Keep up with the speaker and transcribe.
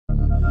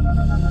That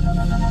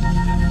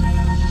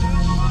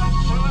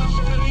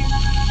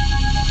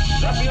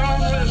the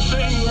only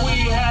thing we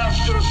have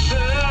to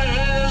fear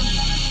is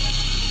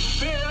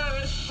fear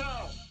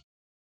itself.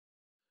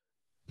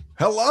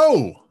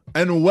 Hello,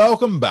 and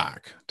welcome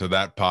back to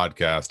that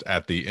podcast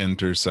at the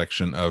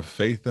intersection of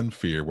faith and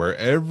fear, where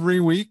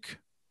every week,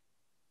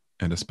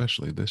 and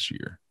especially this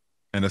year,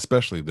 and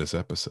especially this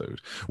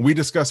episode, we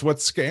discuss what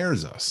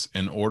scares us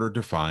in order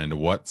to find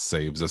what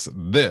saves us.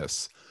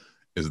 This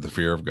is the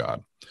fear of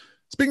God.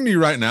 Speaking to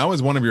you right now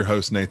is one of your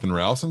hosts, Nathan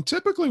Rouse, and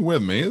typically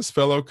with me is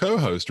fellow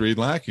co-host Reed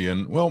Lackey.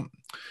 And well,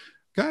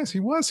 guys, he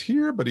was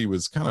here, but he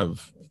was kind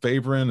of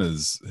favoring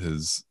his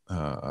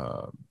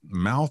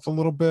mouth a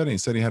little bit. And he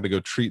said he had to go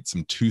treat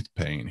some tooth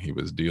pain he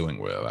was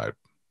dealing with. I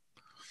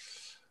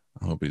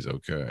hope he's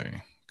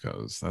okay,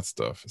 because that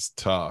stuff is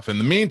tough. In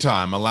the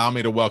meantime, allow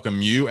me to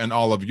welcome you and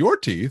all of your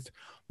teeth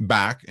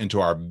back into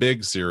our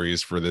big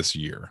series for this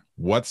year,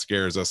 What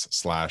Scares Us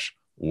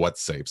 / What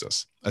Saves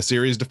Us, a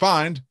series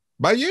defined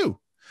by you.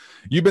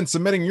 You've been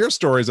submitting your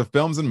stories of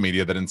films and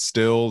media that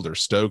instilled or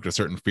stoked a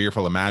certain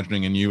fearful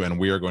imagining in you, and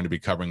we are going to be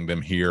covering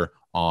them here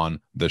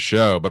on the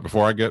show. But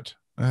before I get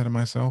ahead of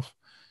myself,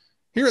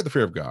 here at the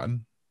Fear of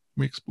God,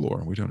 we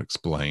explore, we don't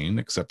explain,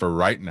 except for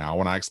right now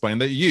when I explain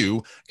that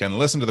you can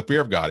listen to the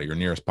Fear of God at your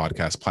nearest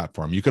podcast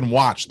platform. You can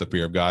watch the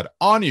Fear of God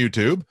on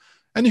YouTube,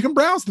 and you can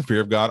browse the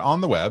Fear of God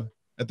on the web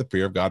at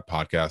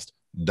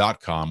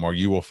thefearofgodpodcast.com, where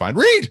you will find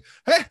Reed.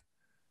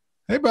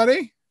 Hey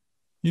buddy,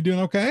 you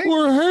doing okay?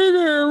 Well, hey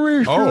there,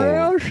 Mr.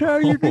 Rouse. How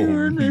you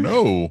doing?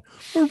 No,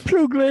 I'm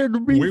so glad to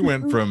be we here.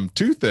 went from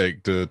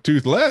toothache to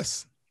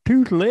toothless.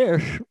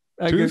 Toothless.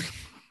 I Tooth-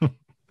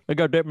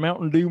 got that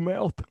Mountain Dew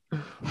mouth.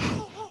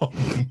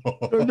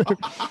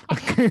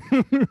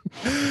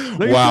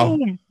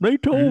 They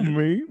told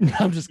me.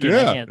 I'm just kidding.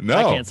 Yeah,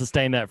 I can't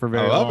sustain that for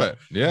very long. I love it.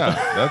 Yeah,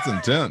 that's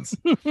intense.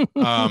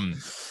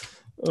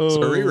 So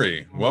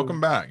Riri, welcome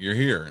back. You're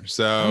here.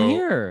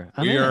 So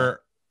I'm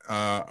here.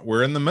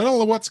 We're in the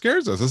middle of what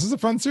scares us. This is a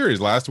fun series.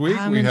 Last week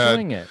we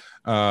had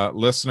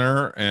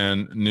listener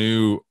and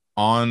new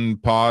on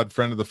pod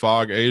friend of the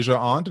fog Asia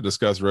on to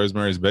discuss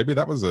Rosemary's Baby.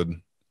 That was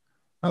an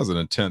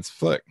intense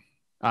flick.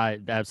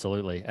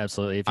 Absolutely. If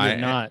you're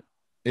not,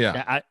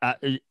 I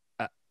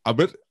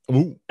bet.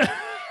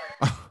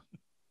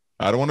 I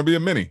don't want to be a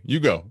mini. You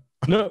go.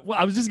 No, well,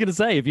 I was just gonna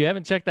say, if you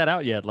haven't checked that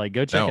out yet, like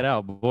go check it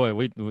out. Boy,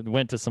 we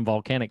went to some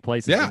volcanic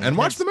places. Yeah, and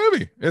watch the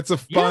movie. It's a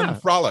fun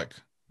frolic.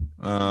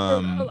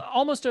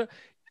 I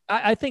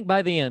think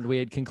by the end we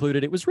had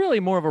concluded it was really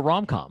more of a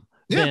rom-com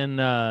than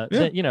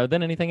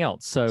anything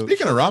else. So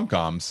speaking of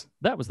rom-coms,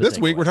 that was this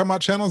week we're talking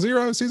about Channel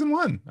Zero season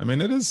 1. I mean,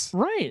 it is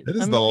right. It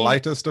is the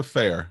lightest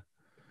affair.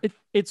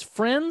 It's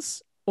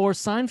Friends or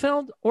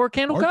Seinfeld or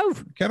Candle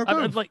Cove. Candle Cove.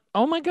 I'm like,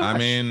 oh my gosh. I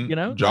mean,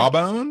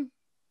 Jawbone,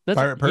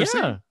 Pirate Percy.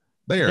 Yeah,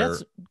 they are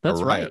that's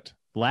a right. riot.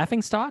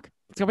 Laughing Stock.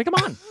 Come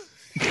on.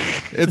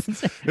 It's in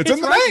the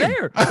right name.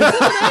 There. It's in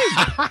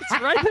the name.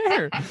 It's right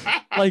there.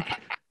 Like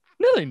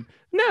nothing.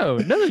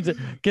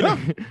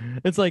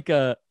 It's like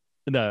no,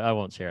 I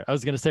won't share it. I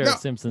was gonna say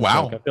Simpsons.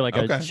 Wow. Joke. I feel like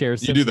I share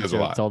Simpsons you do those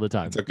jokes all the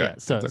time. It's okay. Yeah,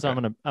 so I'm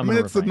gonna.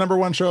 It's the number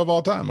one show of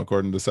all time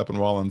according to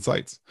Seppenwall and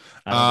Sites.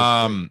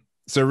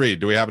 So Reed,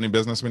 do we have any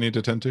business we need to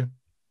attend to?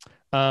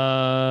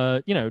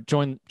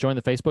 Join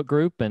the Facebook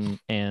group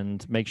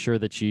and make sure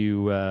that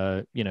you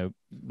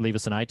leave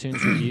us an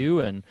iTunes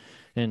review and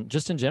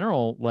just in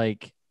general, we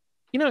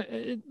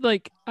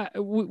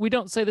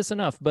don't say this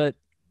enough, but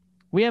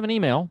we have an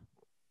email,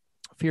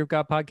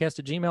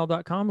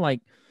 fearofgodpodcast@gmail.com. Like,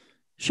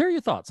 share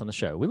your thoughts on the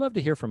show. We love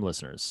to hear from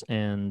listeners,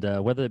 and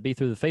whether it be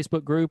through the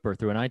Facebook group or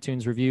through an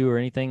iTunes review or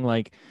anything,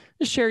 like,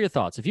 just share your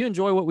thoughts. If you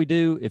enjoy what we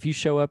do, if you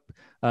show up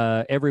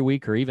every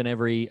week or even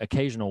every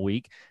occasional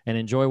week and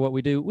enjoy what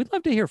we do, we'd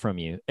love to hear from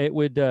you. It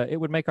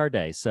would make our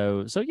day.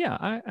 So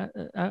yeah,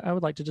 I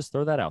would like to just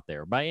throw that out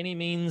there. By any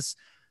means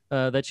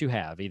that you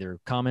have, either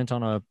comment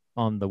on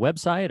the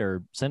website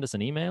or send us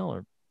an email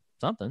or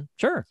something.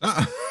 Sure.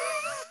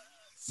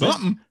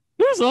 Something.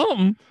 Do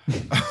something.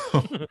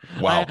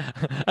 Wow.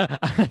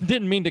 I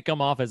didn't mean to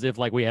come off as if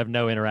like we have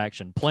no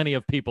interaction. Plenty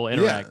of people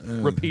interact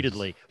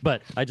repeatedly,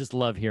 but I just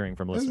love hearing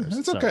from listeners.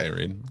 It's okay,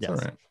 Reed. It's all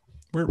right.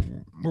 We're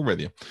with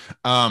you.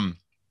 How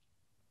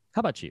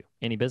about you?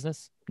 Any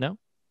business? No?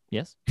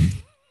 Yes?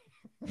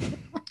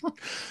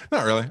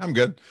 Not really. I'm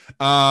good.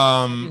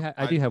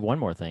 I do have one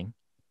more thing.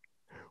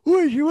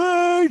 What you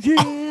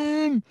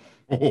watching?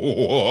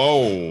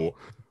 Whoa.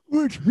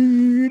 What's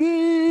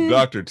reading?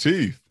 Dr.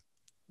 Teeth.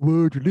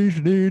 What you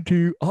listening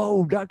to?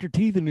 Oh, Dr.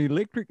 Teeth and the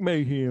Electric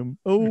Mayhem.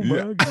 Oh,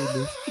 my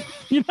goodness.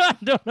 I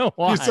don't know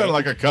why. You sound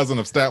like a cousin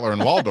of Statler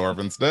and Waldorf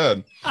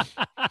instead.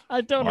 I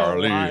don't know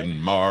Marley why.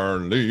 and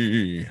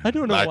Marley. I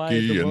don't know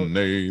Blackie why. and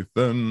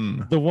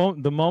Nathan.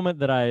 The moment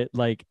that I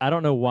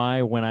don't know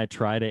why when I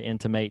try to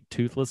intimate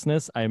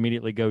toothlessness, I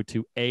immediately go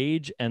to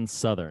age and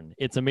Southern.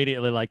 It's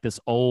immediately like this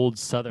old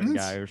Southern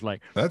guy who's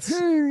like, that's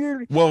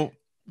well.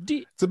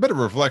 It's a bit of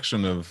a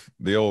reflection of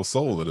the old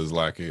soul that is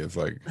Lackey. It's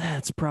like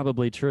that's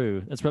probably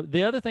true.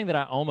 The other thing that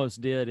I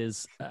almost did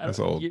is that's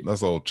old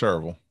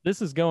Chervil.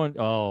 This is going.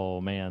 Oh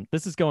man,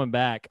 this is going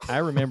back. I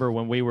remember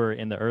when we were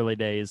in the early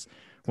days,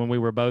 when we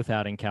were both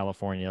out in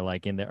California,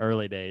 like in the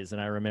early days,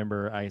 and I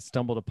remember I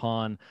stumbled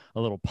upon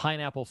a little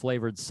pineapple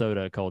flavored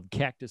soda called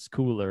Cactus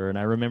Cooler, and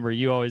I remember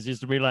you always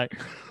used to be like.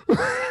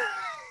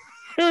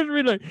 I would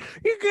be like,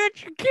 you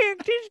got your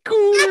Cactus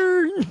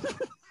Cooler.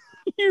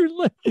 You're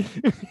like,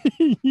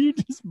 you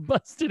just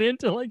busted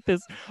into like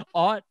this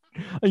like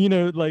the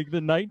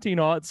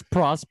 1900s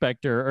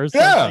prospector or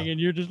something, and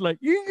you're just like,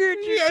 you get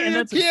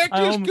your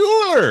Cactus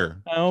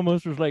Cooler. I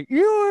almost was like,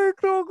 you want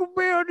to talk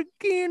about the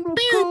Candle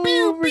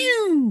Cove?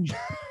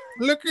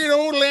 Look at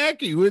old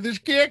Lackey with his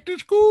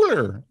Cactus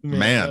Cooler.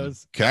 Man,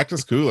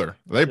 Cactus Cooler.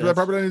 They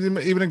probably don't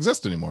even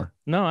exist anymore.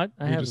 No, I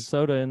have a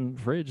soda in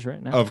the fridge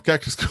right now. Of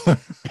Cactus Cooler.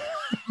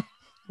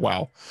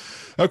 Wow.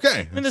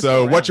 Okay.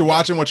 So what you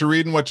watching, what you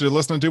reading, what you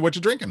listening to, what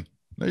you drinking.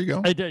 There you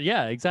go. I did.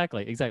 Yeah,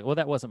 exactly. Well,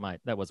 that wasn't my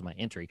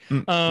entry.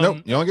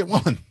 Nope. You only get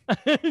one.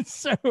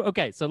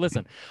 So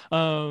listen,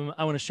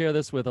 I want to share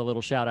this with a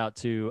little shout out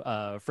to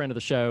a friend of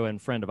the show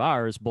and friend of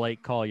ours,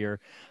 Blake Collier,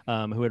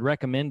 who had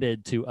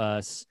recommended to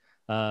us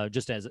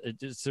just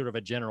sort of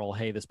a general,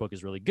 hey, this book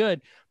is really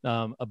good.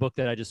 A book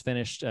that I just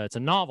finished. It's a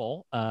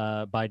novel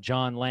by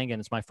John Langan.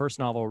 It's my first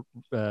novel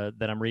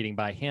that I'm reading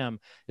by him.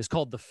 It's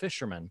called The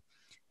Fisherman.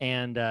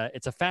 And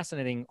it's a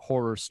fascinating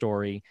horror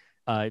story.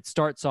 It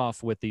starts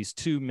off with these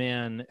two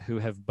men who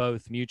have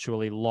both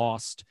mutually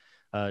lost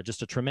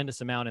just a tremendous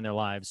amount in their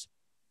lives.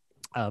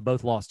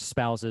 Both lost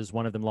spouses.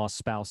 One of them lost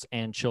spouse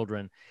and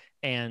children.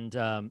 And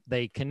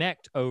they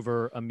connect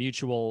over a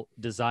mutual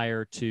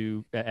desire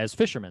to, as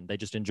fishermen, they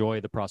just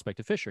enjoy the prospect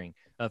of fishing.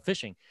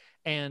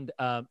 And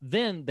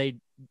then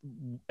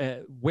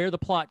where the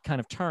plot kind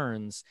of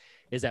turns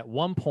is at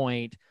one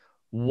point,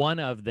 one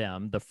of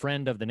them, the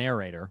friend of the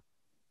narrator,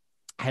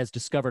 has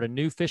discovered a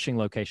new fishing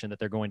location that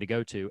they're going to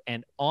go to.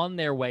 And on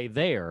their way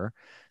there,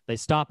 they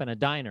stop in a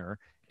diner,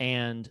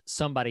 and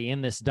somebody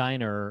in this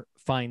diner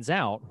finds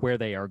out where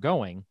they are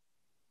going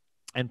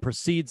and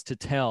proceeds to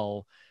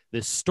tell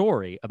this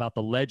story about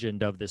the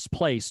legend of this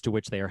place to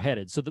which they are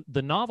headed. So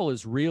the novel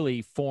is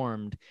really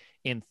formed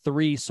in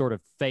three sort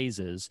of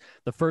phases.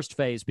 The first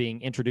phase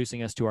being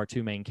introducing us to our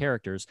two main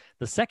characters.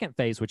 The second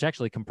phase, which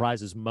actually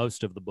comprises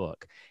most of the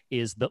book,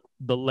 is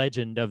the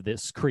legend of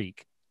this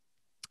creek.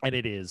 And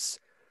it is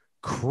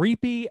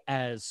creepy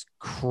as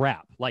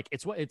crap. Like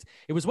it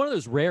was one of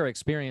those rare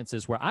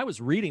experiences where I was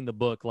reading the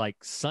book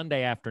like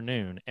Sunday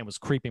afternoon and was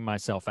creeping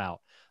myself out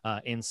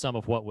in some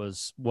of what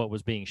was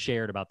being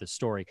shared about this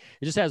story.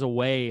 It just has a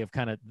way of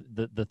kind of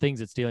the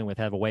things it's dealing with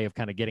have a way of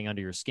kind of getting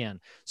under your skin.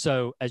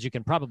 So as you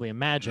can probably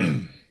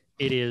imagine,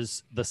 it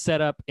is the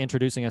setup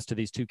introducing us to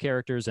these two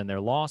characters and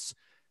their loss.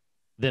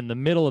 Then the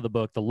middle of the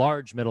book, the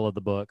large middle of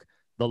the book,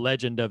 the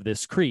legend of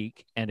this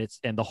creek and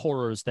the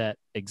horrors that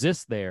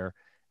exist there.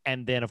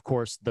 And then, of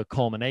course, the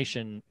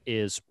culmination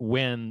is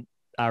when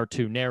our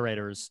two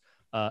narrators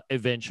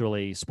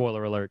eventually,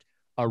 spoiler alert,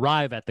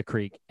 arrive at the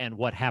creek and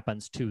what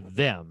happens to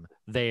them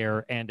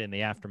there and in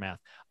the aftermath.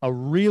 A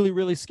really,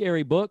 really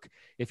scary book.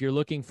 If you're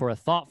looking for a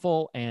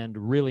thoughtful and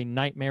really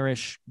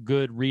nightmarish,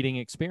 good reading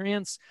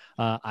experience,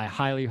 I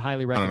highly,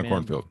 highly recommend.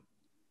 Clown in a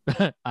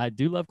cornfield. I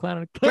do love Clown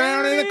in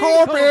a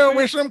cornfield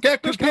with some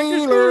Cactus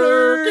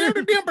Cooler.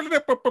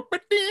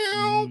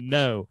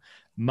 No.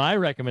 My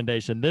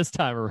recommendation this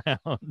time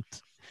around,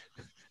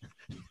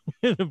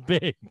 with a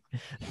big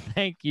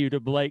thank you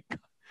to Blake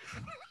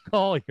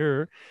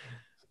Collier,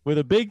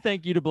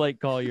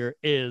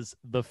 is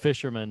The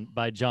Fisherman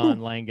by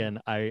John Langan.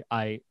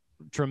 I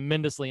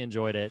tremendously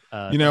enjoyed it.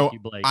 Thank you,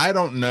 Blake. I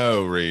don't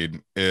know, Reed,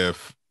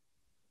 if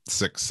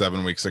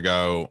 6-7 weeks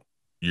ago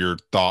your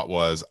thought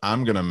was,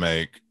 I'm going to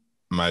make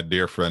my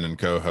dear friend and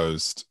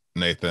co-host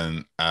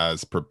Nathan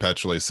as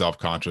perpetually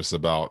self-conscious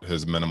about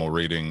his minimal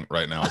reading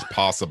right now as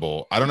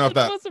possible. I don't know if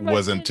that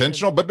was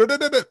intentional, but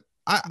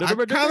I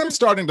kind of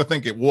starting to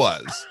think it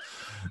was,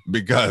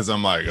 because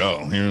I'm like,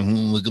 oh,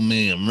 look at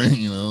me, I'm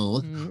reading,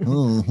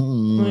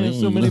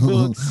 so many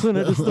books.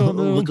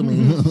 Look at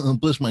me,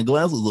 push my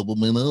glasses up a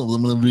minute.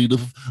 I'm gonna read a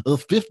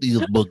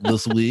 50th book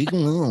this week.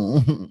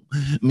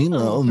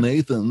 Meanwhile,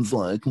 Nathan's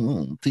like,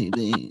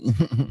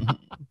 TV,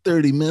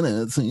 30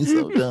 minutes. He's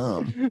so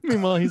dumb.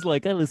 Meanwhile, he's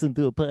like, I listened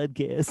to a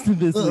podcast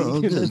this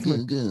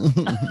week.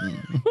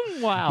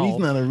 Good. Wow, he's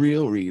not a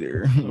real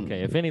reader.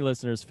 Okay, if any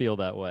listeners feel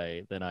that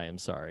way, then I am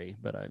sorry,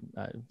 but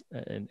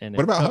what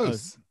about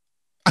hosts?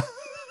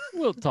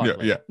 We'll talk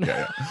later.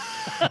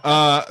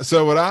 Yeah.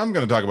 So what I'm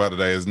going to talk about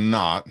today is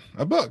not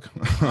a book.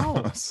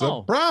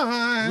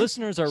 Surprise!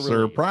 Listeners are really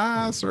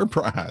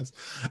surprise.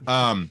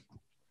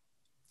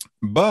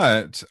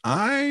 But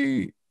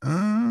I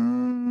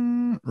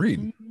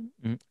read.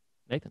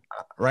 Nathan.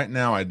 Right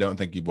now, I don't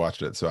think you've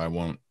watched it, so I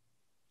won't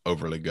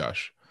overly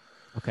gush.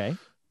 Okay.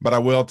 But I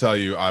will tell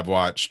you, I've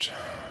watched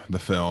the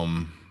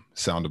film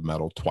Sound of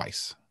Metal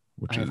twice,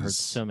 which I've is heard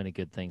so many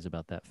good things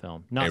about that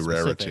film. Not a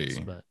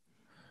rarity. But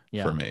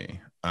Yeah. for me.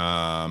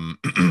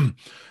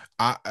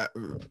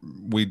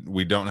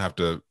 We don't have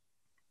to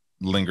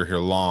linger here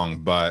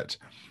long, but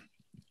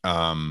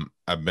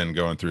I've been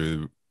going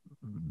through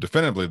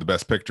definitively the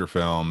best picture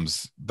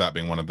films, that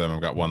being one of them.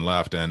 I've got one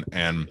left,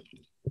 and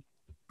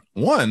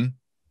one,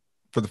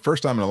 for the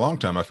first time in a long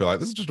time, I feel like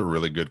this is just a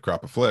really good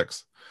crop of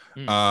flicks.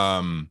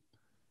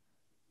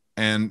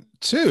 And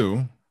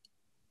two,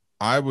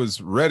 I was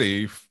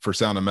ready for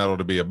Sound of Metal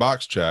to be a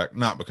box check,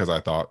 not because I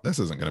thought this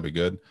isn't going to be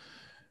good.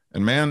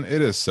 And man,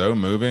 it is so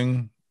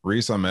moving.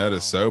 Riz Ahmed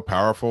is so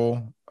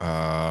powerful.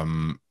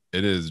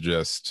 It is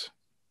just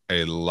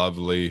a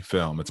lovely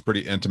film. It's a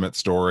pretty intimate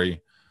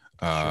story,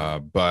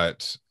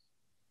 but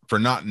for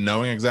not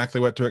knowing exactly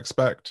what to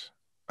expect,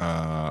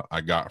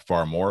 I got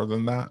far more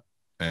than that,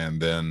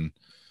 and then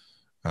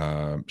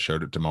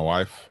showed it to my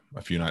wife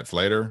a few nights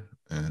later,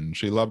 and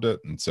she loved it.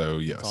 And so,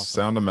 yes, awesome.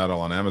 Sound of Metal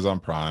on Amazon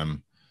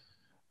Prime.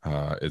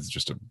 It's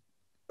just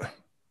a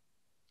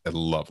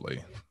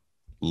lovely,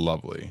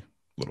 lovely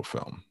little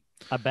film.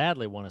 I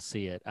badly want to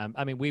see it.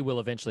 I mean, we will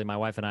eventually. My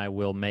wife and I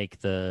will make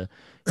the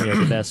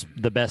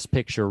best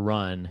picture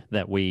run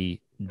that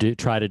we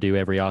try to do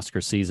every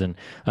Oscar season.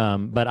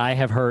 But I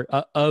have heard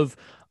of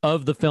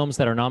the films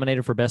that are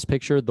nominated for Best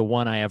Picture, the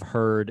one I have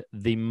heard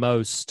the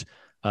most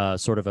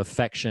sort of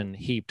affection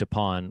heaped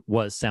upon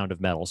was Sound of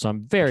Metal. So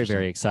I'm very,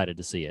 very excited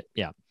to see it.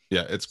 Yeah,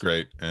 it's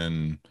great,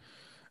 and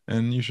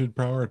you should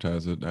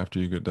prioritize it after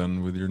you get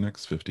done with your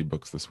next 50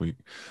 books this week.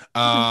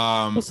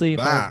 We'll see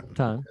that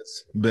time.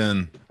 It's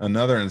been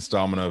another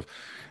installment of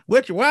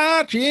What You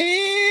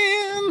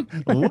Watching,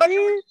 What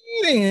You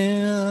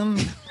Reading,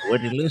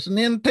 What You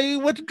Listening to,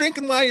 What You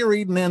Drinking while you're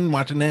reading and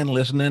watching and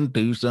listening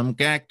to some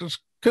Cactus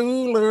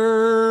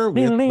Cooler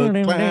with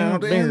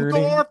McCloud and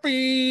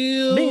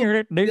Garfield.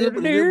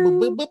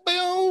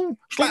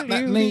 Slap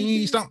that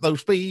knee, stomp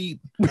those feet,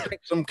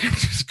 drink some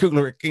Cactus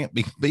Cooler, it can't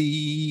be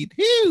beat.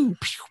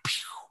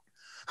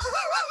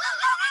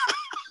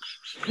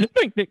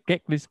 Drink that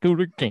Cactus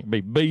Cooler, can't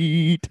be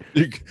beat.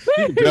 You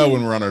can tell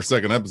when we're on our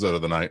second episode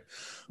of the night.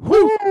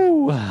 Woo!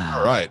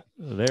 All right.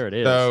 There it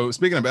is. So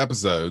speaking of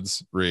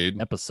episodes,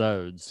 Reed.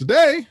 Episodes.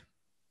 Today,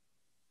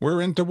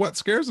 we're into What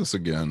Scares Us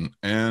Again.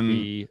 And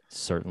we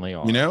certainly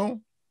are. You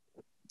know,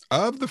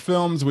 of the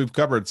films we've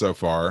covered so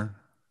far,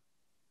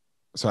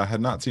 so I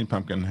had not seen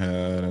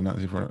Pumpkinhead,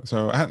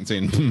 so I hadn't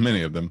seen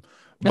many of them.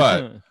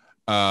 But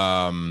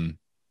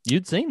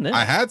you'd seen this.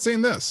 I had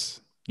seen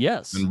this.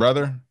 Yes. And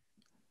brother,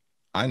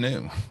 I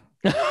knew.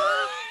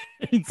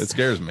 It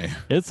scares me.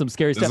 It's some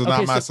scary stuff. This is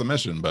not my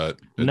submission, but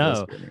it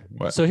no.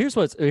 So here's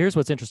what's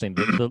interesting.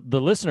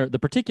 The listener, the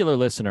particular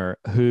listener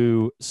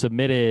who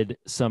submitted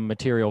some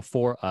material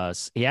for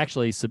us, he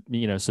actually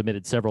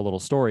submitted several little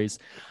stories.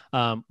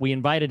 We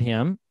invited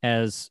him,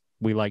 as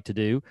we like to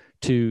do,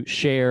 to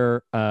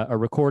share a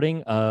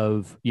recording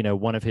of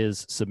one of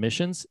his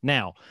submissions.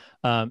 Now,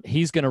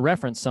 he's going to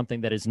reference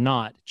something that is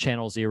not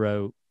Channel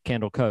Zero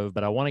Candle Cove,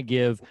 but I want to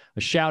give a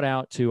shout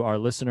out to our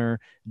listener,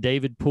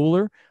 David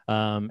Pooler,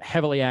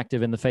 heavily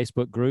active in the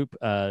Facebook group.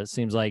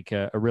 Seems like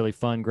a really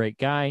fun, great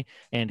guy.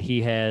 And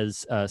he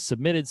has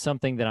submitted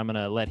something that I'm going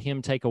to let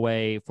him take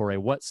away for a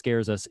What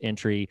Scares Us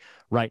entry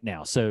right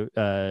now. So,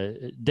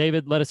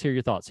 David, let us hear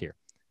your thoughts here.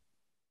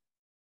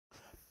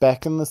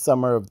 Back in the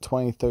summer of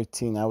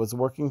 2013, I was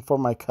working for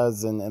my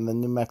cousin in the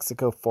New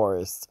Mexico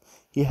forest.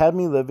 He had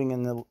me living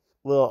in a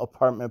little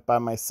apartment by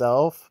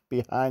myself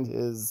behind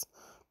his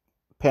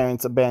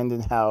parents'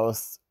 abandoned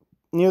house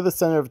near the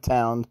center of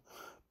town,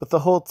 but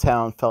the whole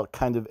town felt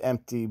kind of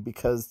empty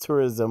because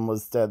tourism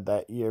was dead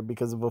that year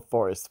because of a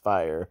forest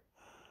fire.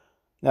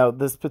 Now,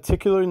 this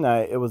particular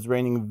night, it was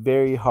raining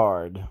very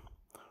hard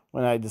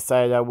when I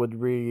decided I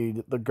would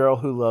read The Girl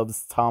Who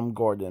Loves Tom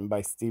Gordon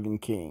by Stephen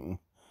King.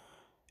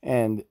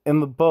 And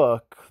in the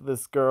book,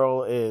 this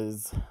girl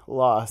is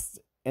lost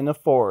in a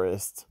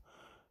forest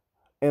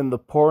in the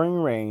pouring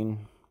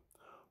rain,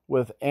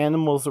 with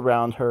animals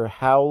around her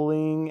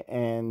howling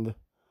and,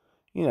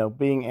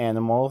 being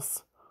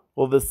animals.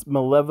 Well, this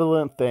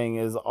malevolent thing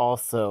is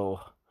also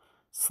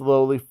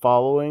slowly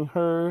following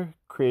her,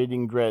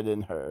 creating dread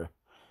in her.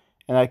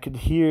 And I could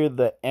hear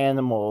the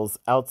animals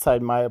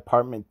outside my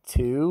apartment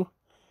too.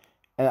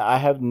 And I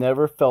have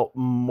never felt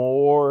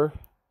more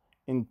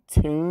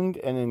tuned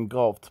and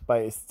engulfed by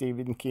a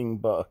Stephen King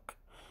book.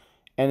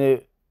 And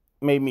it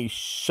made me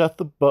shut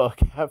the book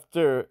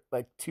after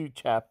 2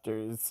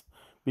 chapters.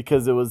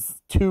 Because it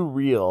was too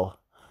real.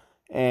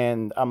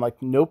 And I'm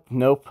like, nope.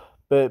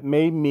 But it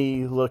made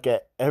me look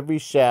at every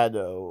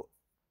shadow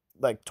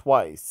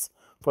twice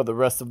for the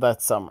rest of that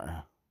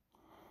summer.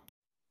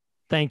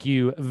 Thank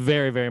you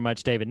very, very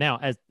much, David. Now,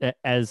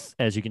 as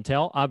you can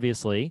tell,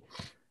 obviously,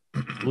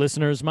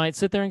 listeners might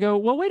sit there and go,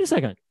 well, wait a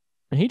second.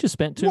 He just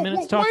spent 2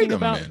 minutes talking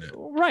about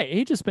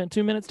He just spent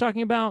 2 minutes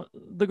talking about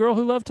The Girl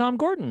Who Loved Tom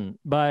Gordon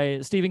by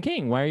Stephen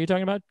King. Why are you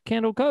talking about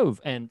Candle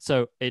Cove? And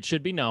so it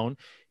should be known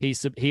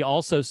he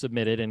also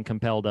submitted and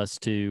compelled us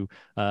to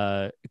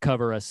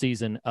cover a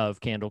season of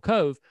Candle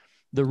Cove.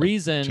 the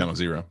reason Channel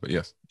Zero, but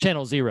yes.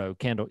 Channel Zero,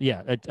 Candle,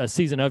 a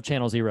season of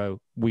Channel Zero,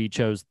 we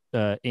chose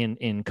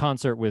in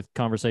concert with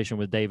conversation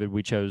with David,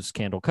 we chose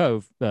Candle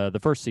Cove, the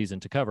first season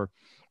to cover.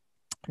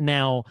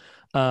 Now,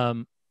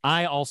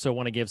 I also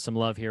want to give some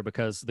love here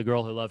because The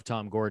Girl Who Loved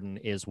Tom Gordon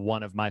is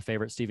one of my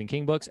favorite Stephen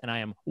King books, and I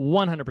am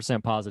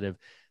 100% positive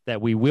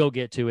that we will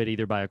get to it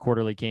either by A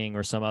Quarterly King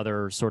or some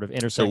other sort of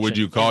intersection. So would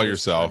you call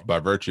yourself, by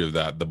virtue of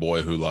that, the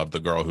boy who loved the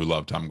girl who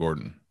loved Tom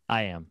Gordon?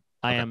 I am.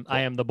 I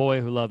am the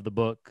boy who loved the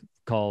book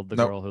called The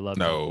Girl Who Loved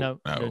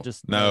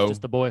just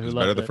the boy who it was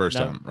loved better the first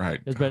time,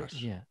 right? It's better,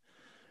 yeah.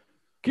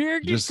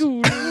 Character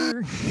cooler.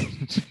 I'm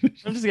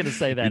just gonna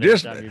say that. You're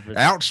just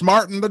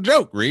outsmarting the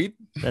joke, Reed.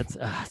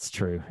 That's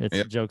true.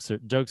 It's jokes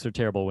are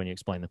terrible when you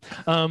explain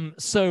them.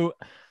 So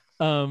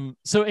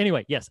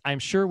anyway, yes, I'm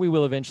sure we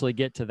will eventually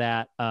get to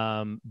that.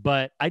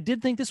 But I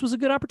did think this was a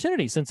good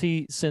opportunity since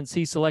he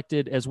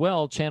selected as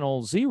well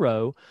Channel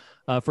Zero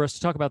for us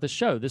to talk about this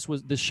show.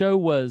 The show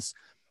was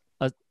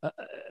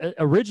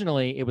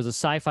originally it was a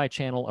Sci-Fi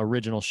Channel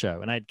original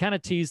show, and I'd kind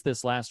of teased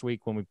this last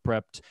week when we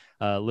prepped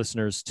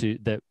listeners to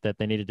that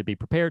they needed to be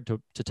prepared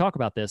to talk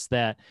about this.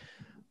 That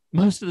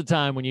most of the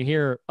time when you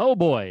hear, oh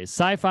boy,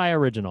 Sci-Fi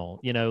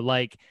original,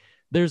 like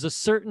there's a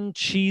certain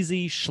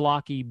cheesy,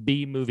 schlocky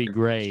B movie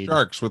grade.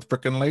 Sharks with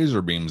freaking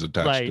laser beams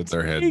attached to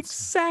their heads.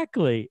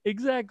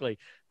 Exactly.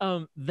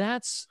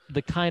 That's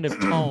the kind of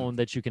tone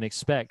that you can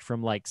expect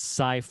from like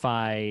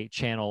Sci-Fi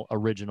Channel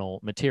original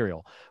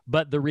material.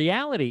 But the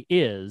reality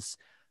is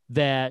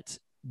that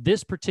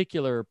this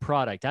particular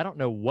product, I don't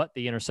know what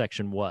the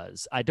intersection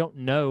was. I don't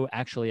know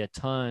actually a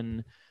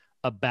ton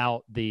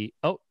about the.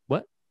 Oh,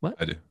 what?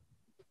 I do.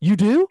 You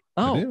do?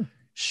 Oh. I do.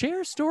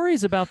 Share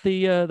stories about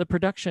the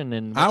production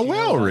and I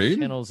will read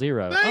Channel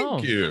Zero.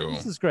 Thank you.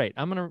 This is great.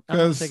 I'm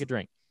gonna take a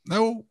drink.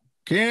 No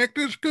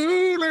cactus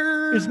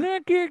cooler. It's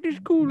not cactus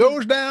cooler.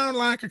 Goes down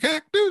like a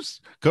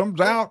cactus,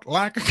 comes out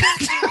like a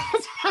cactus.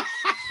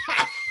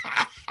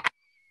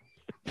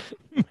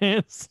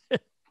 Man,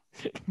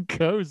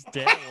 goes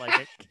down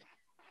like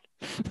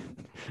a.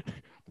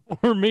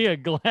 Pour me a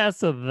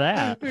glass of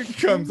that. It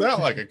comes out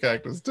like a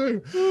cactus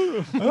too.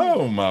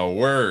 Oh my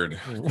word.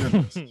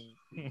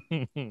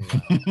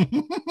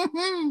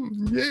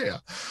 Yeah,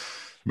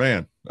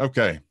 man.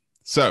 Okay,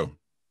 so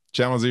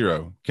Channel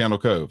Zero, Candle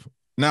Cove.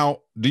 Now,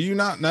 do you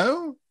not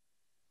know?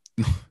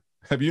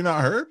 Have you not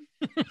heard?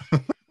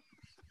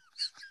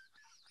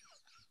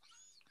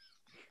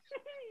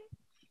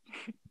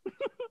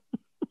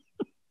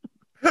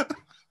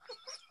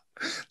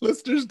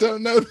 Listeners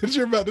don't know that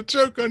you're about to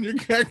choke on your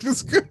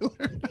cactus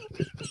cooler.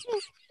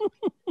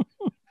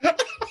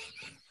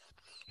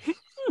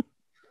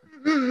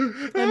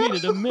 I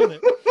needed a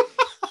minute.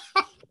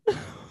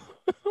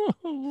 Oh,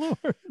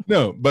 Lord.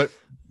 No, but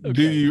Okay.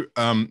 do you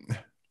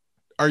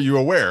are you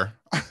aware?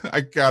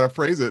 I gotta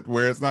phrase it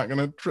where it's not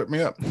gonna trip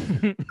me up.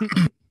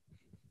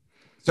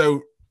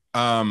 So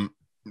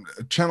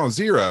Channel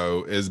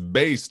Zero is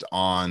based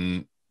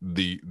on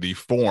the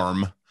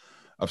form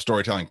of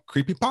storytelling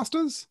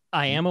creepypastas.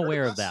 I am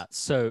aware of that.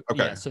 So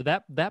Okay. yeah, so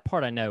that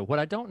part I know. What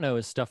I don't know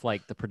is stuff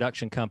like the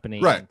production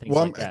company Right. and things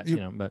Well, like that.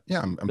 But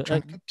yeah, I'm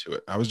trying to get to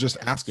it. I was just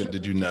asking,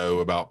 did you know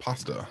about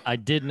pasta? I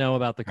did know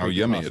about the How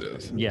yummy it creepypasta.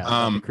 is. Yeah,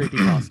 about the creepy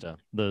pasta,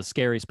 the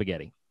scary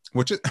spaghetti.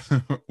 Which is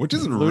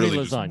Fluty really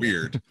just lasagna.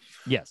 weird.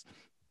 Yes.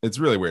 It's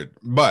really weird.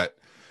 But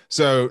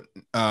so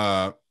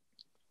I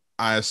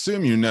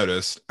assume you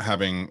noticed,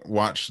 having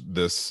watched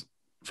this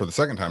for the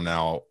second time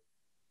now,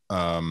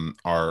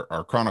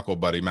 our Chronicle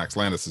buddy Max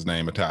Landis'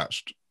 name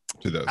attached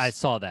to this. I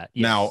saw that.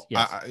 Yes, Now,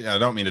 yes. I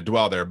don't mean to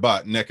dwell there,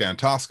 but Nick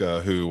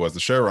Antosca, who was the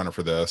showrunner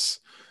for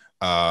this,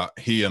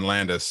 he and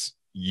Landis,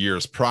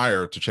 years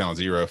prior to Channel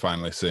Zero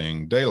finally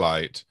seeing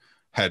daylight,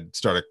 had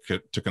started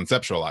to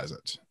conceptualize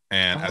it.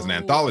 And as an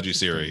anthology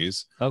interesting.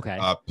 series, Okay.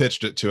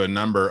 pitched it to a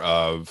number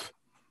of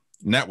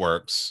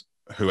networks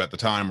who at the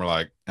time were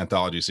like,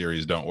 anthology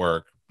series don't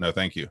work. No,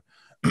 thank you.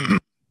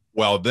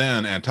 Well,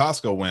 then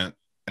Antosca went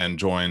and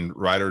joined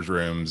writers'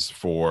 rooms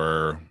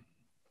for,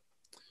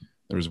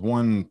 there was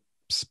one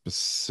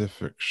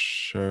specific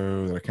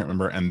show that I can't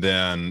remember, and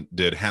then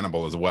did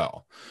Hannibal as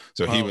well.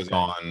 So he was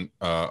on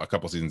a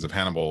couple seasons of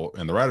Hannibal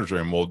in the writers'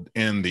 room. Well,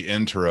 in the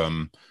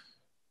interim,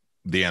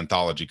 the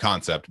anthology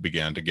concept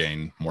began to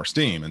gain more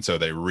steam, and so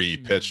they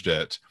re-pitched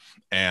it.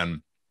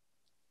 And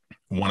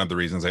one of the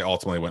reasons they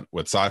ultimately went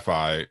with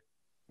Sci-Fi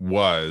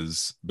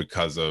was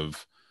because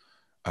of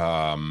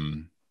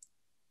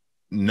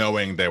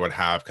knowing they would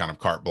have kind of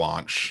carte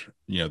blanche.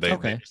 You know, they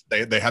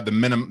had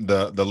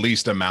the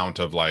least amount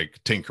of like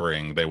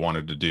tinkering they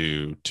wanted to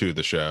do to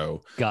the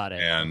show. Got it.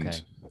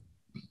 And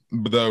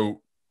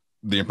though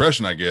the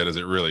impression I get is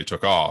it really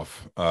took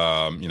off,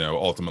 you know,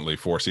 ultimately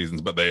 4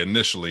 seasons, but they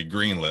initially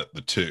greenlit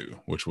the 2,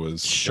 which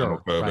was Candle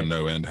Cove and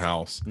No End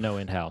House. No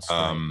End House.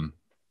 I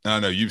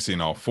know you've seen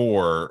all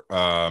 4.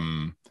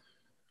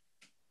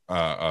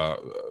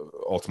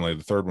 Ultimately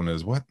the third one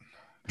is what?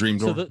 Dream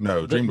Door?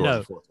 Dream Door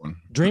is the 4th one.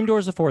 Dream Door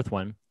is the 4th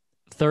one.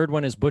 Third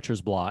one is Butcher's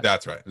Block.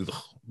 That's right.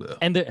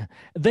 And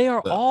they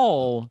are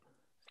all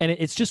And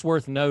it's just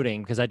worth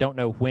noting, because I don't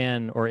know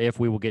when or if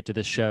we will get to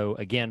this show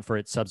again for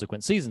its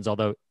subsequent seasons,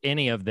 although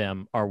any of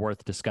them are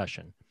worth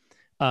discussion.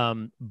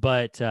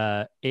 But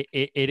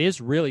it is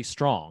really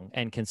strong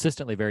and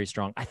consistently very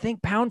strong. I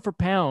think pound for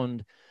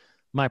pound,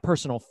 my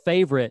personal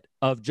favorite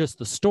of just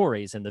the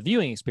stories and the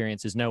viewing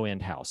experience is No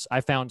End House.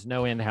 I found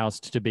No End House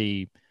to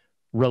be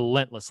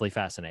relentlessly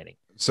fascinating.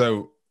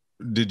 So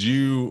did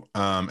you,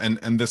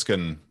 and this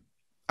can,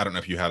 I don't know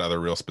if you had other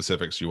real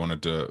specifics you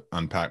wanted to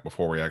unpack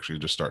before we actually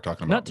just start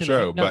talking about the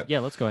show, No, but yeah,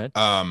 let's go ahead.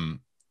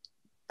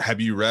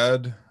 Have you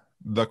read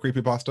the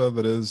creepypasta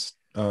that is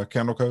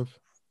Candle Cove?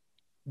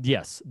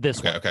 Yes,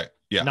 this one. Okay.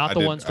 Yeah. Not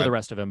the ones for the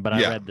rest of them, but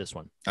I read this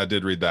one. I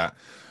did read that.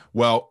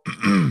 Well,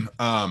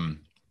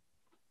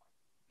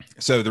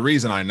 so the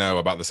reason I know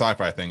about the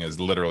sci-fi thing is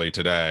literally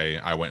today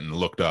I went and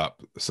looked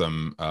up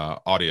some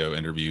audio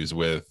interviews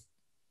with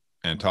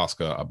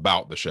Antosca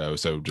about the show.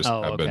 So just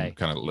I've been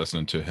kind of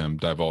listening to him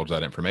divulge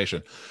that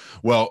information.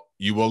 Well,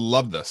 you will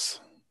love this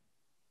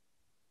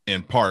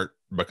in part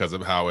because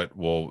of how it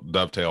will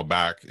dovetail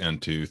back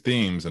into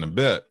themes in a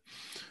bit.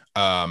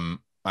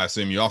 I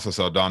assume you also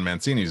saw Don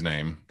Mancini's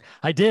name.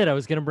 I did. I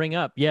was going to bring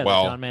up, that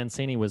Don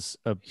Mancini was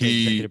a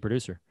executive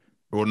producer.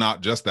 Well,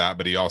 not just that,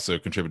 but he also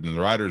contributed in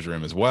the writer's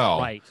room as well.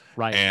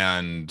 Right.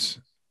 And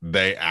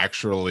they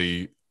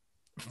actually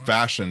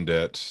fashioned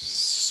it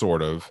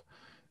sort of.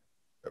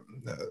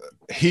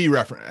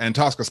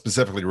 Antosca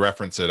specifically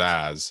referenced it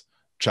as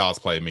Child's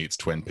Play meets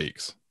Twin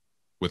Peaks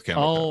with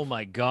Candle Cove. Oh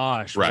my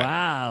gosh! Right.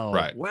 Wow!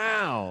 Right.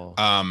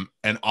 Wow!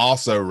 And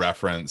also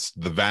referenced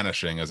The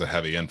Vanishing as a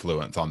heavy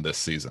influence on this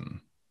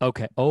season.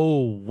 Okay. Oh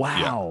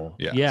wow!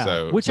 Yeah.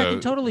 So, which I can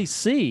totally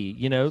see.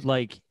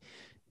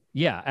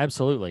 Yeah,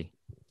 absolutely.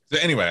 So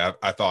anyway,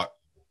 I thought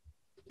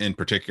in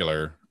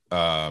particular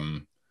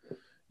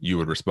you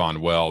would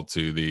respond well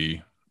to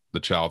the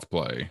Child's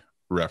Play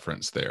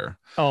reference there.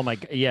 Oh my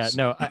god. Yeah,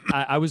 no,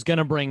 I was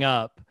gonna bring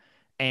up,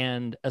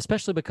 and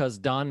especially because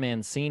Don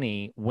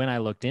Mancini, when I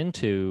looked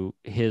into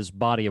his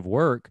body of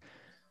work,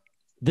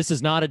 this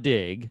is not a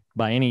dig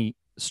by any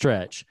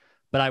stretch,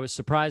 but I was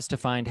surprised to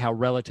find how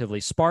relatively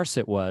sparse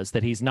it was,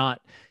 that he's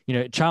not,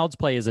 Child's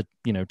Play is a,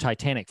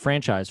 Titanic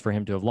franchise for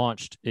him to have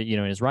launched,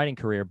 in his writing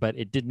career, but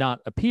it did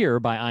not appear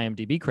by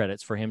IMDb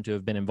credits for him to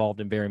have been involved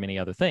in very many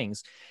other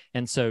things.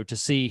 And so to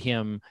see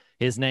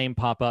his name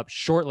pop up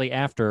shortly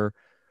after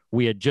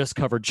we had just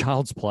covered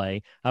Child's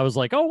Play, I was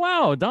like, oh,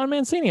 wow, Don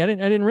Mancini. I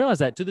didn't realize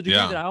that, to the degree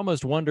that I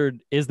almost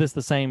wondered, is this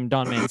the same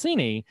Don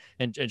Mancini?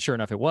 And sure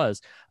enough, it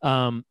was.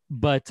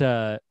 But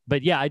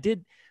yeah, I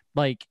did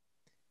like,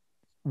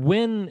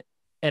 and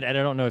I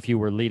don't know if you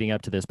were leading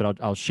up to this, but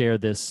I'll share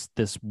this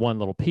one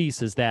little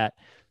piece, is that,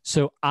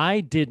 so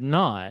I did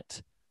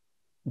not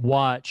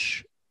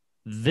watch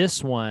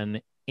this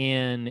one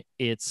in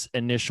its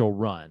initial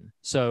run.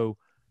 So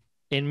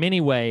in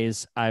many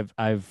ways,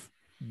 I've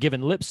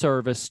given lip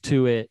service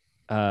to it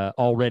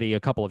already a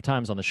couple of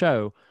times on the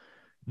show,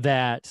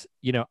 that,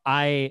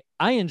 I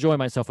enjoy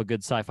myself a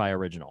good sci-fi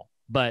original,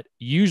 but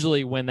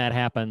usually when that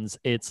happens,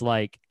 it's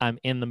like I'm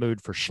in the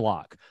mood for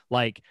schlock.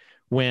 Like,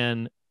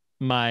 when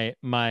my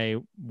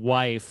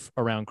wife,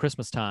 around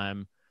Christmas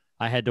time,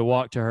 I had to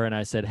walk to her and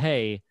I said,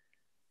 hey,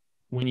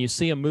 when you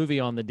see a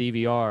movie on the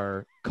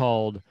DVR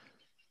called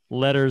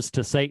Letters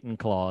to Satan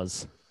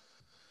Claus,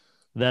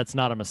 that's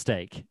not a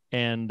mistake.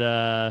 And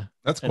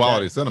that's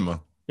quality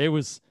cinema.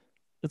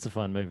 It's a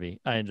fun movie.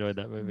 I enjoyed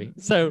that movie.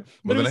 So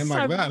with a name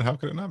like that, how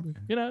could it not be?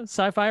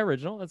 Sci-fi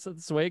original. That's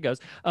the way it goes.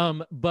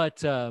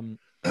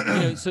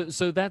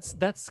 So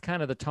that's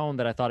kind of the tone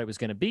that I thought it was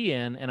going to be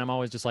in, and I'm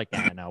always just like,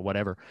 no,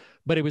 whatever.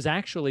 But it was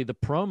actually the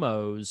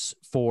promos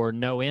for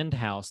No End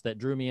House that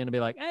drew me in to be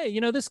like, hey,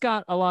 this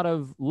got a lot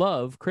of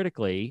love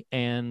critically,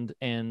 and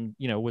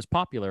was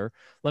popular.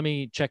 Let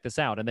me check this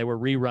out. And they were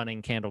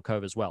rerunning Candle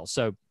Cove as well.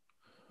 So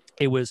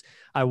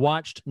I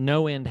watched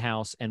No End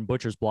House and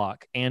Butcher's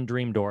Block and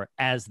Dream Door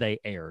as they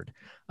aired,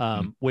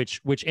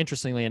 which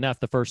interestingly enough,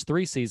 the first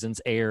 3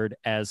 seasons aired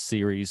as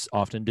series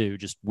often do,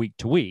 just week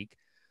to week.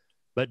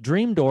 But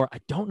Dream Door, I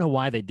don't know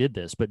why they did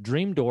this, but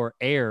Dream Door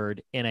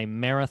aired in a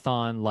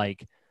marathon,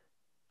 like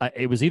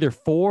it was either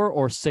 4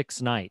 or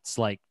 6 nights,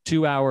 like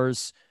 2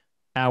 hours,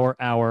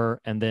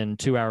 hour, and then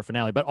 2-hour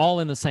finale, but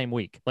all in the same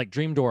week. Like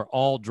Dream Door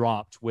all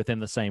dropped within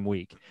the same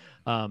week.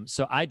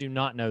 So I do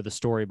not know the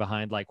story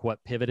behind like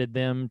what pivoted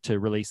them to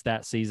release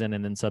that season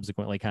and then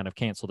subsequently kind of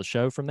cancel the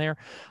show from there.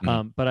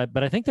 But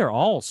I think they're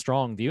all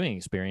strong viewing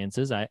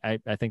experiences. I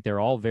think they're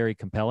all very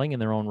compelling in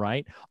their own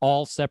right,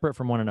 all separate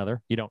from one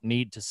another. You don't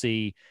need to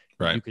see.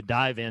 Right. You could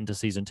dive into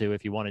season 2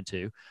 if you wanted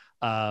to.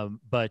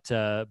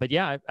 But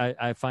yeah,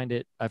 I find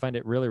it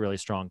really, really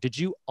strong. Did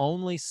you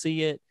only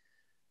see it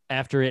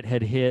after it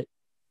had hit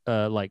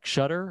like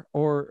Shudder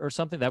or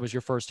something? That was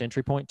your first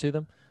entry point to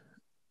them?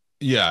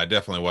 Yeah, I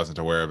definitely wasn't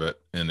aware of it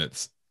in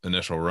its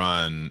initial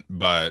run,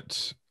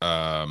 but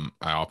I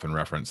often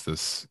reference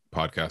this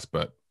podcast,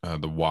 but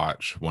the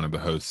Watch, one of the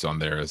hosts on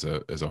there is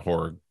a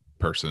horror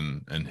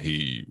person, and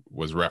he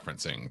was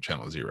referencing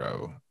Channel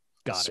Zero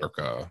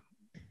circa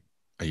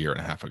a year and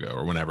a half ago,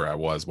 or whenever I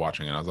was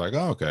watching it. I was like,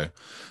 oh, okay.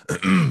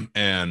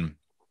 And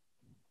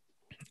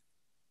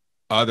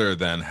other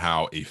than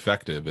how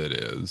effective it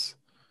is,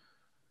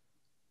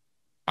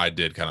 I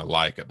did kind of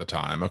like at the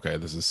time, okay,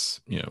 this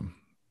is,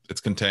 it's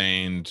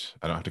contained.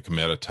 I don't have to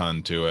commit a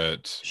ton to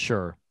it.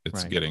 Sure.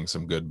 It's right. getting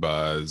some good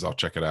buzz. I'll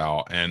check it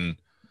out. And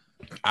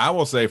I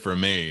will say, for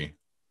me,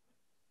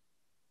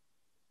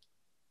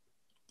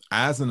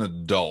 as an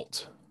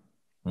adult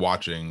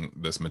watching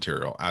this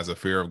material, as a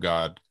Fear of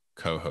God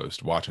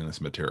co-host watching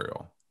this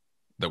material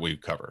that we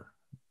cover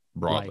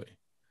broadly,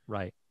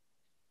 Right.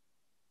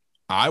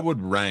 I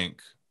would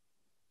rank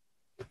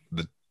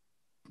the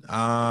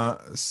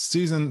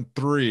season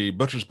 3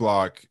 Butcher's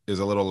Block is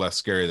a little less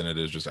scary than it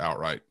is just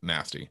outright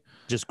nasty.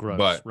 Just gross.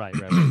 But Right.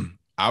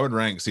 I would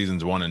rank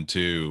seasons 1 and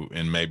 2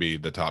 in maybe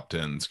the top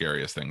 10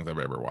 scariest things I've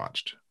ever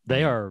watched.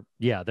 They are,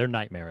 they're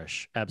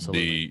nightmarish.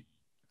 Absolutely.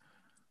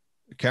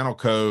 The Candle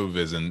Cove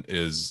is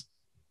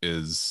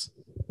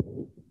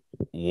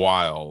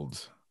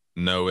wild.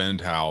 No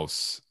End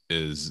House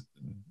is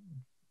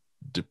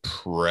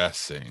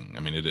depressing.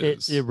 I mean, it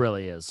is. It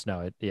really is.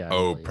 No,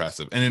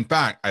 oppressive. And in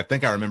fact, I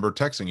think I remember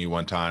texting you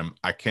one time,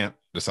 I can't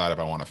decide if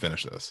I want to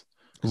finish this.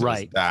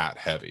 Right. It's that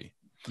heavy.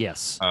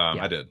 Yes.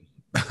 I did.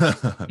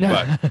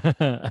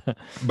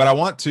 but I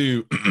want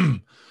to,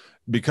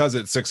 because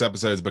it's 6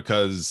 episodes,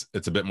 because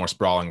it's a bit more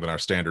sprawling than our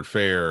standard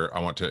fare,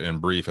 I want to, in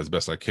brief, as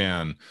best I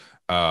can,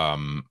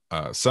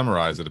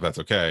 summarize it, if that's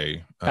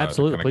okay.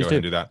 Absolutely. Please go ahead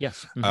and do that.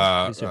 Yes.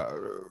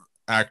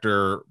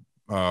 Actor,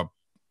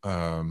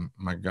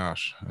 my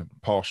gosh,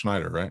 Paul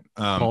Schneider, right?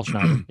 Paul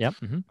Schneider. Yep.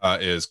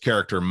 Is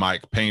character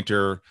Mike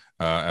Painter,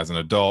 as an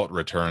adult,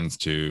 returns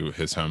to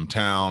his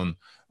hometown.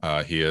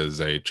 He is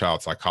a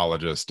child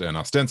psychologist and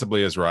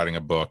ostensibly is writing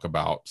a book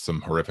about some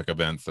horrific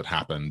events that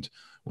happened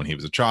when he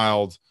was a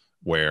child,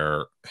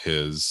 where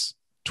his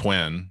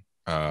twin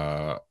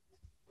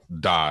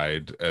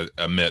died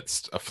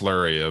amidst a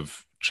flurry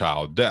of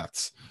child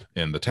deaths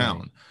in the town.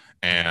 Right.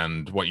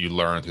 And what you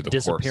learn through the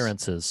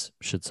disappearances,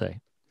 should say.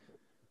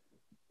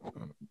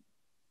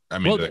 I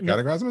mean, do they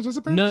categorize them as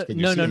disappearances?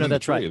 No,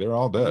 that's right. They're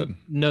all dead.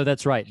 No,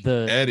 that's right.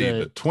 Eddie,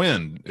 the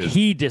twin,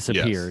 he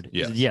disappeared.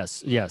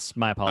 Yes.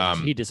 My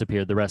apologies. He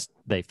disappeared. The rest,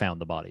 they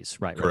found the bodies.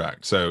 Right.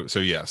 Correct. So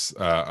yes,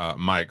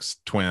 Mike's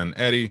twin,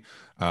 Eddie,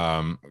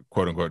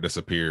 quote unquote,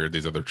 disappeared.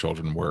 These other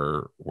children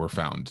were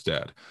found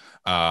dead.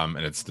 And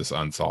it's this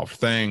unsolved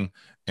thing.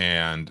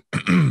 And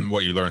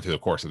what you learn through the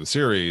course of the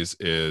series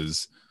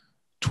is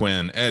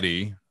twin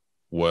Eddie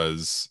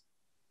was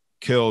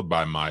killed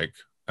by Mike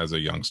as a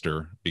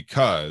youngster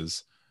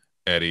because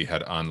Eddie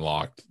had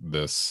unlocked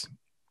these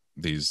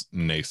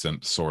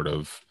nascent sort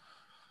of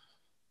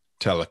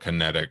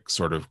telekinetic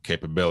sort of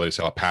capabilities,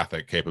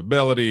 telepathic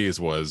capabilities,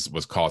 was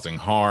causing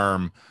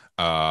harm.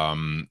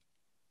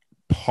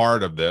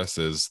 Part of this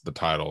is the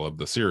title of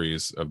this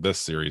series,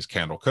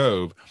 Candle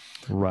Cove,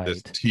 right?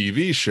 This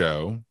TV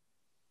show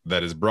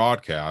that is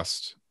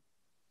broadcast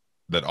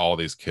that all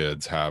these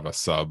kids have a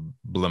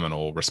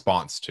subliminal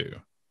response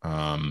to.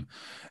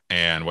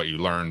 And what you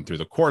learn through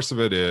the course of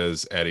it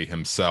is Eddie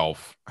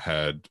himself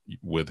had,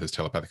 with his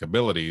telepathic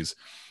abilities,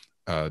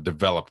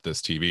 developed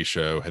this TV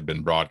show, had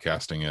been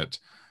broadcasting it.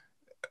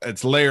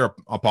 It's layer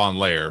upon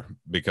layer,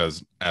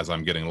 because as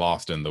I'm getting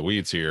lost in the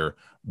weeds here,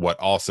 what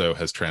also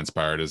has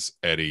transpired is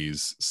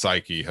Eddie's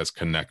psyche has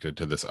connected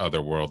to this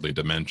otherworldly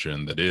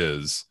dimension that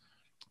is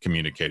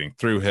communicating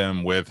through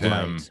him, with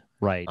him.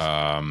 Right.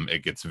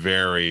 It gets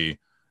very,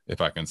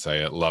 if I can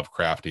say it,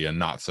 Lovecraftian,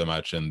 not so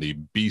much in the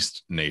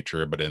beast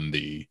nature, but in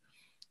the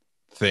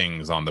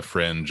things on the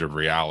fringe of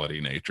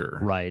reality nature.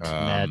 Right.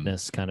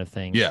 Madness kind of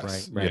thing.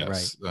 Yes. Right.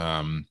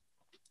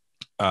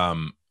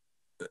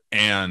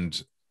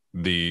 And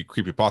the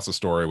creepypasta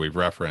story we've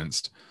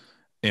referenced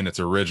in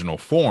its original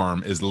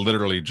form is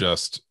literally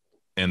just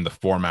in the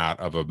format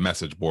of a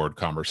message board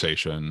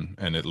conversation,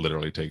 and it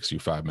literally takes you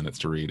 5 minutes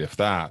to read, if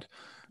that.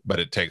 But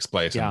it takes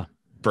place in the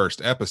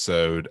first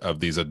episode of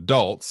these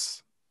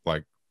adults,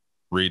 like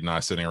Reed and I,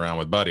 sitting around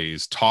with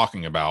buddies,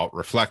 talking about,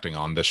 reflecting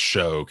on this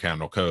show,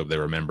 Candle Cove, they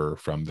remember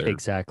from their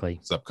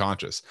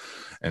subconscious.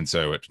 And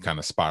so it kind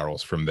of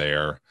spirals from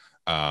there.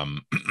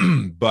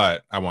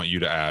 But I want you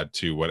to add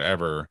to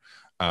whatever.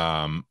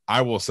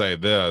 I will say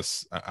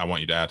this, I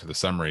want you to add to the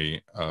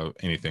summary of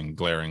anything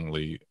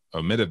glaringly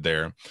omitted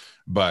there.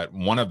 But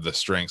one of the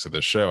strengths of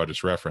the show, I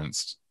just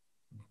referenced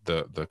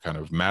the kind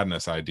of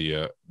madness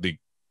idea, the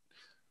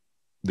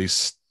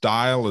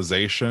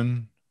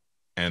stylization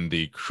and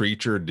the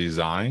creature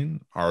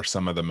design are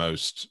some of the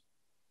most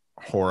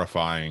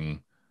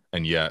horrifying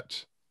and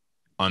yet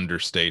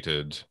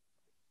understated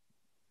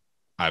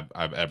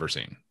I've ever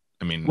seen.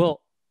 I mean,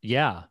 well,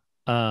 yeah.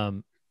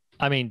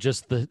 I mean,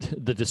 just the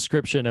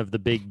description of the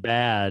big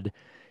bad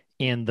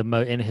in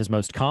his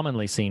most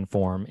commonly seen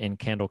form in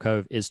Candle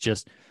Cove is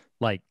just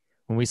like,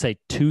 when we say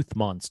tooth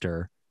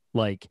monster,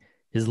 like,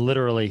 is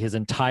literally his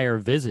entire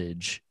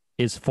visage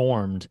is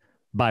formed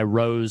by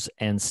rows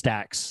and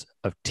stacks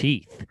of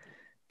teeth.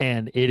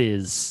 and it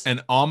is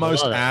and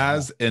almost blood.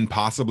 as and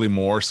possibly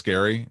more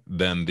scary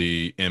than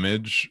the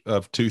image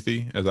of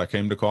Toothy, as I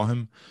came to call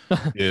him,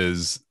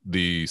 is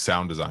the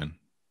sound design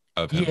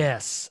of him.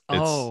 Yes.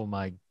 It's Oh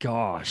my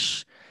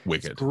gosh. It's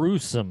wicked.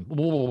 gruesome.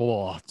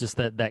 Whoa. Just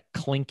that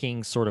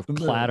clinking sort of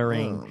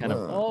clattering kind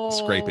of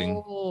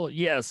Scraping.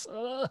 Yes.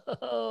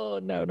 Oh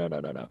no.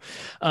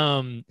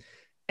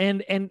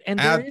 And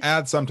there is,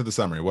 Add some to the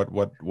summary. What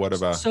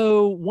about?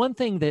 so one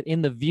thing that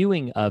in the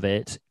viewing of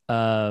it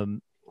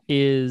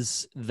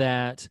is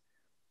that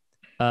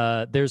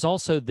there's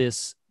also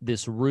this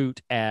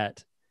root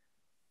at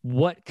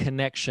what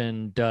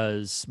connection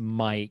does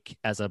Mike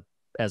as a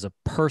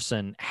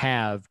person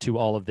have to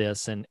all of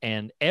this,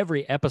 and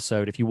every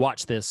episode, if you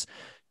watch this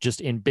just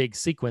in big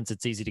sequence,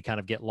 it's easy to kind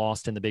of get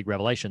lost in the big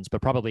revelations,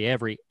 but probably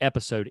every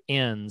episode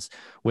ends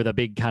with a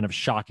big kind of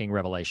shocking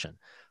revelation.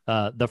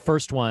 The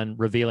first one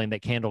revealing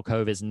that Candle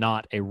Cove is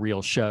not a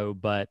real show,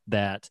 but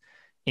that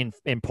in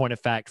point of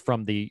fact,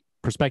 from the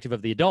perspective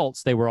of the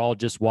adults, they were all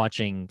just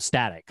watching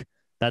static.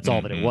 That's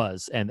all that it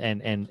was. And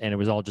it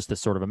was all just this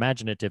sort of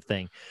imaginative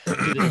thing, to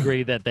the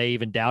degree that they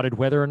even doubted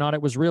whether or not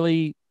it was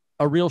really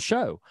a real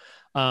show.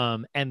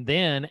 And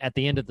then at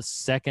the end of the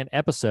second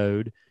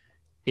episode,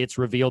 it's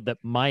revealed that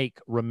Mike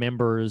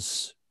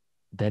remembers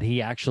that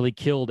he actually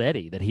killed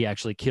Eddie, that he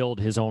actually killed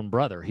his own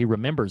brother. He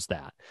remembers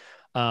that.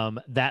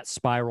 That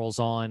spirals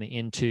on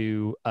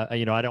into,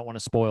 I don't want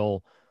to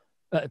spoil.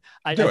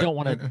 I don't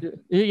want to.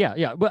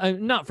 Yeah.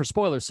 But not for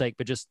spoilers' sake,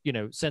 but just,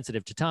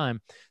 sensitive to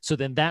time. So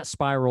then that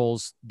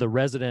spirals the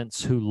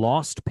residents who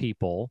lost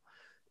people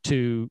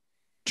to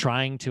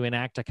trying to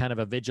enact a kind of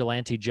a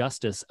vigilante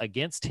justice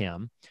against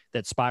him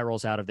that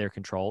spirals out of their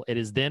control. It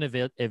is then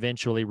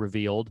eventually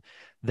revealed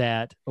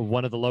that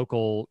one of the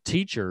local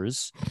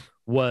teachers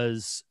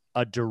was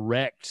a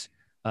direct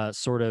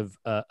sort of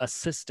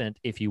assistant,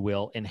 if you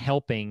will, in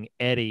helping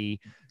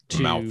Eddie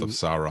to Mouth of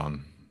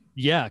Sauron.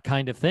 Yeah,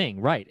 kind of thing.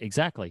 Right,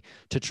 exactly.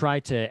 To try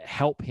to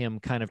help him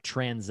kind of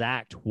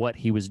transact what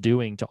he was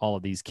doing to all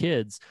of these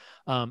kids.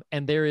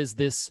 And there is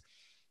this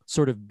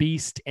sort of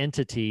beast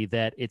entity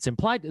that it's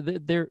implied.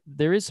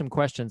 There is some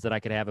questions that I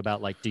could have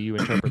about, like, do you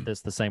interpret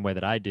this the same way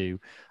that I do?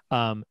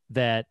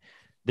 That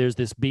there's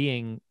this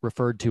being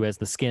referred to as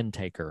the skin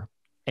taker.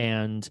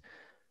 And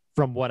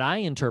from what I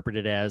interpret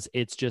it as,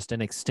 it's just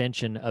an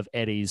extension of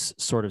Eddie's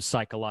sort of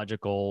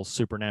psychological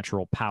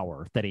supernatural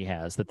power that he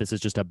has, that this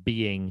is just a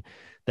being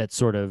that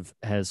sort of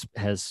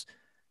has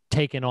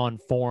taken on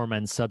form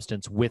and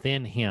substance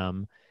within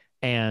him,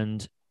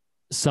 and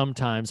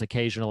sometimes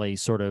occasionally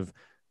sort of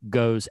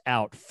goes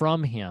out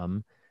from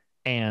him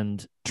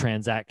and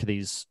transact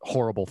these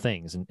horrible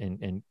things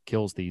and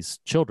kills these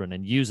children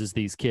and uses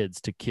these kids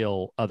to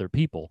kill other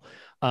people.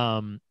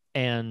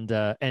 And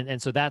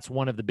so that's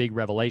one of the big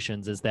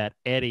revelations, is that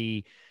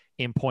Eddie,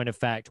 in point of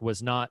fact,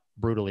 was not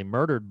brutally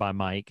murdered by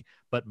Mike,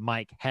 but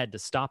Mike had to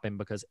stop him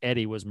because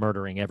Eddie was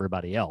murdering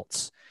everybody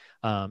else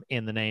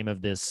in the name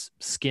of this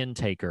skin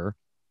taker.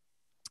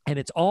 And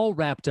it's all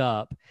wrapped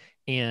up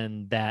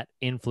in that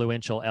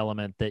influential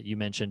element that you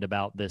mentioned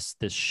about this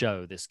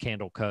show, this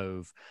Candle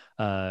Cove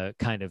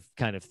kind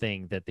of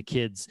thing, that the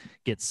kids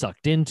get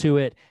sucked into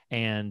it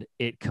and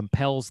it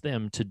compels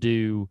them to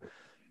do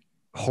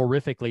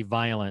horrifically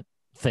violent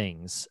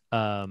things.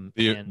 The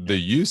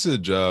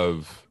usage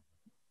of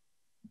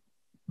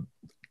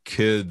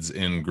kids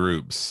in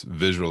groups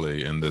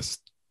visually in this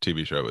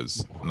TV show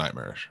is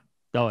nightmarish.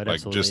 Oh, it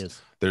absolutely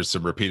is. There's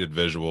some repeated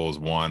visuals,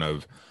 one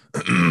of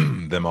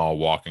them all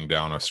walking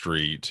down a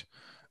street.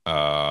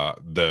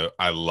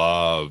 I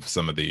love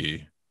some of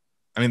the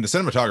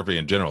cinematography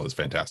in general is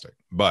fantastic,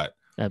 but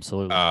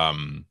absolutely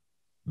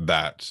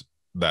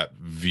that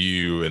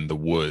view in the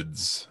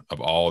woods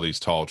of all these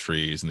tall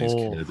trees and these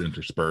kids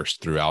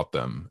interspersed throughout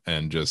them,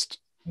 and just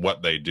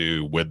what they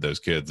do with those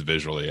kids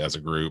visually as a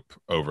group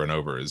over and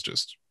over is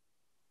just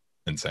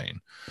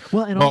insane.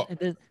 Well,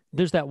 and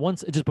there's that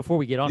once, just before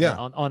we get on,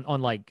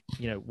 on like,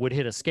 would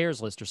hit a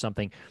scares list or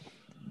something.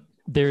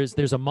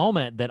 There's a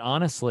moment that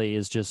honestly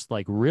is just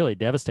like really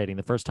devastating.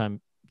 The first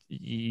time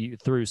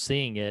through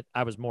seeing it,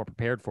 I was more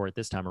prepared for it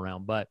this time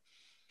around, but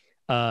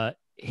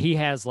he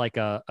has like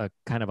a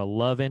kind of a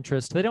love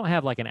interest. They don't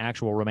have like an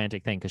actual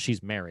romantic thing because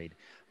she's married,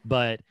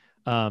 but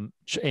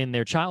in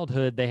their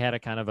childhood, they had a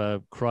kind of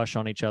a crush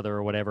on each other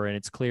or whatever. And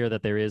it's clear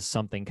that there is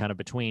something kind of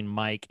between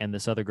Mike and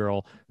this other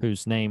girl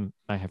whose name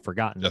I have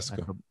forgotten.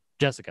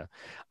 Jessica.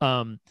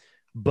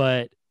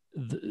 But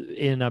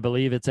in, I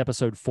believe it's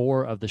episode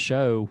 4 of the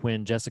show,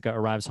 when Jessica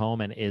arrives home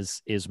and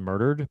is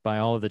murdered by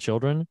all of the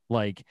children,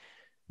 like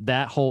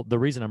the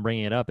reason I'm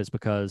bringing it up is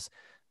because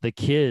the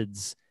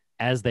kids,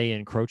 as they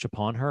encroach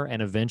upon her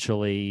and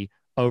eventually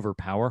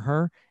overpower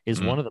her,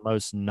 is one of the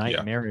most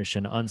nightmarish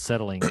and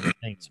unsettling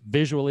things.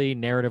 Visually,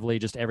 narratively,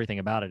 just everything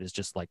about it is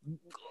just like,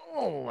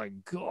 oh my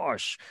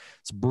gosh,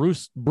 it's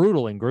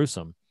brutal and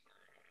gruesome.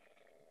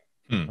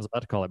 I was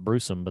about to call it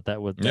gruesome, but that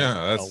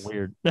that's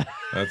weird.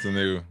 That's a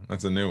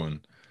new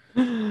one.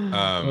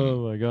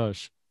 Oh my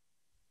gosh.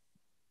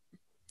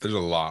 There's a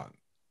lot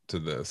to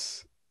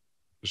this.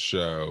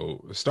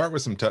 show, start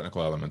with some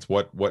technical elements.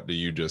 What do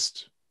you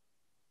just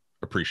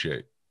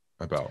appreciate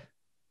about?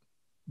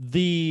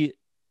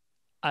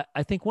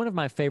 I think one of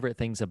my favorite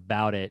things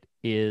about it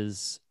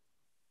is,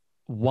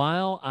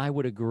 while I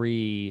would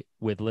agree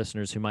with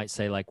listeners who might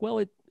say, like, well,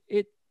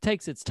 it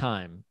takes its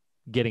time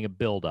getting a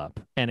build up,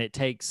 and it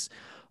takes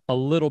a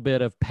little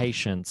bit of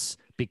patience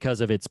because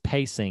of its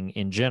pacing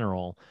in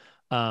general.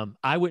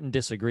 I wouldn't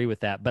disagree with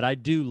that, but I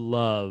do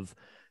love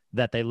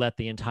that they let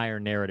the entire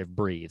narrative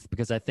breathe,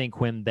 because I think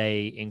when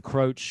they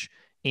encroach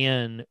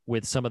in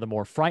with some of the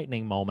more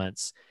frightening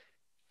moments,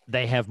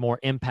 they have more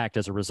impact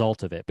as a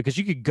result of it. Because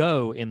you could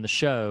go in the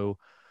show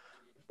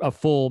a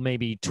full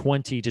maybe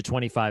 20 to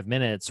 25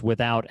 minutes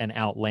without an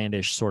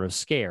outlandish sort of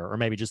scare, or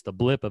maybe just the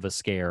blip of a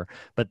scare.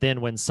 But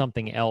then when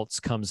something else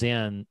comes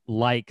in,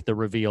 like the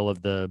reveal of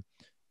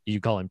you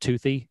call him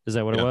Toothy, is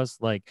that what it was?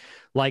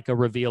 Like a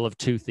reveal of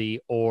Toothy,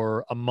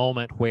 or a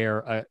moment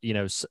where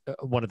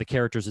one of the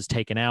characters is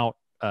taken out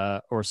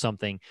or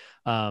something,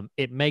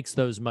 it makes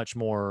those much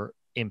more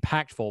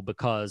impactful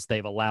because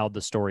they've allowed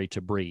the story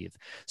to breathe.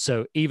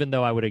 So even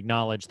though I would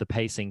acknowledge the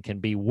pacing can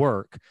be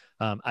work,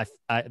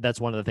 that's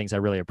one of the things I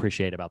really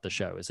appreciate about the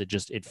show. Is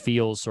it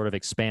feels sort of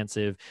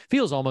expansive,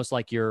 feels almost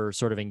like you're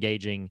sort of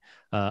engaging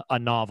a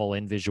novel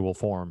in visual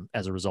form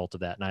as a result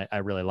of that, and I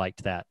really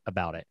liked that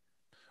about it.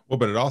 Well,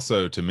 but it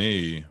also, to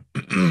me,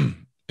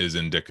 is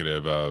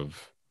indicative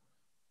of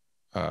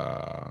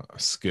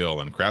skill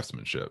and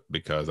craftsmanship,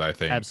 because I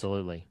think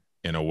absolutely,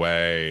 in a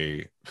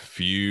way,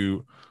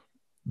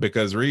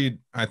 because Reed,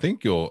 I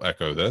think you'll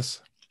echo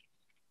this,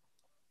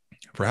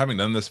 for having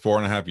done this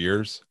 4.5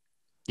 years.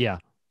 Yeah.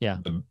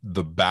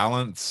 The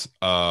balance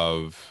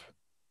of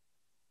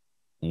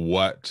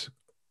what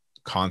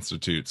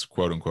constitutes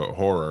quote unquote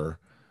horror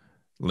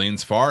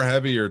leans far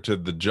heavier to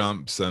the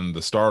jumps and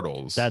the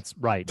startles. That's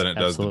right. Than it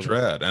does the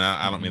dread. And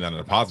I don't mean that in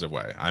a positive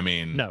way. I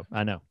mean, no,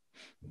 I know.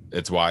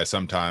 It's why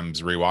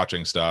sometimes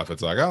rewatching stuff,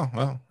 it's like, oh,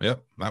 well,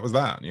 yep, that was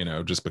that,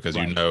 just because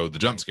you know the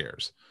jump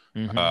scares.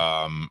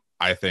 Mm-hmm.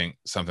 I think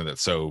something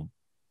that's so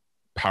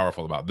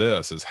powerful about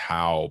this is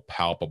how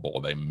palpable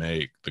they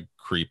make the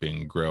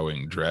creeping,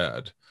 growing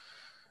dread.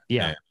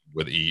 Yeah. And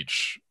with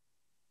each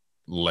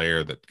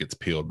layer that gets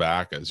peeled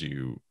back, as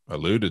you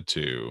alluded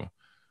to,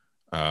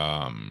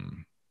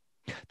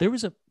 there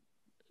was a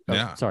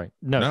sorry.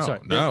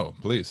 No,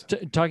 please.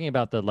 Talking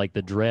about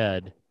the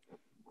dread,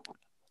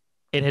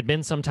 it had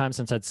been some time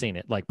since I'd seen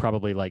it, like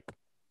probably like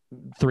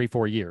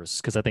 3-4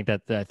 years, because I think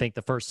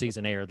the first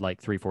season aired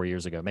like 3-4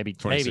 years ago, maybe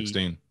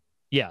 2016.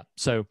 Yeah,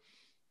 so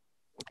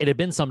it had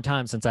been some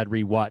time since I'd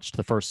rewatched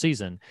the first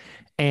season,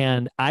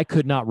 and I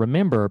could not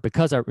remember,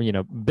 because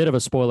bit of a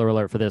spoiler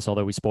alert for this,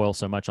 although we spoil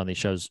so much on these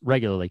shows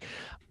regularly.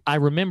 I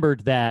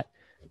remembered that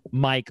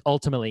Mike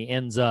ultimately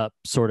ends up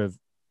sort of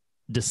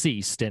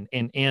deceased and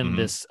in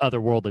this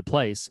otherworldly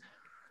place,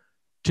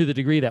 to the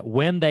degree that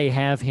when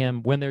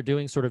they're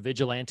doing sort of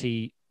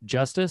vigilante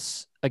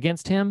justice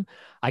against him,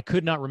 I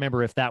could not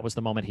remember if that was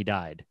the moment he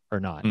died or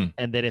not.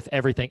 And that if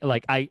everything,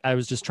 like I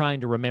was just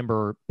trying to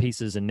remember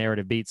pieces and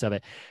narrative beats of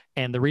it.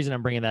 And the reason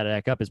I'm bringing that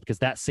back up is because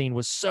that scene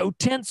was so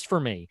tense for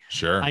me.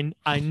 Sure.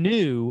 I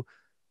knew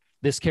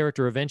this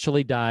character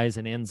eventually dies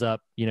and ends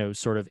up,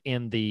 sort of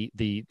in the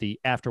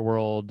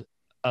afterworld,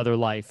 other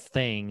life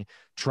thing,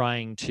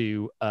 trying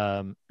to,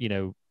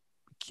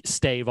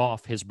 stave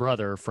off his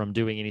brother from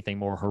doing anything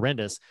more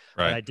horrendous.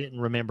 Right. But I didn't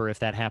remember if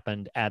that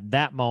happened at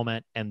that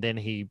moment and then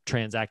he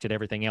transacted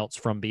everything else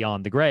from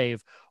beyond the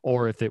grave,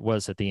 or if it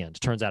was at the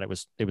end. Turns out it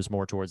was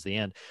more towards the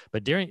end.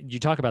 But you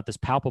talk about this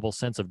palpable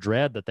sense of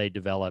dread that they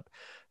develop.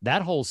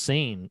 That whole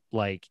scene,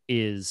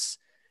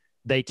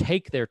 they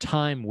take their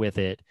time with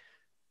it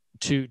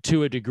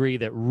to a degree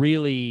that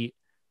really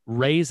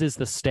raises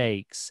the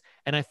stakes.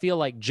 And I feel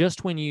like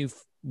just when you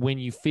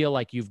feel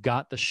like you've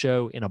got the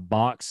show in a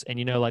box and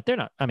they're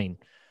not,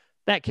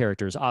 that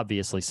character is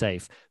obviously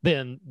safe,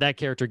 then that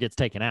character gets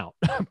taken out,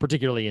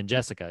 particularly in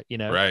Jessica,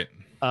 Right.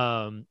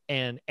 And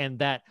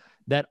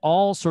that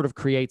all sort of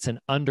creates an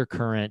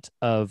undercurrent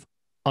of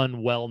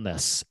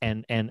unwellness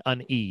and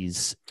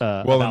unease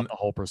about the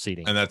whole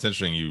proceeding. And that's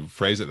interesting you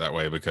phrase it that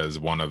way, because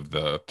one of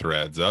the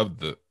threads of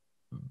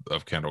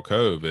Candle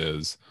Cove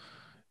is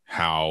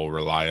how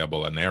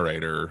reliable a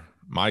narrator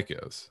Mike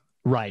is.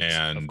 Right.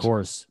 And of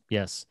course.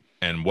 Yes.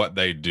 And what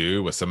they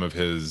do with some of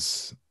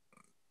his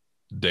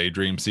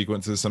daydream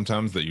sequences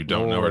sometimes that you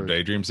don't know are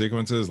daydream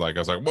sequences. Like I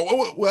was like,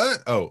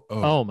 what?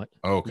 Oh my.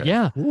 Okay.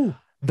 Yeah. Ooh.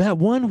 That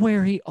one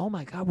where he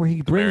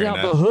brings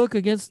out the hook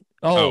against.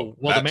 The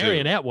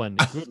marionette one.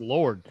 Good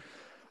Lord.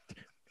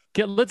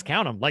 Let's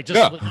count them. That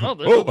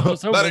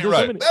ain't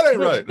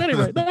right.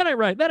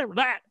 That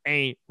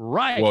ain't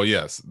right. Well,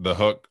 yes. The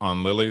hook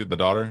on Lily, the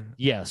daughter.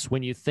 Yes.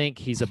 When you think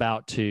he's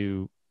about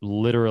to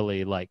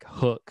literally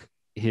hook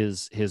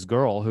his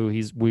girl, who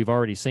we've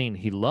already seen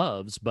he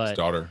loves, but his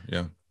daughter.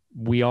 Yeah.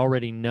 We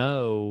already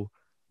know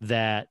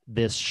that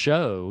this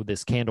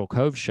Candle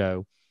Cove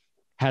show,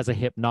 has a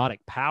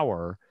hypnotic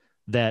power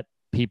that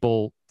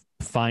people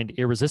find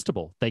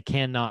irresistible. They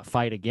cannot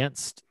fight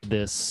against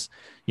this,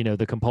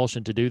 the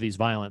compulsion to do these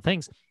violent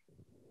things.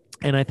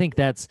 And I think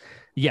that's,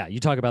 you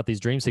talk about these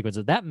dream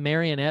sequences. That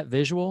marionette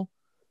visual,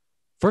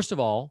 first of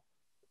all,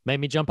 made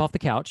me jump off the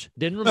couch.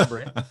 Didn't remember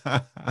it.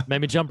 Made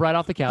me jump right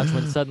off the couch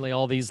when suddenly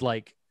all these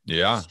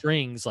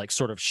strings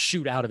sort of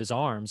shoot out of his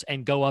arms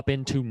and go up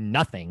into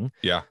nothing.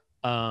 Yeah.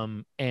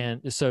 And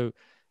so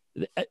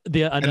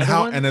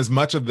and as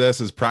much of this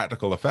is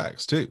practical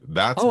effects too.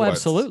 That's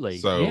absolutely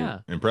so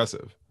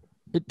impressive.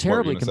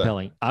 Terribly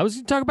compelling. Say? I was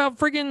going to talk about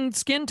freaking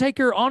Skin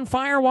Taker on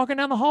fire walking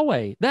down the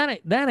hallway. That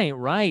ain't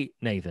right,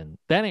 Nathan.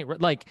 That ain't right.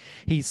 Like,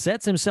 he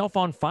sets himself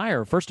on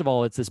fire. First of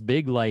all, it's this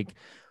big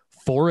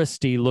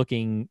foresty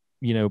looking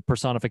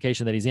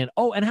personification that he's in.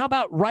 Oh, and how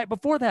about right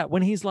before that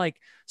when he's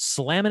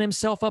slamming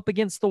himself up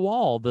against the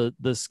wall,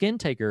 the Skin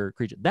Taker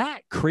creature.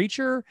 That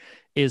creature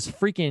is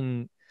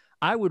freaking,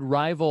 I would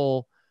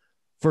rival,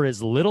 for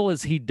as little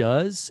as he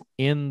does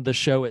in the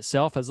show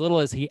itself, as little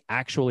as he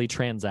actually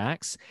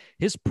transacts,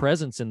 his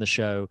presence in the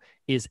show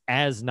is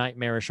as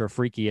nightmarish or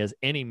freaky as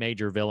any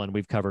major villain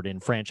we've covered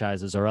in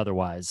franchises or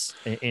otherwise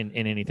in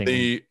anything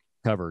we've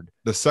covered.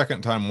 The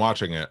second time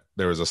watching it,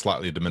 there was a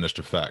slightly diminished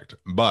effect,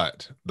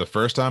 but the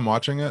first time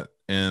watching it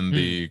in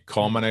the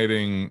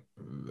culminating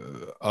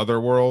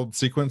otherworld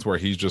sequence where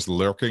he's just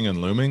lurking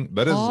and looming,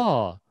 that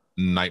is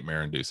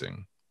nightmare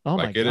inducing. Oh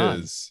my God. It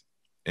is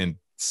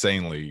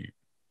insanely.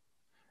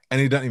 And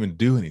he doesn't even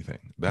do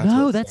anything.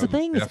 That's the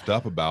thing. Effed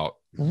up about.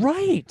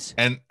 Right.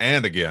 And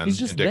again, he's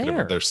just indicative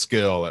there. of their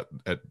skill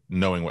at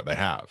knowing what they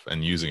have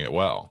and using it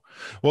well.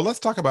 Well, let's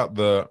talk about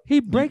he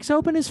breaks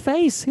open his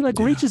face. He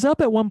reaches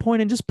up at one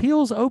point and just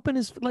peels open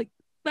his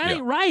that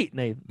ain't right,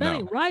 Nate. That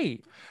ain't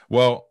right.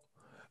 Well,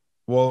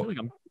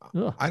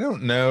 I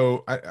don't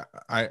know.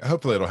 I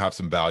hopefully it'll have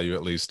some value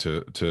at least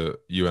to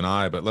you and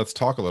I, but let's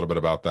talk a little bit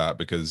about that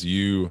because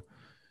you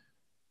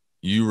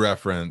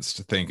referenced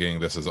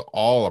thinking this is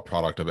all a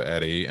product of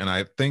Eddie. And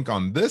I think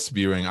on this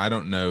viewing, I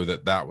don't know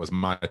that was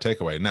my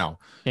takeaway. Now,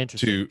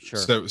 interesting.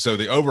 Sure. So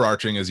the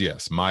overarching is,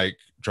 yes, Mike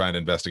trying to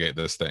investigate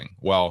this thing.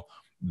 Well,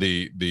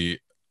 the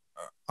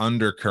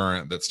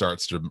undercurrent that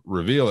starts to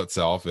reveal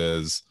itself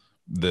is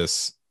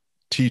this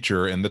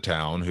teacher in the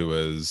town who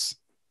is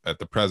at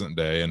the present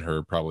day in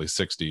her probably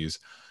 60s,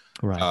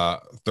 right.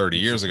 30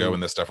 years ago when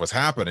this stuff was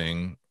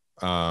happening.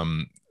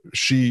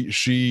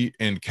 She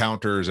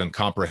encounters and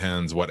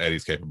comprehends what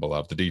Eddie's capable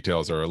of. The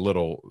details are a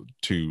little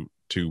too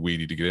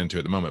weedy to get into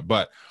at the moment,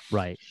 but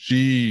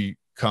she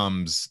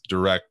comes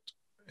direct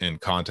in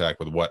contact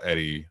with what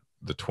Eddie,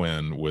 the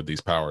twin with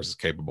these powers, is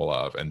capable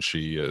of, and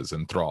she is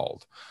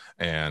enthralled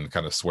and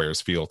kind of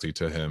swears fealty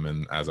to him.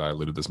 And as I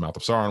alluded, this Mouth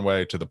of Sauron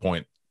way, to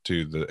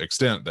the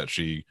extent that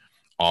she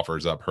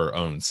offers up her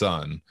own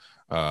son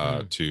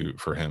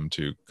for him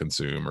to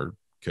consume or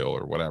kill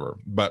or whatever.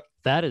 But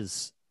that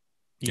is.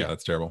 Yeah,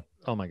 that's terrible.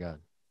 Oh my God.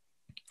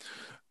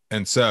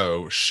 And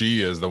so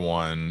she is the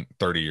one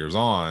 30 years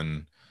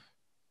on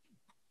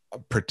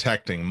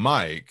protecting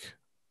Mike,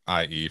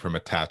 i.e. from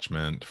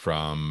attachment,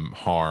 from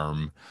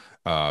harm,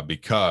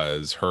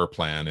 because her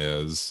plan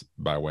is,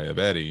 by way of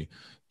Eddie,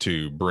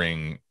 to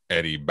bring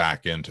Eddie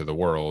back into the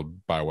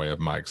world by way of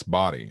Mike's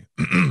body.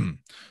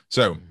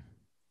 So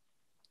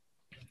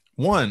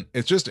one,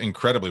 it's just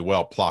incredibly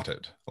well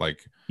plotted.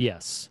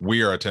 Yes,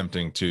 we are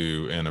attempting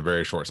to, in a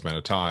very short span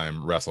of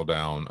time, wrestle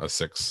down a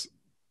 6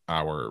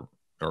 hour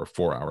or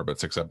 4 hour,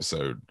 but 6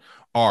 episode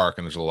arc.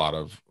 And there's a lot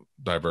of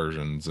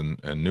diversions and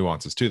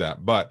nuances to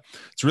that, but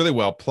it's really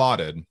well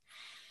plotted.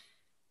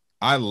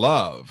 I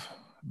love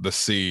the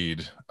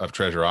seed of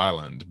Treasure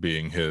Island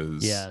being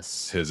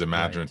his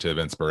imaginative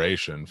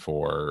inspiration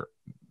for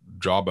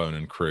Jawbone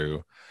and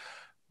crew.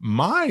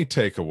 My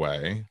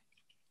takeaway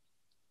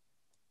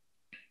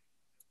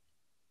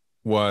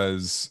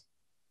was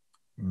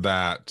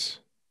that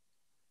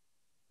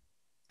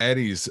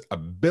Eddie's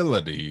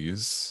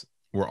abilities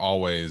were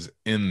always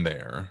in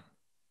there,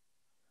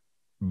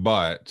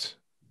 but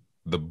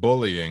the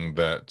bullying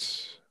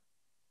that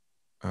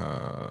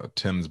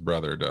Tim's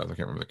brother does, I can't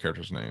remember the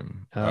character's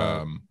name.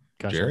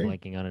 Gosh, Jerry? I'm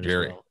blanking on it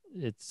Jerry. as well.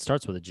 It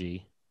starts with a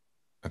G.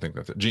 I think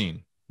that's it.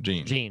 Gene,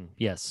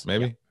 yes.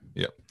 Maybe?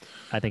 Yep.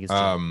 I think it's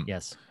Gene.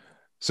 Yes.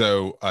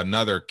 So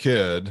another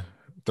kid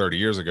 30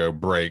 years ago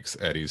breaks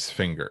Eddie's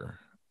finger.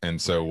 And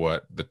so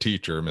what the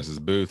teacher, Mrs.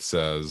 Booth,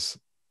 says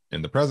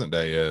in the present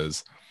day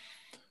is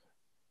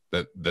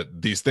that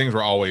these things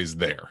were always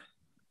there,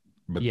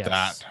 but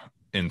that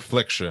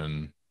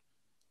infliction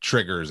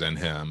triggers in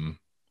him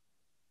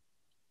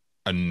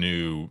a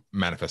new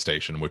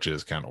manifestation, which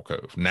is Candle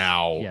Cove.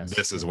 Now,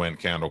 this is when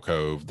Candle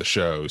Cove, the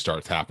show,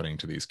 starts happening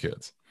to these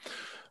kids.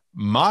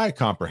 My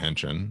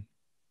comprehension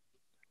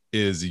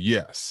is,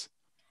 yes,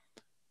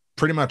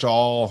 pretty much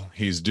all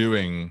he's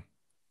doing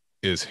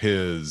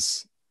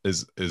is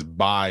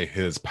by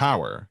his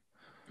power.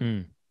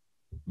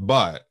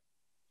 But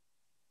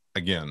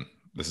again,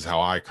 this is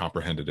how I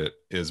comprehended it,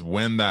 is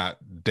when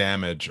that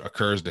damage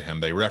occurs to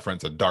him, they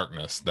reference a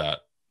darkness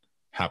that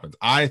happens.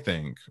 I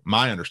think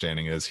my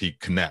understanding is he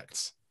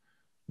connects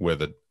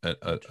with an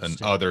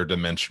Interesting. other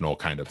dimensional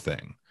kind of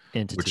thing,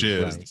 Entity, which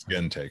is the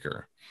Skin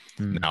Taker.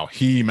 Now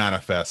he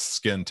manifests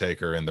Skin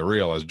Taker in the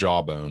real as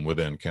Jawbone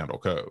within Candle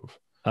Cove.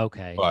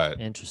 Okay,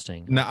 But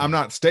interesting. now I'm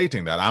not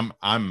stating that.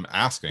 I'm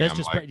asking. That's I'm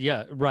just like,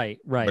 yeah, right.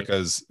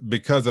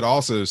 because it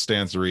also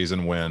stands to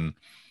reason when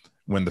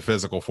the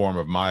physical form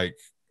of Mike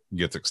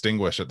gets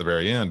extinguished at the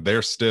very end,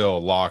 they're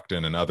still locked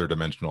in another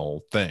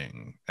dimensional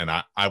thing. And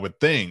I would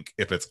think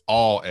if it's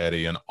all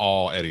Eddie and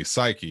all Eddie's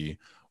psyche,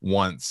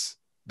 once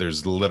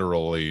there's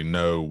literally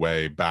no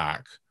way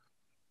back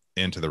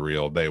into the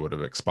real, they would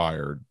have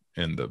expired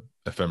in the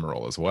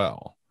ephemeral as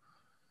well.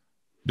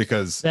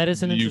 Because that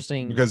is an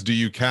interesting. Because do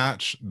you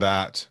catch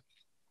that?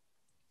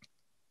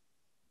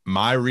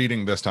 My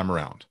reading this time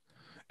around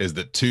is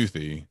that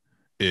Toothy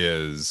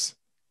is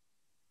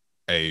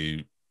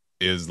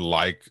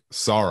like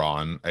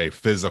Sauron, a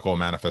physical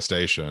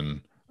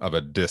manifestation of a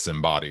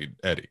disembodied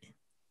Eddie.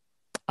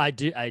 I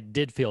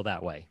did feel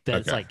that way.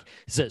 That's okay. Like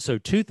so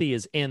Toothy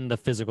is in the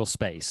physical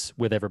space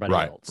with everybody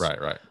else.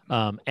 Right.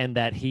 And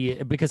that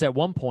because at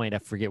one point, I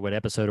forget what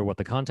episode or what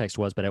the context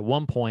was, but at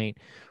one point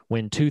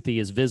when Toothy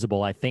is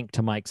visible, I think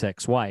to Mike's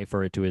ex-wife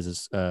or to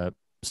his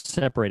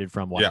separated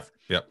from wife.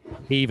 Yep.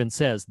 He even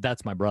says,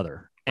 "That's my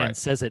brother," and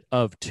says it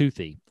of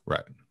Toothy.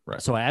 Right.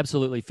 So I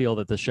absolutely feel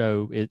that the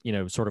show,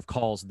 sort of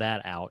calls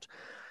that out.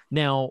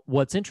 Now,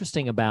 what's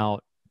interesting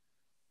about,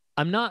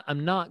 I'm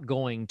not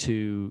going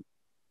to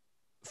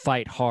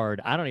fight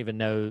hard. I don't even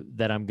know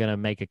that I'm going to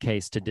make a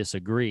case to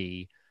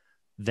disagree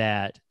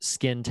that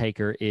Skin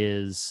Taker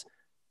is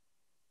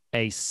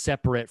a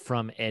separate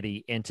from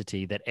Eddie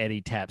entity that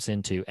Eddie taps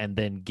into and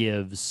then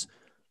gives,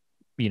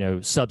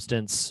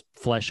 substance,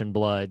 flesh and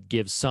blood,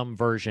 gives some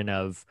version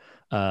of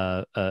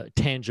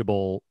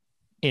tangible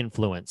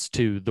influence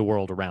to the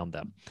world around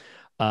them.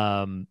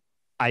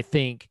 I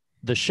think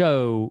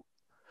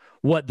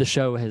what the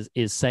show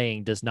is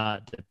saying does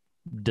not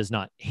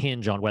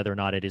hinge on whether or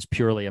not it is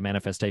purely a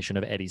manifestation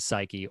of Eddie's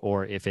psyche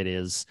or if it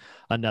is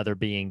another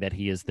being that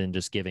he is then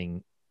just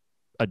giving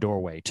a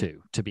doorway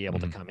to be able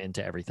to come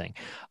into everything.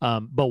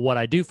 But what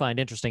I do find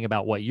interesting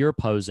about what you're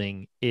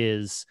posing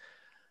is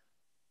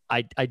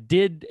it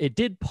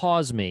did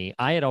pause me.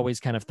 I had always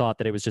kind of thought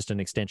that it was just an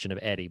extension of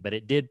Eddie, but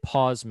it did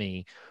pause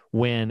me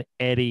when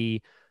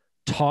Eddie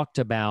talked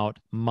about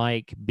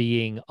Mike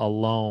being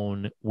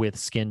alone with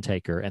Skin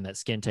Taker and that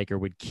Skin Taker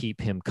would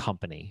keep him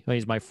company. Well,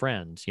 he's my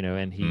friend,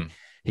 and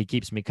he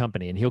keeps me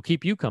company and he'll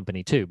keep you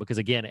company too. Because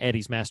again,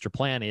 Eddie's master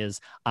plan is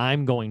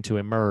I'm going to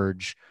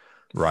emerge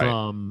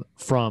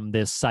from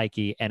this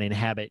psyche and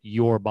inhabit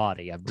your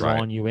body. I've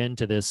drawn you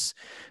into this,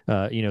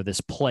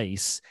 this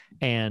place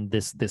and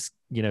this,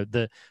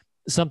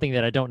 something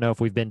that I don't know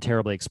if we've been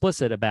terribly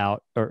explicit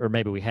about, or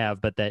maybe we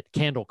have, but that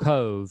Candle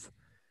Cove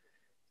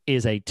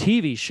is a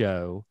TV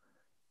show.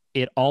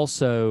 It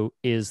also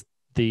is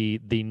the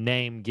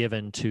name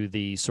given to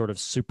the sort of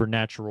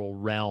supernatural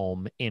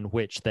realm in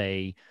which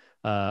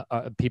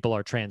people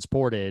are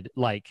transported,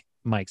 like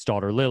Mike's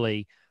daughter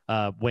Lily,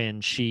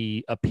 when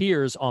she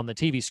appears on the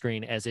TV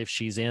screen as if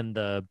she's in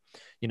the,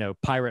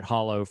 Pirate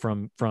Hollow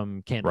from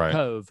Candle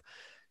Cove.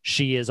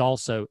 She is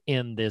also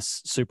in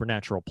this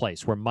supernatural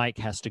place where Mike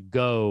has to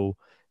go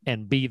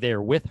and be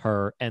there with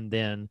her and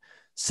then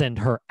send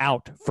her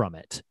out from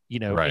it,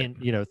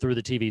 through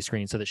the TV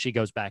screen so that she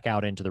goes back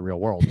out into the real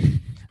world.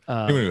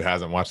 Anyone who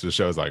hasn't watched the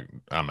show is like,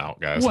 I'm out,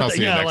 guys. I'll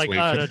see you next week.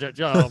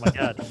 Oh my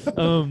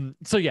God.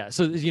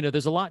 So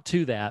there's a lot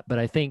to that, but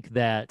I think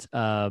that,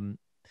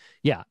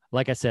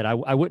 like I said,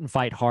 I wouldn't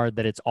fight hard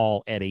that it's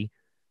all Eddie,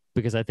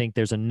 because I think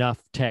there's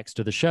enough text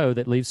to the show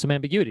that leaves some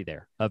ambiguity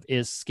there of,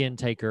 is Skin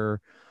Taker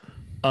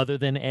other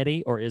than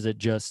Eddie, or is it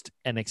just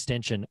an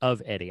extension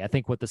of Eddie? I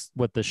think what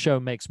the show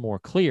makes more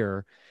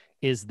clear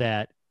is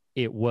that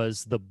it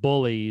was the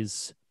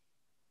bullies,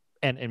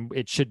 and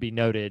it should be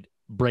noted,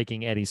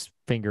 breaking Eddie's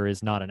finger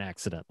is not an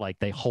accident. Like,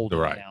 they hold him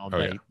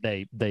down.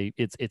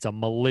 It's a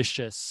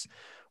malicious,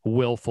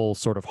 willful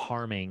sort of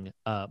harming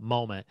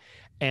moment,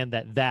 and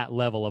that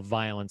level of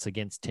violence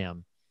against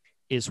him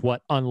is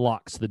what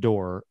unlocks the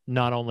door,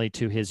 not only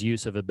to his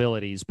use of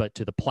abilities, but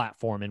to the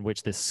platform in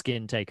which this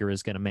Skin Taker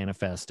is going to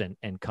manifest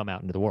and come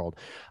out into the world.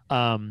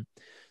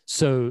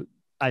 So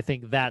I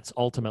think that's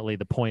ultimately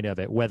the point of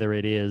it, whether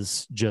it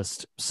is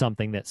just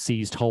something that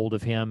seized hold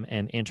of him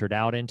and entered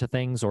out into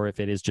things, or if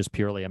it is just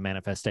purely a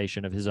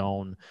manifestation of his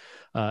own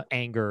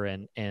anger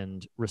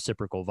and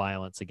reciprocal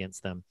violence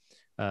against them.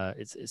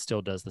 It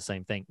still does the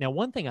same thing. Now,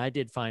 one thing I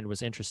did find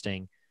was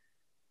interesting,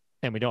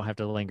 and we don't have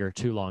to linger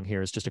too long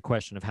here, it's just a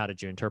question of how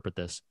did you interpret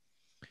this?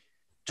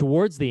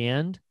 Towards the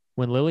end,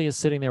 when Lily is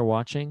sitting there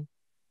watching,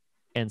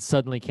 and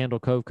suddenly Candle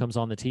Cove comes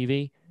on the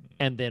TV,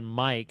 and then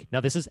Mike,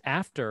 now this is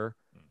after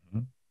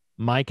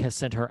Mike has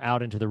sent her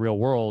out into the real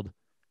world,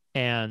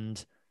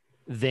 and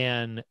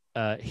then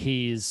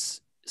he's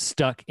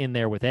stuck in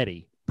there with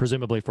Eddie,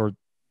 presumably for,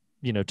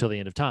 till the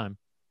end of time.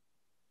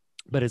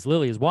 But as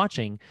Lily is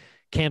watching,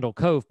 Candle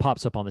Cove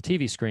pops up on the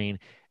TV screen,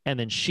 and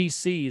then she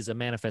sees a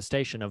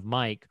manifestation of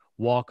Mike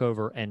walk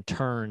over and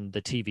turn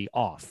the TV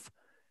off.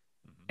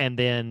 And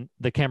then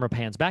the camera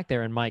pans back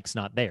there and Mike's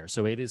not there.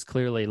 So it is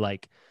clearly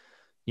like,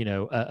 you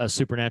know, a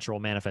supernatural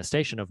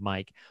manifestation of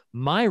Mike.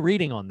 My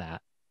reading on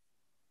that,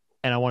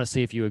 and I want to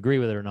see if you agree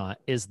with it or not,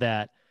 is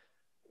that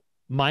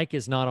Mike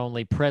is not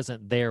only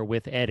present there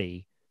with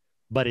Eddie,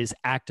 but is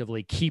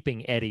actively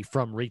keeping Eddie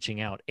from reaching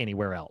out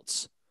anywhere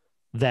else.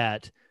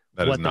 That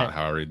is not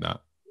how I read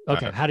that.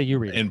 Okay, how do you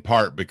read it? In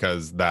part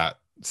because that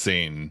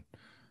scene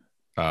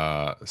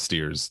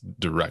steers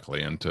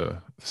directly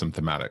into some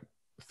thematic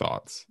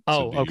thoughts.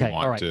 Oh, so okay. You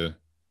want all right. to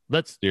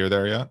let's steer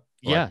there yet?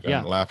 Yeah,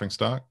 yeah. Laughing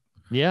stock.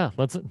 Yeah,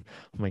 let's. Oh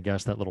my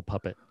gosh, that little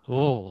puppet.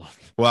 Oh.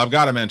 Well, I've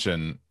got to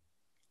mention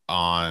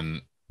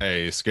on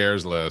a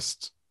scares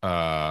list,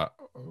 because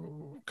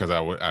I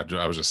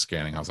was just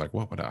scanning. I was like,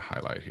 what would I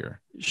highlight here?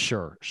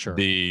 Sure.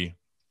 It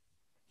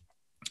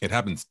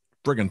happens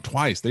friggin'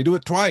 twice. They do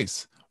it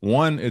twice.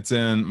 One, it's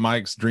in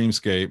Mike's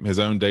dreamscape, his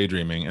own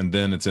daydreaming, and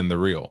then it's in the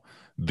real.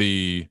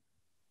 The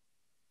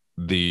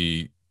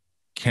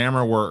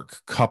camera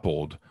work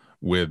coupled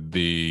with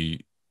the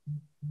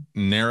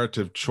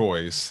narrative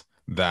choice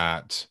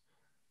that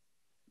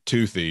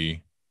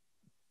Toothy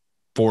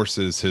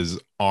forces his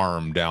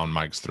arm down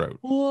Mike's throat.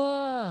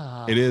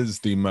 Wow. It is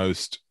the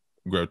most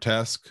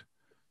grotesque,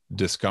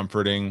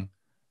 discomforting,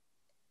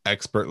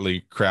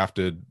 expertly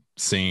crafted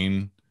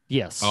scene.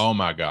 Yes. Oh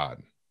my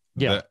God.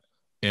 Yeah.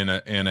 In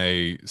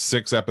a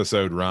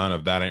 6-episode run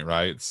of That Ain't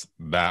Right,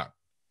 that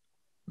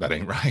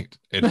ain't right.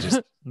 It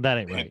just that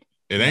ain't right.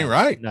 It ain't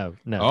right. No.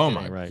 Oh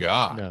my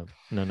God.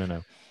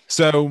 No.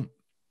 So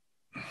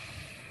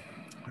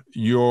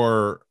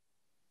your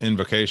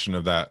invocation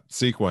of that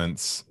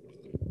sequence,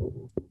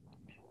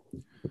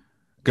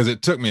 because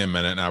it took me a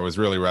minute and I was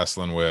really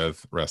wrestling.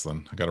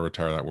 I got to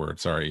retire that word.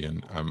 Sorry.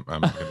 And I'm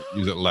going to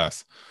use it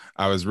less.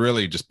 I was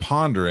really just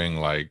pondering,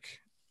 like,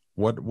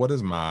 what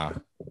is my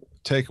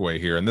takeaway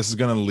here? And this is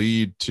going to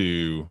lead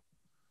to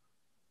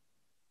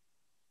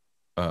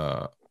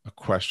a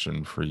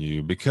question for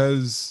you,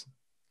 because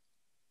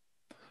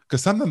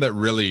something that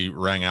really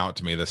rang out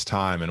to me this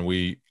time, and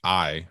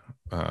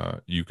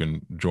you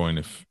can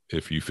join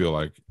if you feel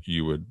like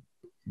you would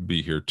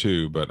be here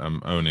too, but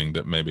I'm owning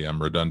that maybe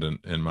I'm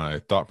redundant in my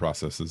thought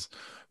processes,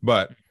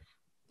 but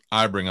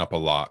I bring up a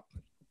lot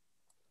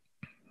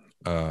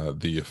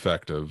the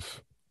effect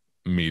of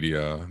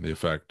media, the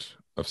effect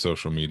of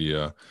social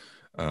media.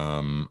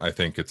 I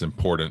think it's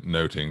important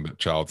noting that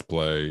Child's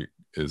Play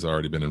has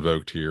already been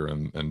invoked here,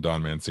 and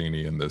Don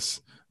Mancini and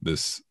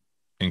this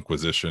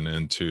inquisition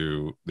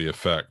into the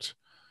effect,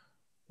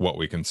 what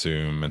we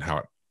consume and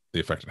the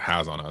effect it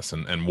has on us,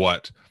 and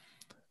what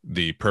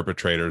the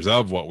perpetrators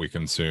of what we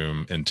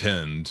consume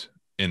intend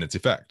in its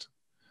effect.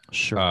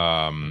 Sure.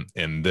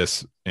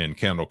 In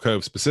Candle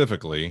Cove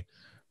specifically,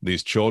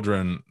 these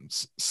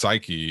children's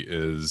psyche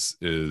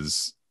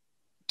is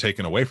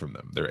taken away from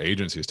them. Their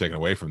agency is taken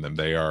away from them.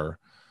 They are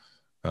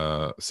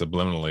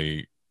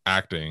subliminally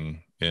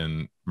acting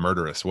in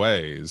murderous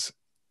ways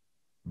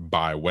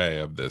by way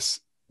of this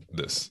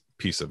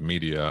piece of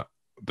media,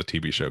 the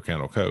TV show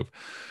Candle Cove.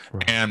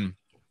 Right. And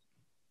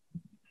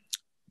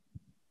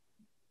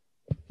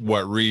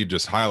what Reed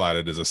just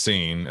highlighted is a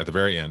scene at the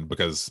very end,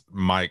 because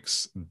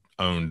Mike's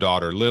own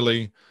daughter,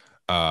 Lily,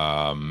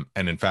 and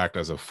in fact,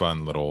 as a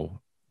fun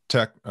little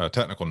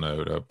technical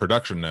note, a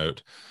production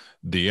note,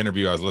 the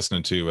interview I was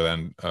listening to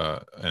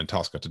with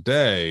Tosca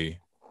today,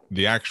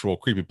 the actual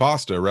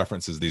creepypasta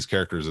references these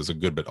characters as a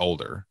good bit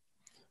older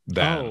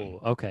than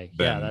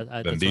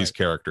these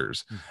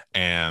characters.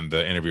 And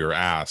the interviewer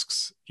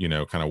asks,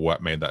 kind of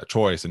what made that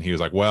choice, and he was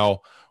like,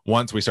 well,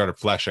 once we started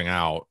fleshing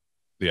out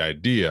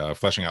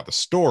the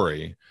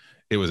story,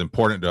 it was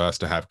important to us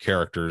to have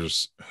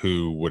characters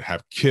who would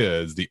have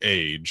kids the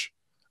age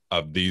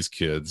of these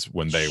kids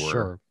when they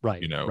were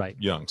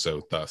young,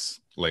 so thus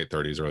late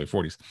 30s, early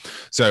 40s.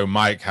 So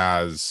Mike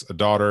has a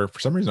daughter. For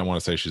some reason I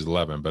want to say she's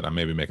 11, but I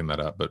may be making that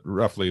up, but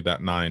roughly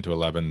that 9 to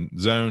 11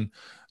 zone,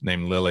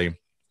 named Lily,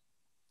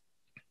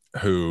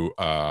 who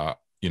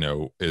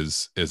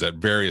is at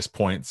various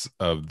points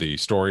of the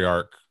story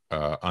arc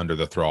under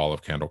the thrall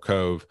of Candle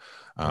Cove.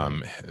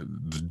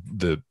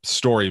 The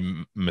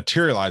story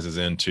materializes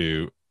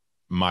into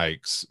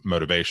Mike's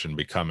motivation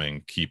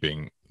becoming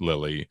keeping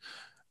Lily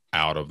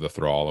out of the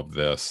thrall of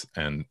this,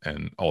 and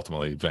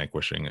ultimately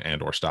vanquishing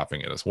and or stopping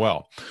it as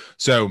well.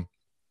 So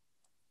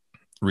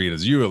Reed,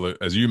 as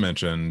you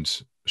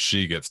mentioned,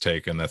 she gets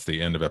taken. That's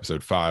the end of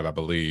episode 5, I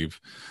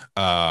believe.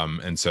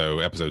 And so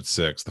episode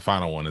 6, the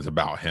final one, is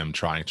about him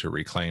trying to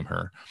reclaim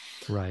her.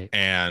 Right.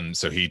 And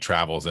so he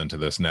travels into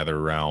this nether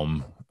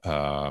realm,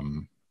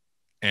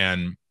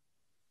 and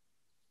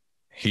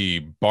he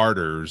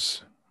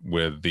barters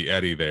with the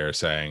Eddie there,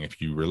 saying, if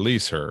you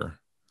release her,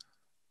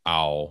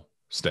 I'll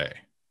stay.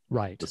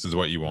 Right. This is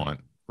what you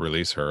want.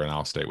 Release her and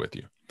I'll stay with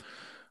you.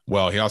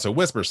 Well, he also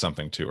whispers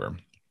something to her.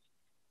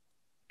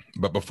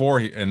 But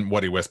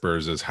what he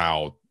whispers is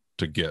how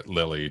to get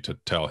Lily to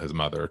tell his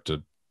mother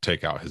to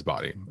take out his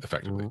body,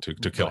 effectively,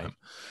 to kill him.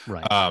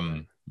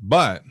 Right.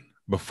 But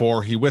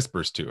before he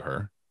whispers to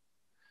her,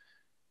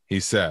 he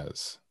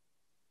says,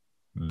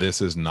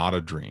 this is not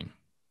a dream.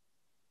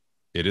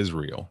 It is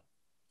real.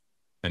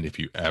 And if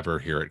you ever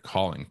hear it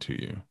calling to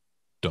you,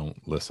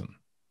 don't listen.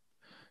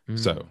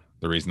 So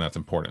the reason that's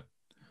important,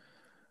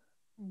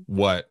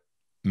 what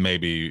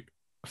maybe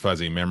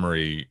fuzzy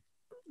memory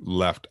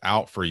left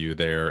out for you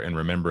there in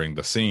remembering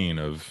the scene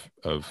of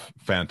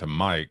Phantom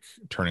Mike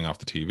turning off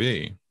the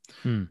TV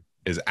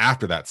is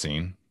after that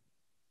scene,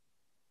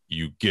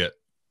 you get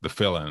the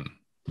fill-in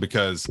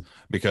because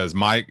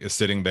Mike is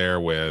sitting there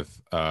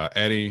with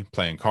Eddie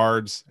playing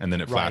cards, and then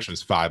it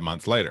flashes 5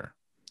 months later.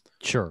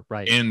 Sure,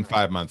 right. In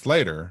 5 months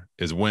later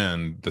is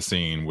when the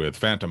scene with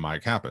Phantom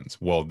Mike happens.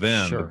 Well,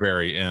 then the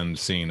very end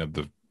scene of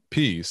the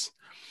piece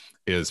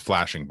is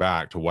flashing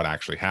back to what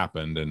actually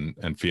happened,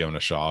 and Fiona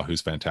Shaw,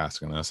 who's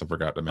fantastic in this, I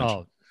forgot to mention.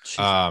 Oh, she's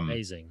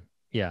amazing.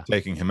 Yeah.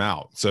 Taking him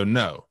out. So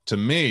no, to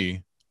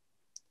me,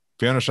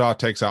 Fiona Shaw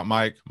takes out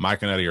Mike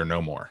and Eddie are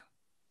no more.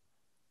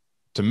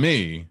 To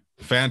me,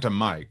 Phantom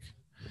Mike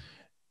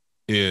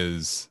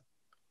is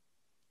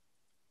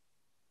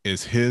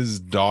his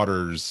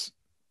daughter's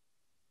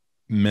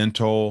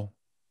mental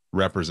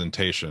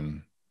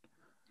representation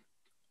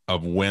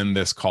of when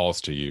this calls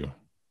to you,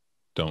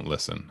 don't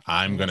listen.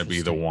 I'm going to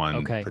be the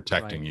one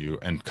protecting you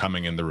and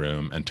coming in the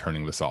room and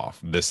turning this off.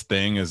 This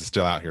thing is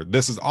still out here.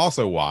 This is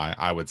also why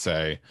I would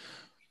say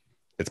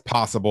it's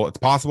possible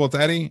it's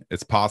Eddie,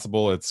 it's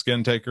possible it's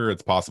Skin Taker,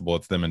 it's possible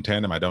it's them in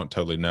tandem. I don't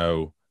totally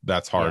know.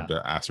 That's hard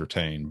to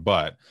ascertain.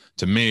 But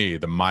to me,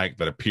 the Mike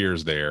that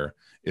appears there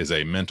is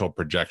a mental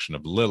projection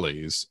of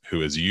Lily's,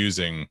 who is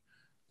using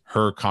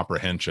her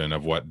comprehension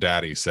of what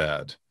Daddy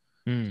said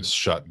to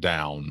shut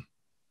down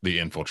the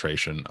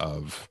infiltration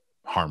of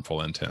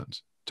harmful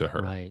intent to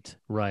her.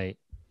 Right.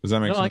 Does that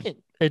make sense?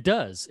 It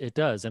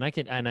does. And I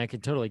can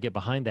totally get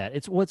behind that.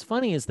 It's what's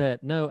funny is that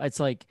it's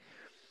like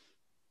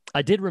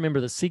I did remember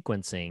the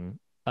sequencing.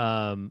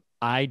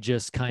 I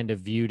just kind of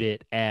viewed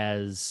it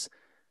as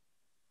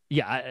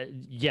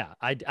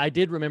I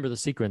did remember the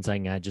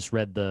sequencing. I just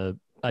read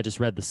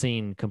the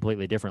scene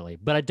completely differently.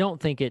 But I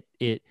don't think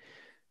it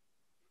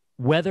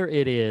whether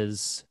it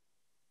is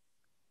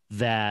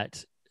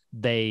that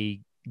they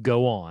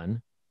go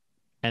on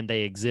and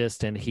they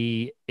exist and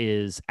he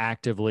is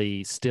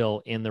actively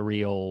still in the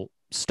real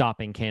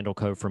stopping Candle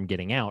Cove from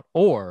getting out,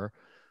 or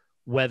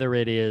whether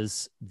it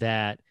is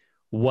that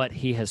what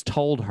he has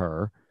told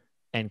her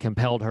and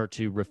compelled her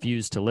to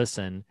refuse to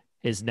listen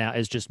is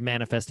just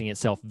manifesting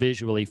itself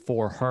visually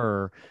for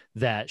her,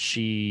 that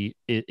she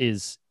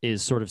is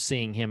sort of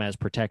seeing him as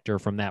protector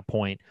from that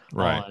point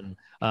on.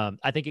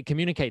 I think it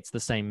communicates the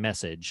same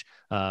message.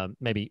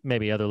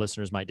 Maybe other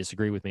listeners might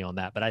disagree with me on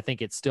that, but I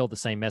think it's still the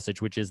same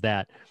message, which is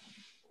that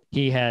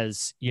he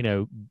has,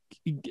 in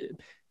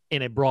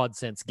a broad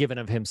sense, given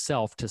of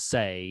himself to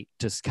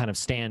kind of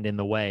stand in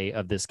the way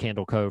of this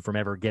Candle Cove from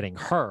ever getting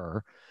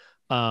her.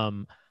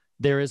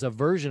 There is a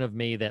version of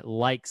me that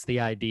likes the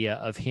idea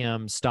of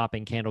him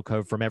stopping Candle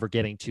Cove from ever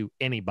getting to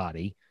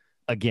anybody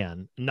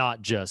again,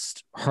 not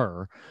just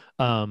her.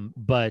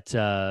 But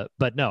no,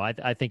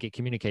 I think it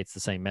communicates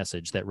the same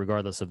message, that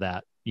regardless of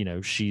that,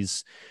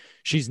 she's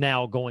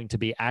now going to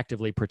be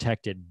actively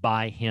protected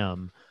by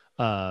him,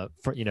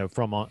 from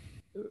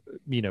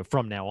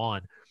now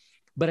on.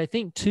 But I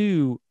think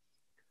too,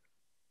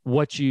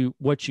 what you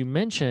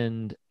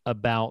mentioned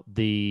about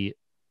the,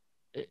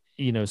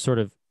 sort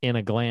of in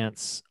a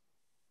glance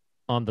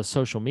on the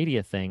social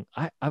media thing,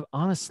 I've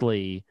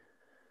honestly,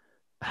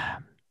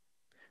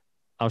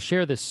 I'll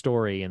share this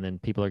story and then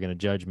people are going to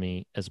judge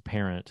me as a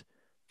parent.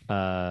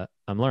 I'm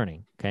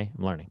learning. Okay.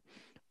 I'm learning.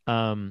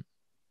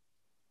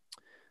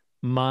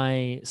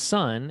 My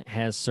son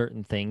has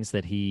certain things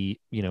that he,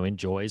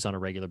 enjoys on a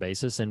regular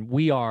basis, and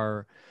we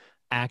are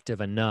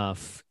active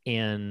enough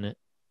in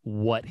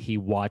what he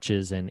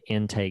watches and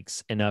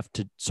intakes enough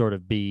to sort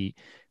of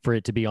for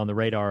it to be on the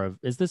radar of,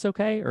 is this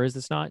okay or is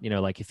this not?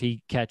 Like if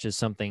he catches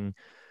something,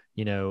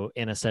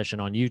 in a session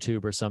on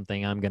YouTube or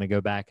something, I'm going to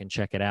go back and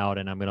check it out,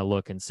 and I'm going to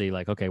look and see,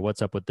 like, okay,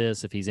 what's up with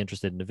this? If he's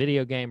interested in a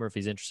video game or if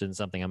he's interested in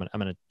something, I'm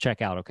going to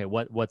check out, okay,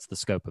 what's the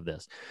scope of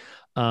this?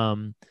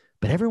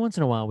 But every once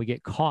in a while we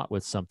get caught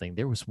with something.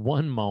 There was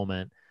one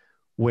moment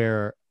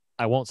where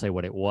I won't say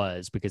what it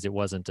was because it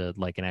wasn't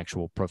like an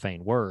actual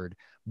profane word,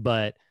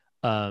 but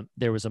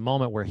there was a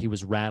moment where he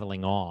was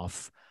rattling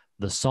off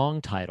the song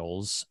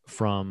titles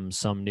from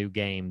some new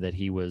game that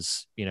he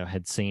was,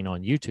 had seen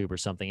on YouTube or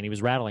something. And he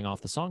was rattling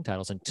off the song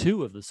titles, and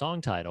two of the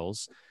song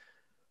titles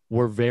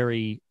were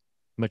very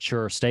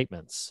mature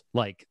statements,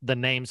 like the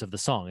names of the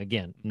song.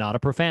 Again, not a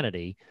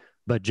profanity,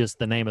 but just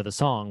the name of the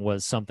song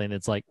was something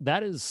that's like,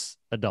 that is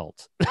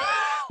adult.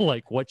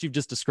 Like what you've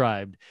just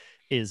described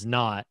is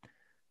not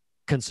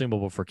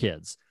consumable for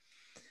kids.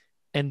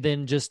 And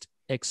then just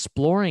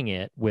exploring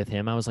it with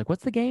him, I was like,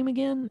 what's the game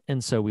again?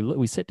 And so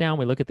we sit down,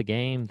 we look at the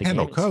game. The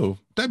Candle Cove,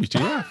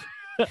 WTF.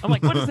 I'm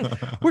like, what is this?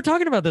 We're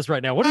talking about this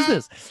right now. What is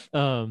this?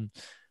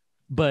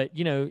 But,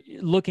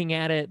 looking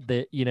at it,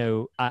 that,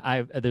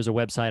 there's a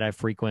website I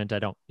frequent. I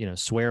don't,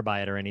 swear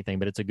by it or anything,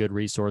 but it's a good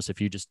resource if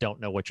you just don't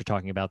know what you're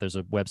talking about. There's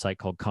a website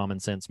called Common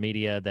Sense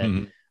Media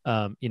that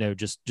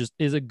just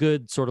is a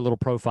good sort of little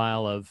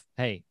profile of,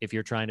 hey, if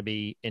you're trying to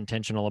be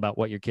intentional about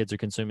what your kids are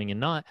consuming and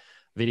not,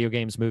 video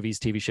games, movies,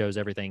 TV shows,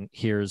 everything,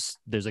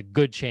 there's a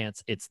good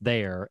chance it's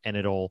there, and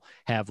it'll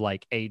have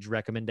like age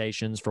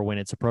recommendations for when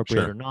it's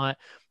appropriate or not,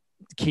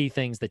 key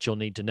things that you'll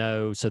need to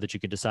know so that you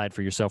can decide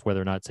for yourself whether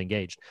or not it's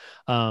engaged.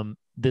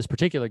 This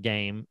particular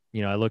game,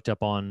 I looked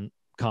up on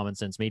Common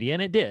Sense Media,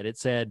 and it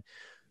said,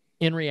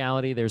 in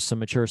reality, there's some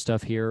mature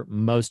stuff here.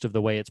 Most of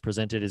the way it's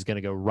presented is going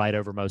to go right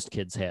over most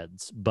kids'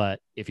 heads.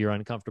 But if you're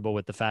uncomfortable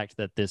with the fact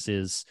that this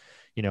is,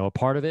 a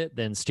part of it,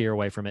 then steer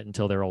away from it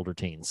until they're older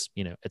teens,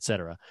 et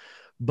cetera.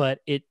 But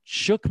it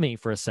shook me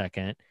for a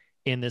second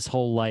in this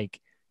whole, like,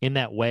 in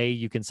that way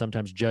you can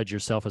sometimes judge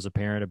yourself as a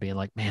parent of being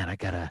like, man, I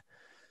gotta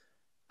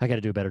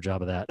do a better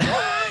job of that.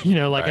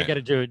 Right. I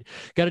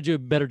gotta do a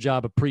better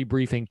job of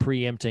pre-briefing,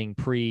 preempting,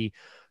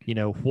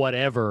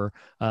 whatever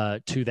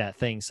to that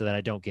thing so that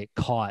I don't get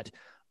caught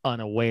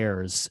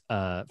unawares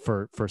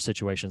for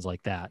situations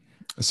like that.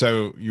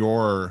 So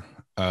your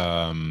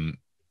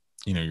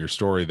your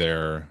story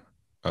there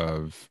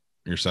of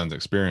your son's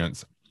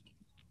experience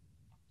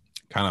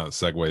kind of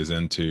segues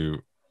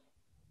into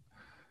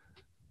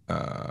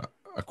a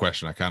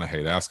question I kind of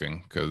hate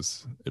asking,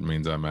 because it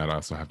means I might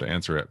also have to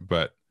answer it,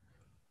 but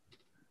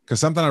because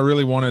something I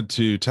really wanted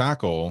to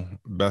tackle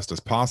best as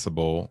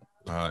possible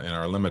in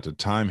our limited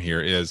time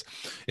here is,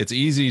 it's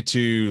easy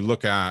to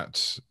look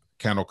at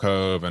Candle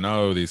Cove and,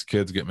 oh, these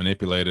kids get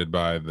manipulated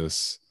by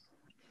this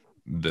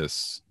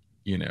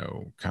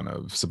kind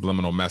of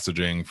subliminal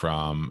messaging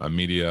from a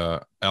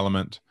media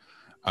element,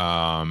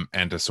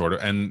 and to sort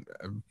of, and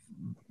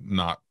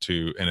not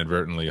to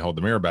inadvertently hold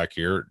the mirror back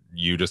here,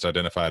 you just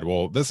identified,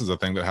 well, this is a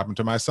thing that happened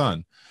to my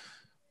son.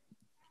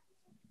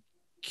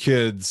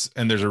 Kids,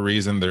 and there's a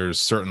reason there's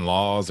certain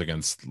laws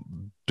against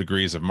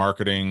degrees of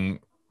marketing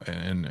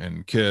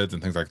and kids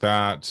and things like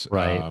that.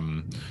 Right.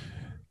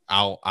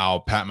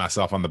 I'll pat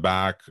myself on the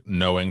back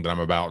knowing that I'm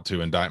about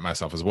to indict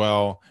myself as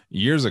well.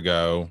 Years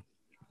ago,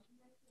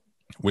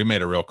 we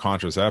made a real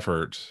conscious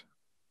effort,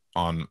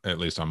 on at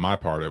least on my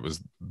part,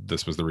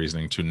 this was the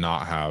reasoning, to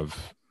not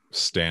have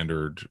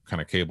standard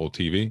kind of cable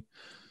TV.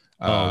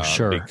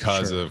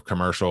 Because of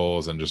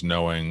commercials and just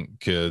knowing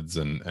kids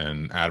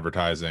and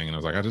advertising. And I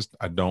was like,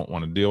 I don't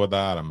want to deal with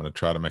that. I'm going to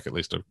try to make at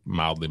least a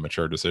mildly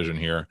mature decision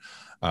here.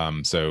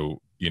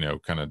 So,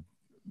 kind of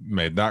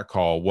made that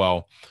call.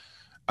 Well,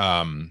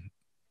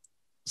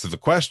 so the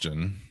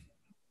question,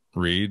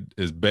 Reed,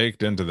 is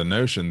baked into the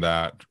notion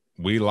that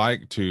we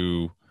like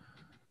to,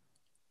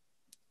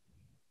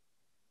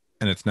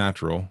 and it's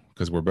natural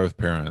because we're both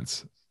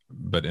parents,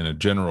 but in a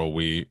general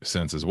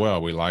sense as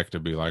well, we like to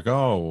be like,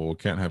 oh, well, we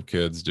can't have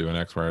kids doing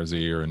X, Y, or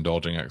Z or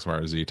indulging X, Y,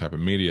 or Z type of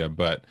media,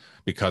 but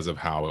because of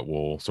how it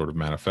will sort of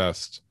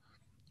manifest,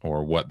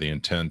 or what the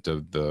intent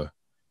of the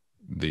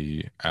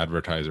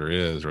advertiser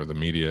is, or the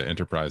media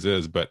enterprise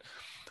is. But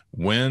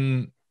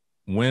when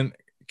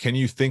can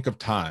you think of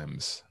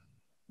times,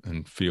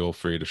 and feel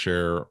free to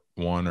share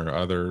one or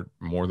other,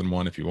 more than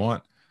one if you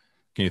want,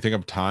 can you think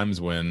of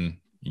times when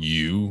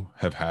you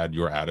have had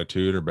your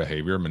attitude or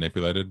behavior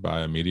manipulated by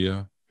a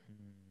media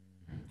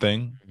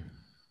thing?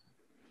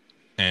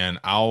 And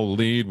I'll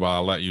lead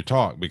while I let you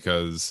talk,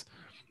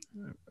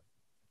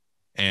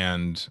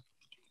 and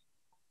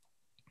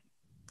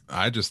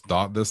I just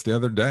thought this the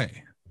other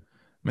day,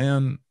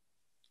 man,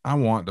 I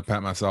want to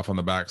pat myself on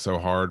the back so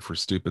hard for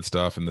stupid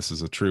stuff. And this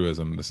is a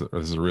truism. This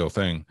is a real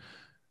thing.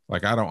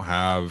 Like, I don't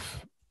have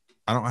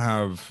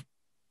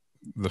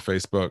the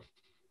Facebook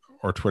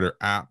or Twitter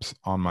apps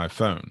on my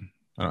phone.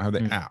 I don't have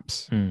the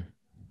apps.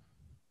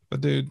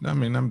 But dude, I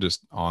mean, I'm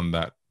just on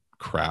that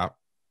crap.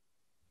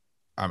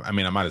 I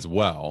mean, I might as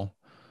well.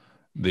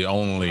 The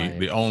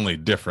only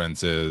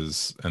difference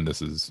is, and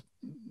this is,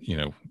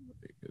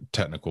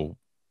 technical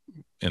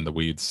in the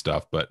weeds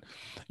stuff, but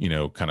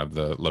kind of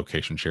the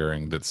location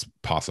sharing that's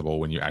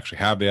possible when you actually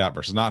have the app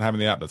versus not having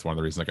the app. That's one of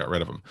the reasons I got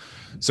rid of them.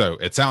 So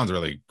it sounds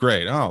really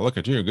great. Oh, look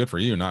at you. Good for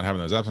you not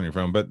having those apps on your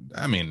phone. But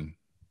I mean,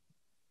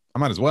 I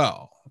might as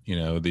well.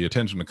 The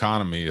attention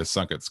economy has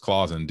sunk its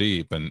claws in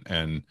deep,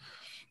 and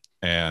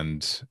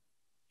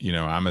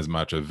I'm as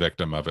much a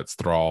victim of its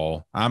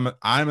thrall. I'm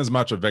as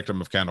much a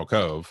victim of Candle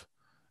Cove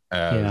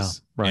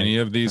as any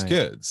of these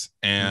kids.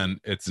 And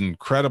it's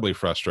incredibly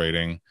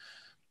frustrating.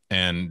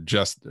 And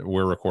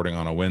we're recording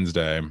on a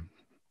Wednesday.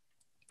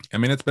 I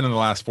mean, it's been in the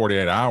last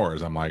 48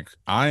 hours. I'm like,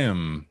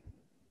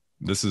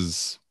 this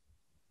is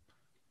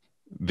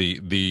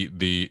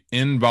the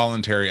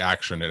involuntary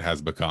action it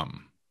has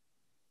become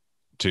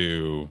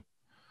to,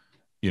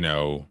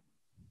 oh,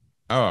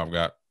 I've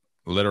got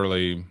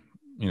literally,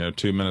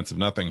 2 minutes of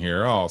nothing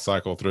here. Oh, I'll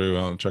cycle through,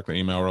 I'll check the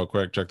email real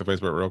quick, check the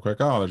Facebook real quick.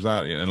 Oh, there's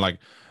that. And like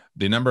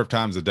the number of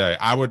times a day,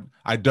 I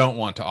don't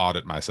want to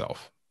audit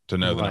myself to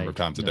know the number of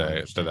times a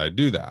day that I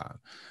do that.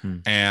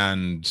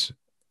 And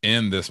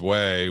in this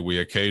way, we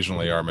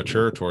occasionally are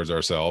mature towards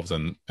ourselves.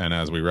 And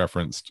as we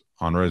referenced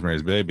on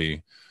Rosemary's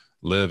Baby,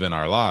 live in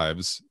our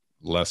lives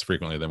less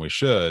frequently than we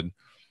should.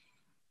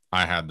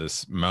 I had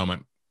this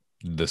moment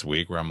this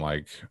week where I'm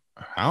like,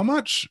 how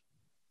much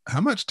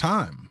how much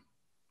time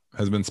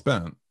has been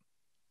spent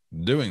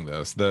doing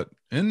this that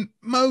in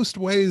most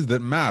ways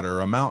that matter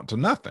amount to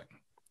nothing.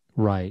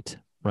 Right.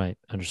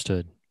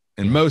 Understood.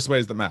 In most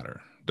ways that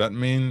matter. Doesn't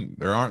mean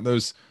there aren't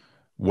those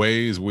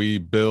ways we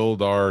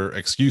build our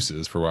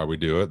excuses for why we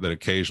do it that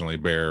occasionally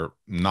bear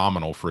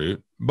nominal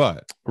fruit,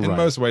 but in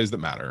most ways that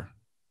matter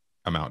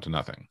amount to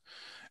nothing.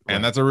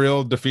 And that's a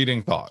real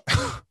defeating thought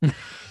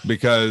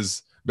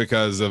because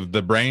of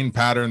the brain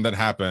pattern that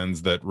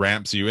happens that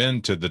ramps you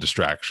into the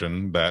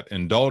distraction, that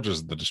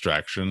indulges the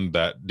distraction,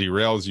 that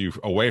derails you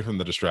away from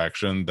the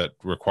distraction, that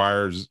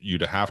requires you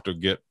to have to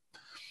get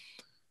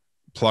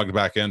plugged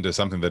back into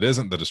something that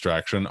isn't the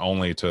distraction,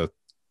 only to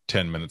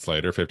 10 minutes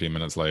later, 15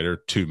 minutes later,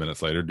 2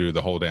 minutes later, do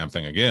the whole damn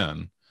thing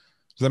again.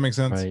 Does that make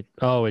sense? Right.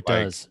 Oh, it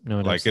does. No,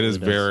 it is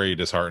very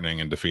disheartening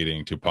and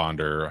defeating to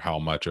ponder how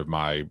much of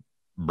my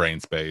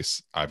brain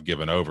space I've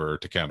given over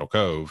to Candle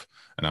Cove,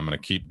 and I'm going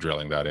to keep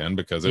drilling that in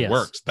because it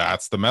works.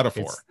 That's the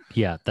metaphor.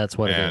 That's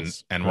what it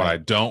is. And what I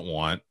don't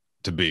want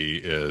to be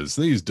is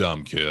these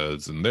dumb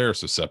kids and their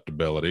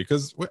susceptibility,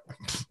 because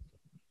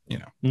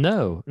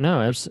no,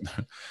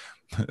 absolutely.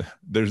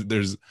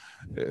 there's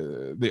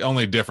the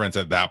only difference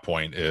at that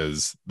point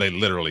is they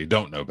literally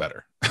don't know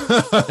better.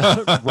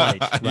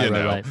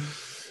 right.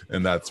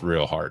 And that's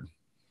real hard.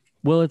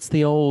 Well, it's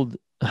the old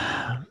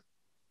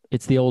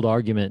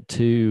argument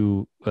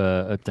too.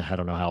 I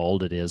don't know how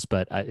old it is,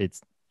 but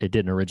it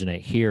didn't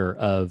originate here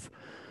of,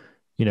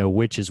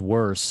 which is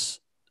worse.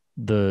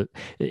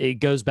 It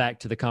goes back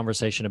to the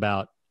conversation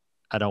about,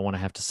 I don't want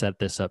to have to set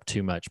this up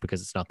too much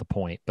because it's not the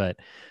point, but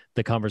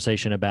the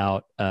conversation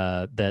about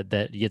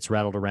that gets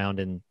rattled around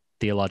in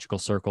theological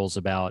circles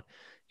about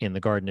in the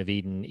Garden of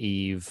Eden,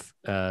 Eve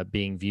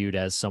being viewed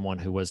as someone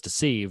who was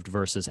deceived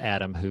versus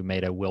Adam who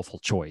made a willful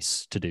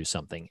choice to do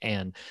something.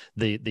 And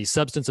the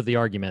substance of the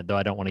argument, though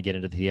I don't want to get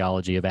into the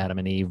theology of Adam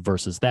and Eve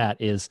versus that,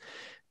 is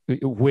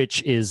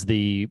which is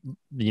the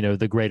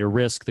greater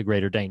risk, the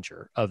greater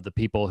danger of the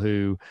people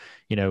who,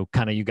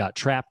 kind of you got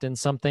trapped in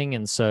something.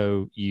 And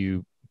so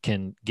you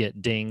can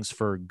get dings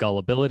for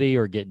gullibility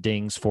or get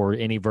dings for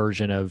any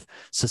version of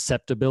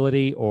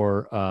susceptibility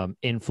or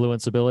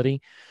influenceability,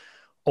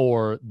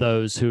 or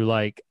those who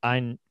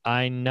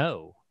I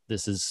know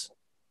this is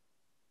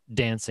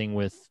dancing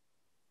with,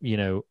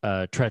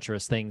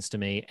 treacherous things to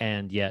me,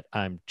 and yet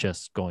I'm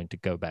just going to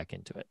go back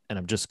into it and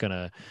I'm just going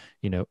to,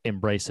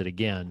 embrace it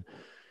again.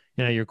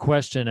 Your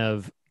question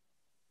of,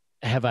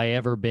 have I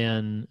ever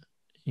been,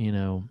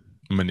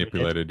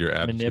 manipulated your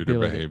attitude or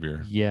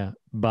behavior? Yeah.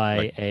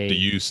 By do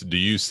you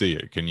see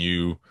it?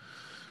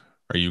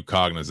 Are you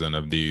cognizant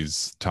of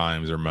these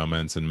times or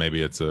moments? And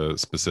maybe it's a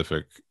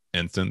specific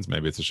instance,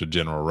 maybe it's just a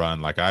general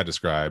run like I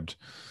described.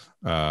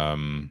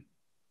 So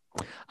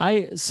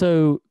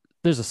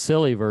there's a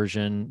silly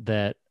version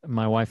that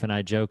my wife and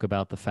I joke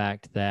about the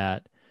fact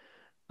that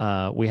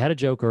we had a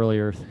joke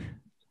earlier.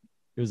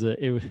 It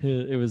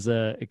was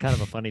a kind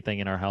of a funny thing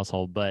in our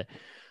household, but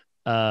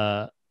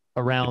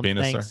around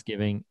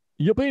Thanksgiving,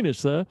 your penis,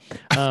 sir.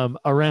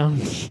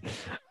 Around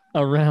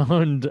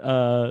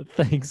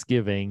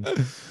Thanksgiving,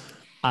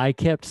 I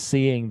kept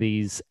seeing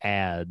these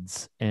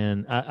ads,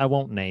 and I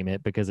won't name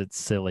it because it's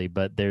silly,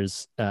 but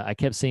I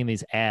kept seeing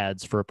these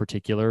ads for a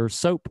particular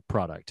soap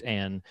product,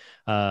 and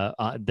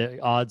the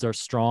odds are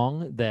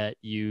strong that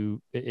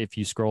if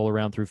you scroll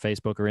around through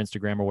Facebook or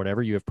Instagram or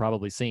whatever, you have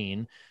probably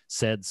seen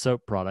said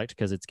soap product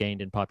because it's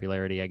gained in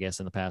popularity, I guess,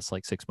 in the past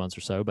 6 months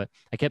or so. But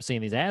I kept seeing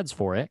these ads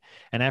for it,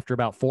 and after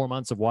about 4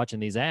 months of watching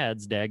these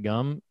ads,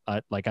 dadgum,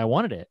 I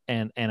wanted it,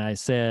 and I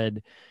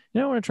said,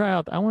 I want to try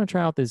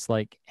out this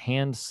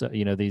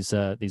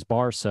these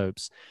bar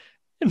soaps.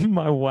 And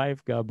my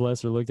wife, God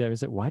bless her, looked at me and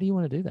said, "Why do you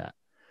want to do that?"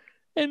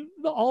 And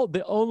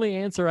the only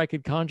answer I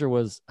could conjure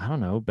was, I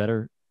don't know,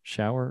 better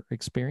shower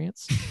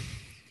experience.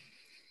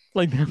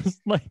 That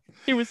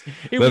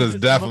is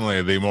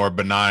definitely the more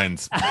benign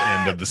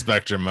end of the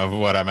spectrum of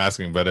what I'm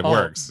asking, but it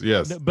works.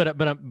 Yes. But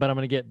I'm going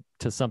to get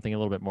to something a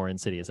little bit more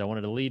insidious. I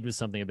wanted to lead with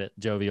something a bit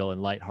jovial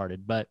and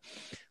lighthearted, but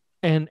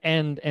and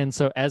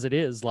so as it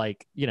is, I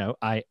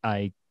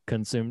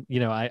consume,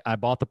 I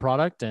bought the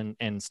product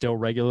and still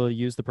regularly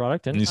use the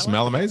product, and you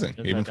smell amazing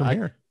even from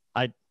here.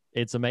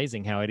 It's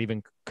amazing how it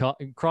even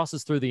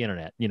crosses through the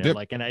internet, Yep.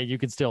 and you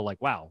can still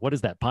wow, what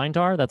is that, pine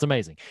tar? That's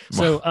amazing.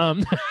 So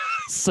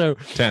so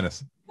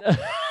tennis.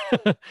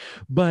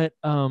 But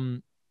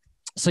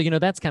so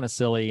that's kind of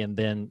silly. And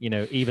then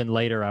even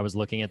later I was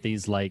looking at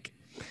these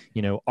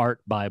art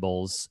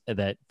Bibles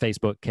that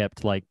Facebook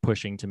kept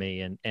pushing to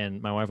me,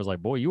 and my wife was like,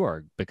 "Boy, you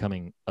are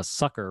becoming a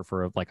sucker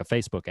for a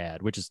Facebook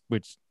ad," which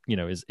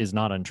is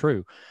not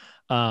untrue.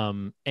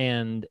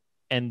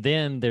 And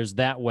then there's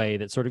that way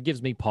that sort of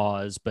gives me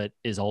pause, but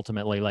is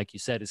ultimately, like you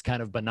said, is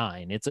kind of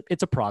benign.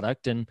 It's a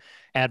product, and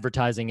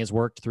advertising has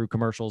worked through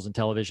commercials and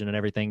television and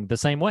everything the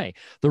same way.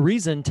 The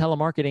reason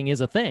telemarketing is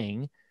a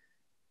thing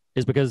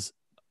is because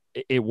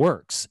it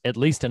works at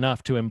least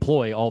enough to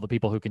employ all the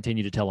people who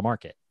continue to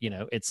telemarket.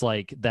 It's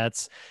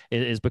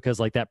because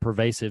that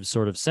pervasive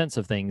sort of sense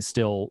of things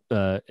still,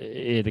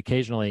 it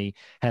occasionally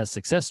has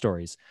success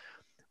stories.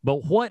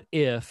 But what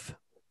if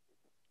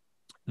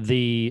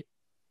the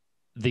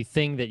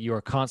thing that you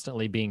are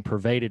constantly being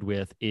pervaded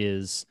with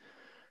is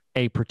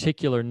a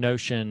particular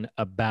notion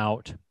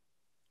about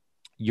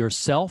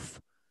yourself,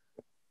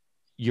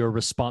 your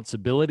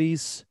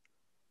responsibilities,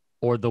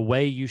 or the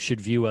way you should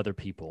view other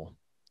people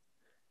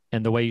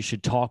and the way you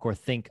should talk or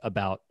think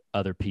about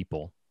other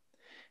people?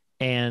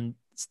 And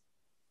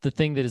the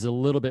thing that is a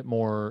little bit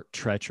more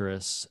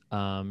treacherous,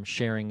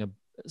 sharing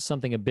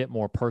something a bit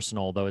more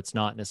personal, though it's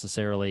not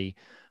necessarily,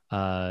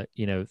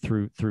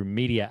 through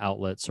media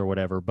outlets or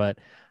whatever. But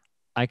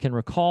I can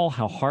recall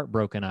how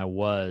heartbroken I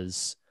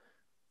was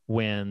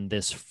when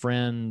this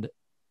friend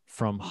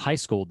from high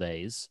school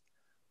days,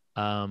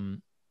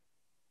 when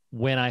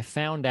I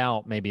found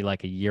out maybe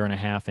like a year and a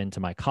half into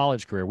my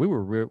college career, we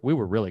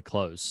were really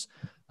close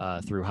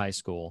through high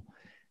school,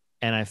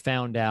 and I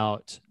found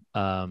out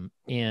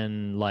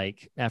in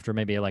like after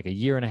maybe like a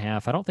year and a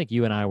half. I don't think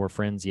you and I were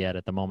friends yet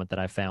at the moment that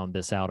I found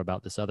this out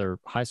about this other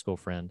high school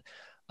friend,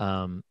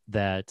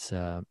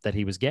 that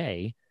he was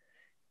gay.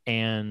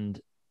 And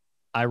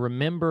I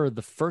remember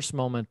the first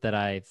moment that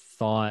I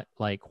thought,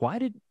 like,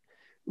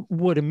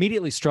 what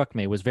immediately struck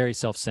me was very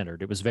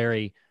self-centered. It was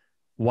very,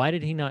 why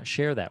did he not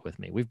share that with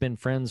me? We've been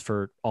friends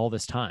for all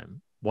this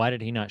time. Why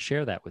did he not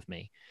share that with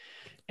me?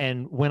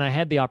 And when I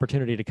had the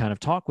opportunity to kind of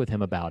talk with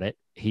him about it,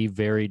 he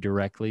very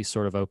directly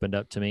sort of opened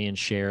up to me and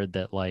shared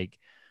that, like,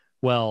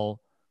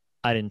 well,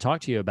 I didn't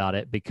talk to you about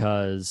it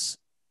because,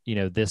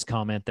 this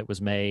comment that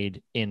was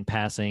made in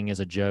passing as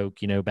a joke,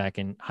 back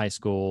in high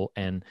school,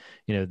 and,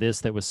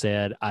 this that was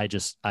said, I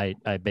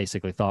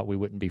basically thought we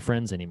wouldn't be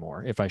friends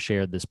anymore if I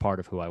shared this part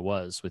of who I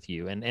was with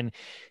you. And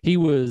he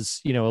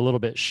was, a little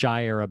bit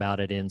shyer about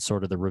it in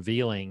sort of the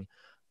revealing.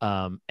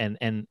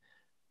 And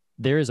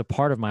there is a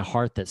part of my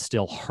heart that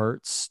still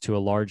hurts to a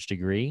large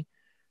degree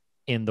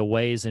in the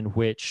ways in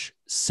which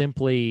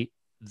simply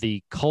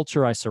the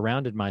culture I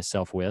surrounded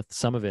myself with,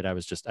 some of it I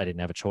didn't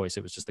have a choice.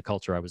 It was just the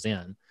culture I was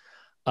in.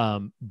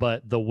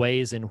 But the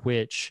ways in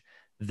which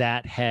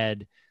that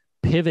had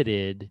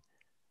pivoted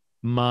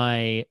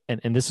and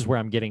this is where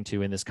I'm getting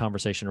to in this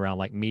conversation around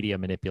like media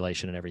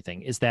manipulation and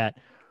everything, is that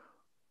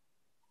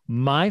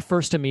my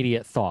first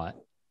immediate thought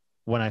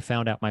when I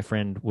found out my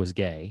friend was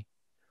gay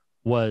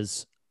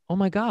was, oh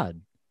my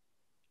God,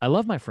 I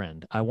love my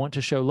friend. I want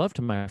to show love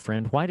to my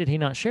friend. Why did he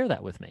not share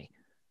that with me?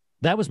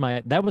 That was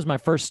my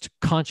first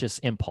conscious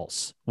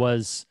impulse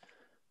was,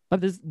 oh,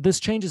 this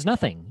changes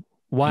nothing.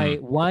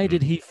 Why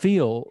did he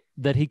feel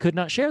that he could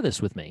not share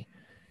this with me?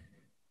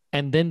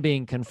 And then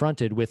being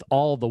confronted with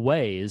all the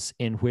ways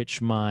in which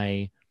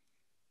my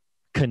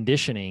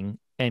conditioning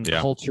and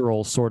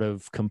cultural sort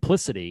of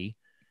complicity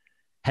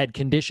had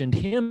conditioned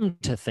him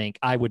to think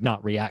I would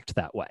not react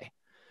that way.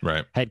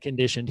 Right. Had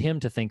conditioned him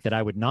to think that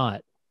I would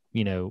not,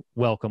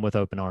 welcome with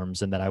open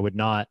arms, and that I would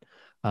not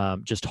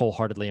just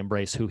wholeheartedly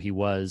embrace who he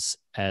was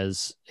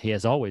as he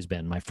has always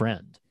been, my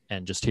friend.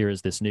 And just here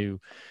is this new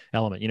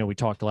element. We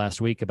talked last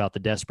week about the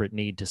desperate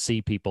need to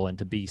see people and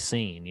to be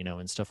seen,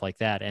 and stuff like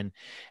that. And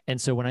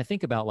so when I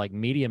think about like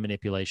media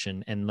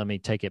manipulation, and let me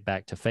take it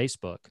back to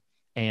Facebook,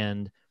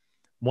 and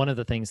one of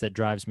the things that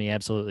drives me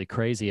absolutely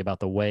crazy about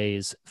the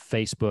ways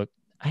Facebook,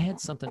 I had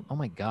something, oh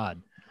my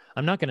God,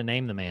 I'm not going to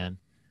name the man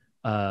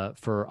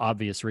for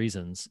obvious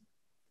reasons.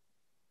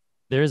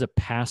 There is a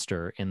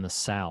pastor in the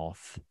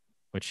South,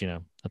 which,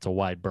 that's a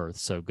wide berth,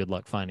 so good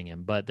luck finding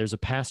him. But there's a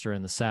pastor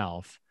in the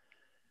South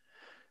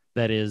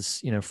that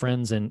is,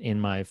 friends in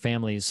my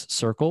family's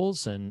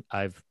circles. And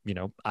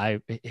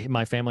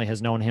my family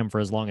has known him for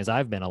as long as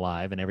I've been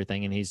alive and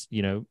everything. And he's,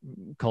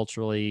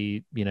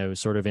 culturally,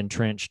 sort of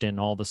entrenched in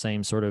all the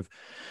same sort of,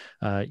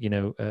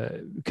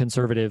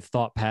 conservative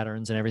thought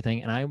patterns and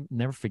everything. And I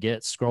never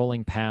forget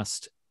scrolling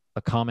past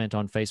a comment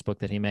on Facebook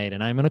that he made.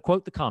 And I'm going to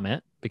quote the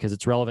comment because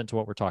it's relevant to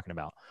what we're talking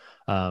about.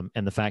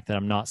 And the fact that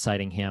I'm not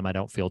citing him, I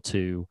don't feel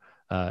too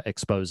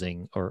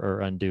exposing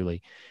or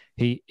unduly.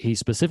 He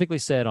specifically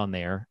said on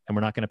there, and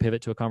we're not going to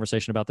pivot to a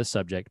conversation about this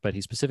subject, but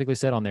he specifically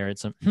said on there,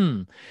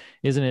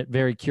 isn't it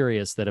very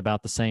curious that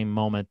about the same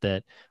moment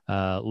that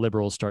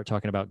liberals start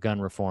talking about gun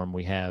reform,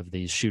 we have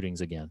these shootings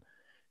again?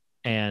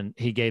 And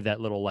he gave that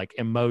little like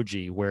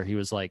emoji where he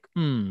was like,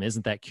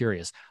 isn't that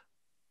curious?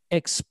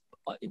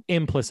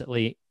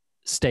 Implicitly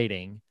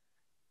stating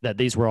that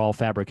these were all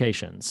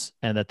fabrications,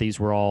 and that these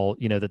were all,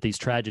 that these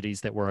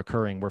tragedies that were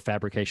occurring were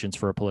fabrications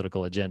for a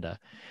political agenda.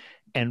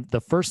 And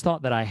the first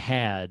thought that I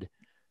had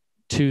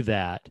to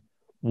that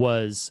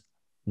was,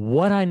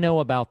 what I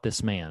know about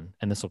this man,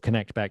 and this will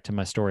connect back to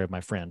my story of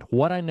my friend,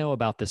 what I know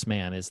about this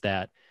man is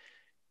that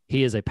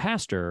he is a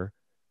pastor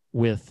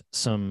with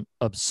some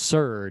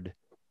absurd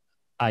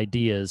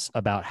ideas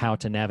about how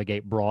to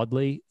navigate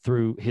broadly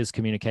through his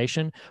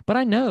communication. But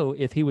I know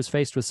if he was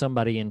faced with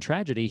somebody in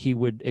tragedy, he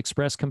would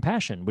express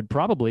compassion, would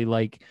probably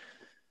like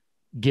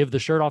give the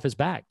shirt off his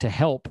back to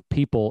help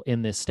people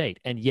in this state.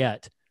 And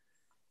yet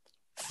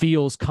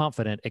feels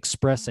confident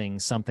expressing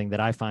something that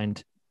I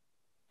find,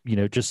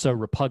 just so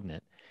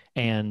repugnant.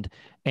 And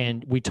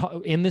we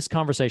talk in this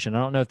conversation,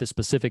 I don't know if this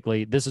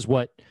is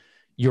what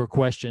your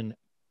question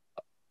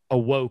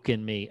awoke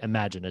in me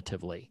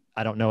imaginatively.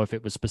 I don't know if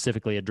it was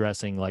specifically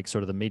addressing like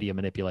sort of the media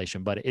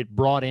manipulation, but it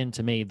brought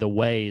into me the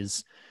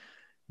ways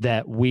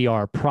that we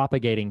are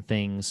propagating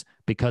things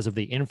because of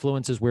the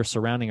influences we're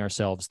surrounding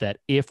ourselves, that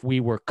if we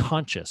were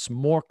conscious,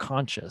 more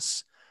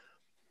conscious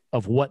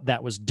of what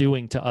that was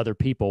doing to other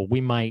people, we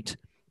might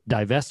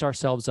divest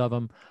ourselves of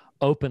them,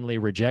 openly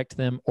reject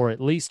them, or at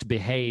least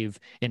behave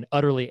in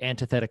utterly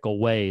antithetical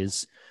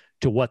ways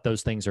to what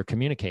those things are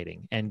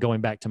communicating. And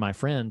going back to my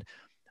friend,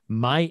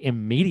 my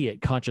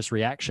immediate conscious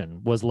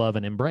reaction was love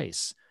and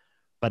embrace,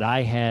 but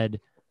I had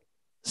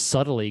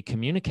subtly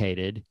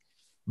communicated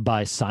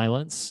by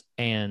silence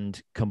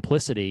and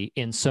complicity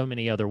in so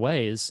many other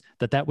ways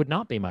that would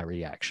not be my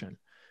reaction.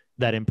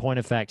 That in point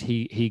of fact,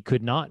 he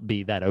could not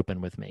be that open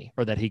with me,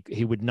 or that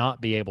he would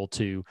not be able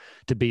to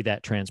be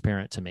that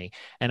transparent to me.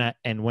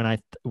 And when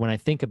I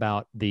think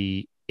about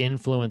the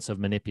influence of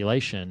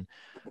manipulation,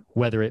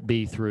 whether it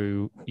be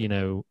through, you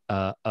know,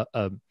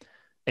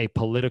 a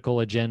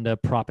political agenda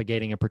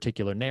propagating a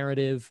particular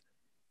narrative,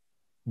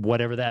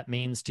 whatever that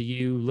means to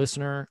you,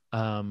 listener,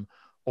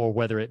 or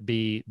whether it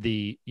be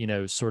the, you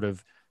know, sort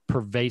of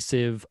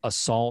pervasive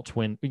assault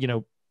when, you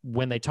know,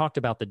 when they talked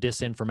about the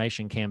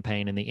disinformation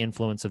campaign and the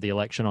influence of the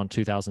election on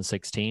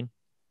 2016,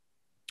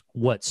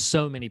 what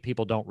so many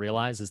people don't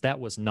realize is that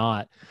was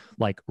not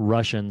like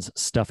Russians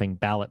stuffing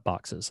ballot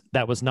boxes.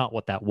 That was not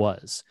what that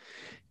was.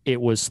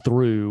 It was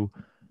through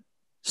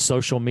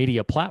social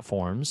media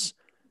platforms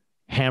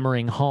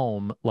hammering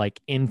home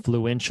like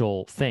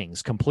influential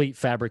things, complete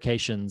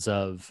fabrications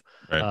of,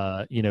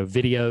 you know,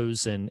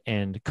 videos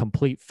and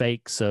complete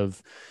fakes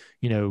of,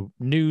 you know,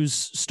 news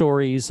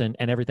stories and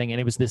everything. And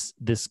it was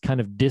this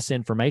kind of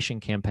disinformation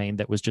campaign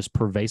that was just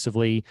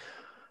pervasively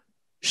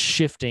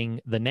shifting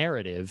the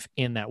narrative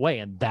in that way.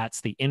 And that's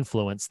the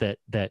influence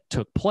that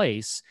took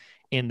place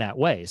in that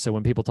way. So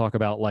when people talk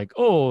about like,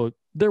 oh,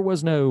 there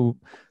was no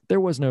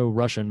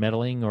Russian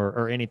meddling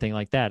or anything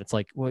like that, it's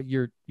like, well,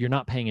 you're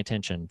not paying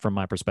attention from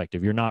my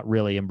perspective. You're not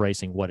really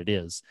embracing what it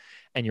is.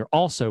 And you're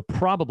also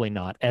probably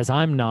not, as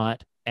I'm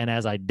not, and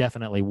as I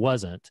definitely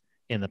wasn't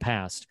in the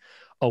past,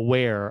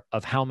 aware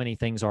of how many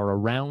things are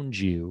around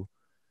you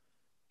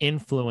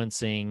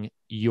influencing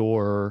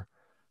your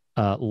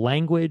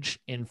language,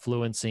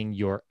 influencing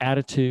your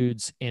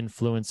attitudes,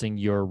 influencing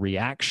your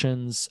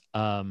reactions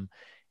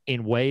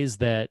in ways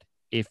that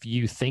if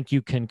you think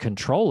you can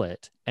control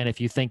it, and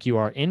if you think you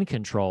are in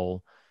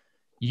control,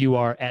 you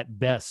are at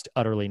best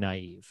utterly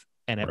naive,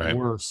 and at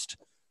worst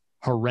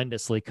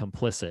horrendously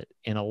complicit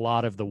in a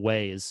lot of the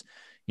ways.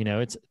 You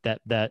know, it's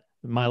that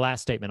my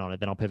last statement on it,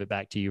 then I'll pivot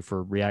back to you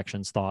for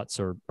reactions, thoughts,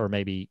 or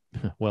maybe,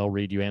 well,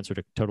 Reed, you answered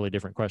a totally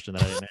different question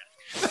that I didn't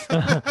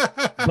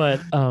ask.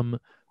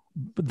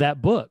 But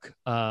that book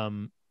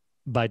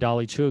by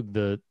Dolly Chug,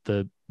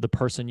 the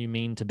person you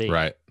mean to be,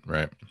 right.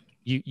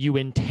 You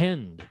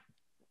intend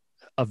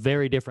a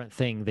very different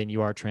thing than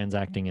you are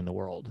transacting in the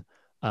world,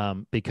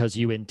 because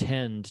you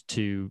intend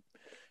to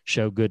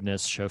show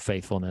goodness, show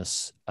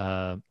faithfulness,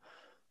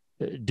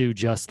 do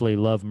justly,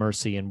 love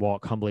mercy, and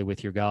walk humbly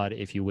with your God,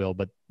 if you will.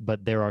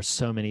 But there are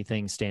so many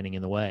things standing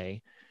in the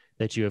way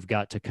that you have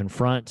got to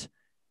confront,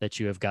 that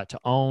you have got to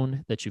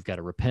own, that you've got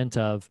to repent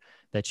of,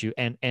 that you,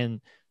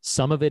 and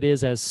some of it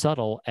is as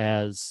subtle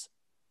as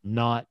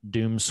not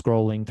doom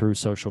scrolling through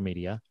social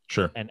media.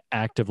 Sure. And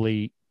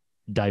actively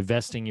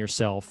divesting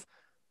yourself.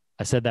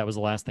 I said that was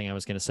the last thing I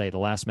was going to say. The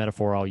last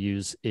metaphor I'll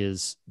use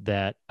is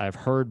that I've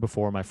heard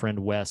before. My friend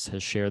Wes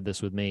has shared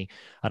this with me.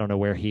 I don't know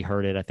where he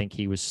heard it. I think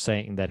he was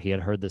saying that he had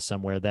heard this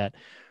somewhere, that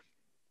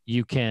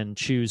you can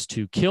choose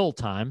to kill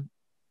time.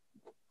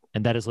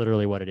 And that is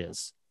literally what it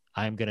is.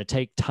 I'm going to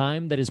take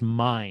time that is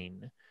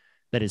mine,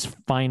 that is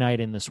finite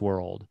in this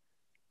world,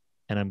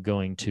 and I'm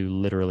going to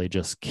literally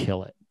just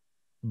kill it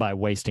by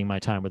wasting my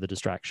time with a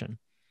distraction.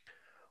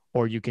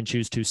 Or you can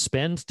choose to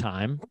spend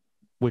time,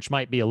 which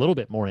might be a little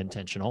bit more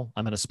intentional.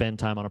 I'm going to spend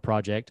time on a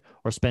project,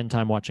 or spend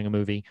time watching a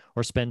movie,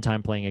 or spend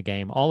time playing a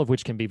game, all of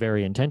which can be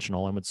very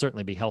intentional and would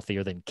certainly be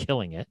healthier than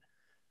killing it.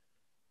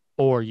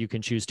 Or you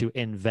can choose to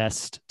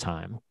invest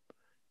time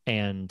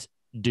and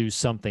do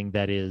something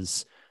that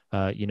is,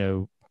 you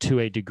know, to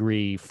a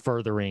degree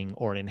furthering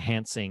or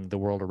enhancing the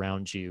world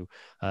around you.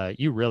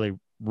 You really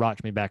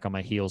rocked me back on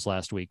my heels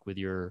last week with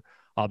your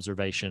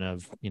observation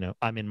of, you know,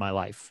 I'm in my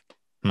life.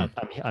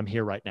 I'm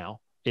here right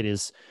now. It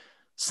is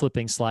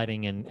slipping,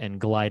 sliding, and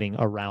gliding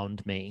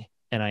around me,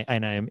 and I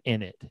am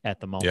in it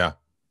at the moment. Yeah,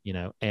 you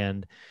know,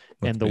 and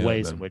the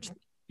ways in which,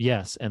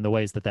 yes, and the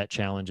ways that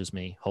challenges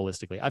me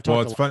holistically. I've talked.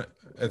 Well, it's fun.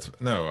 It's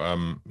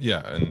no,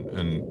 yeah,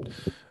 and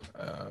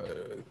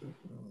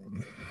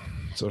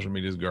social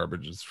media is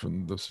garbage. It's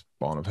from the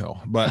spawn of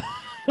hell. But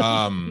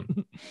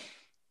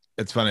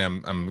it's funny.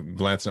 I'm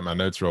glancing at my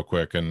notes real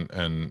quick,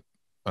 and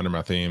under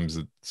my themes,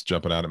 it's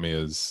jumping out at me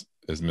is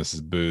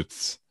Mrs.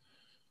 Booth's.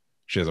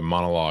 She has a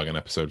monologue in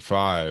episode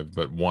 5,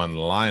 but one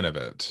line of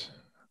it.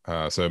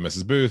 So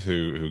Mrs. Booth,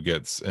 who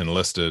gets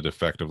enlisted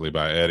effectively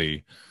by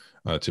Eddie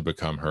to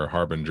become her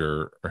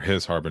harbinger, or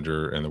his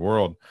harbinger in the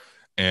world,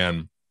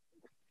 and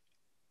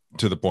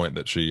to the point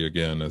that she,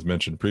 again, as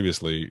mentioned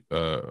previously,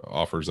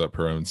 offers up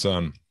her own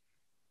son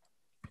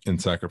in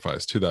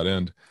sacrifice to that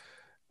end.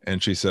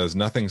 And she says,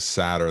 nothing's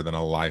sadder than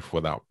a life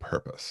without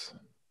purpose.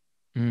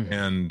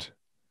 And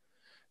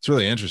it's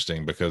really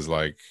interesting because,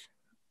 like,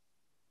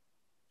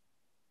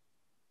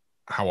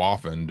 how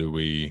often do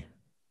we,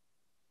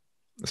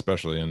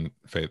 especially in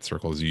faith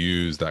circles,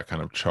 use that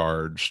kind of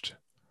charged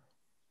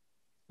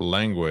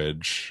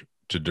language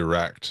to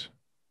direct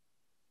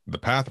the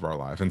path of our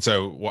life? And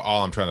so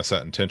all I'm trying to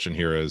set intention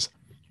here is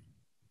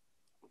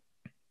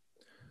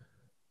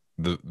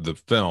the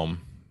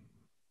film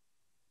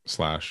 /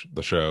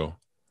 the show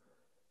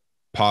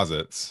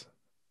posits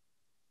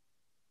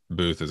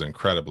Booth is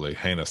incredibly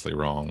heinously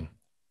wrong,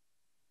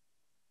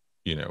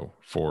 you know,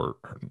 for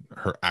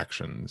her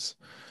actions,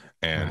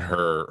 and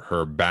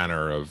her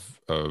banner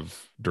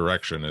of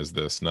direction is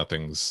this: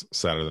 nothing's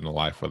sadder than a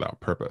life without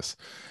purpose.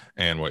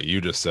 And what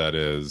you just said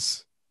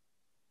is,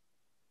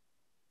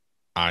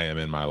 I am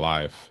in my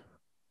life,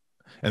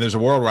 and there's a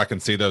world where I can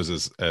see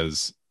those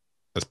as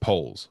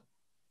poles.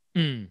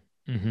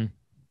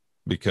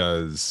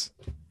 Because,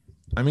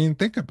 I mean,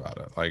 think about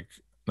it. Like,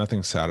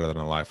 nothing's sadder than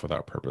a life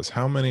without purpose.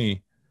 How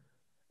many,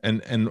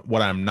 and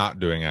what I'm not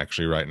doing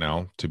actually right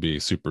now, to be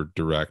super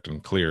direct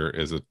and clear,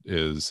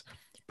 is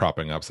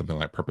propping up something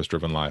like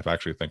purpose-driven life. I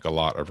actually think a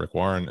lot of Rick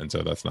Warren, and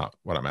so that's not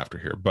what I'm after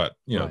here. But,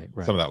 you know,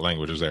 some of that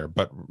language is there.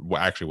 But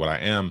actually what I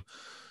am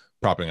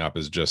propping up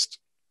is just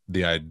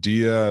the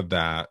idea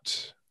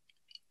that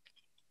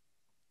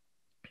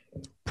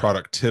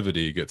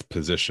productivity gets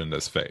positioned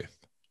as faith.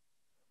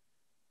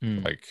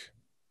 Like,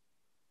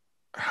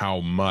 how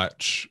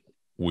much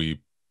we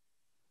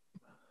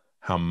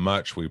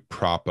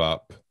prop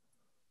up,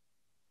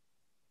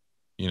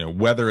 you know,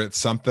 whether it's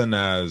something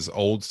as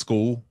old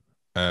school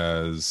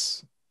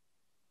as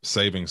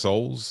saving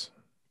souls,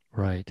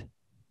 right?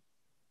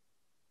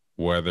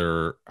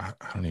 Whether, I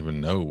don't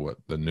even know what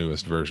the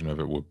newest version of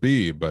it would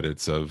be, but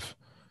it's of,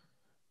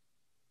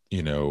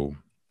 you know,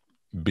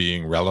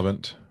 being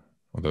relevant,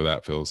 although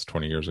that feels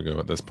 20 years ago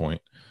at this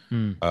point.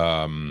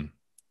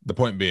 The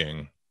point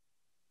being,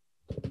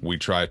 we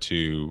try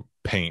to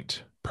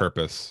paint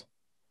purpose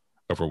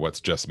over what's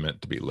just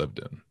meant to be lived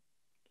in.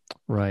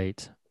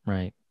 Right.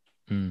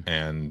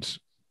 And,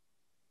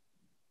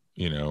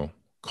 you know,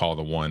 call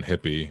the one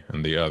hippie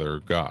and the other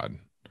God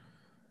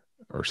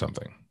or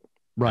something.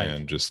 Right.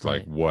 And just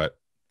like what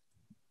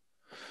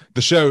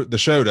the show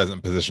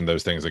doesn't position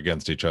those things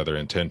against each other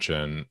in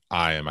tension.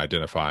 I am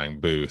identifying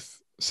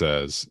Booth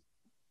says,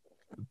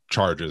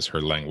 charges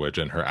her language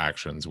and her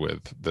actions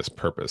with this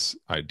purpose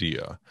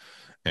idea.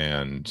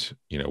 And,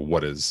 you know,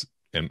 what is,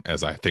 and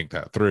as I think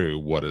that through,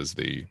 what is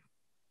the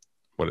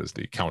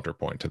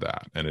counterpoint to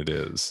that? And it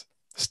is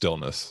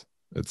stillness.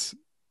 It's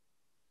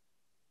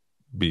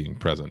being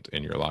present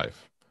in your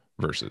life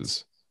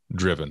versus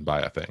driven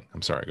by a thing.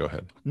 I'm sorry, go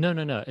ahead. No.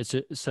 It's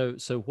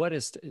so what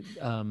is,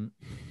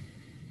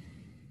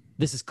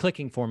 this is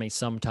clicking for me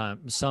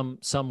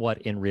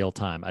somewhat in real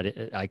time.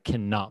 I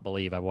cannot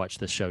believe I watched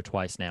this show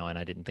twice now and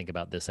I didn't think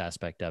about this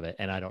aspect of it.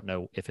 And I don't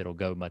know if it'll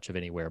go much of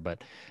anywhere,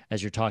 but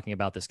as you're talking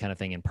about this kind of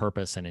thing in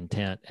purpose and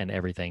intent and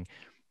everything,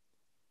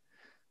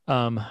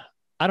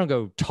 I don't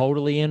go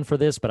totally in for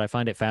this, but I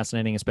find it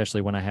fascinating,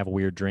 especially when I have a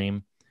weird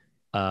dream,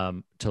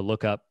 to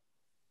look up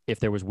if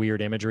there was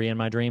weird imagery in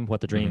my dream,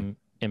 what the dream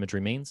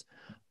imagery means.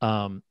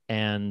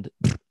 And,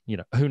 you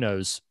know, who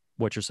knows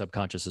what your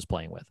subconscious is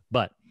playing with.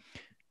 But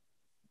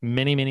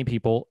many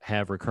people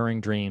have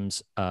recurring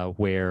dreams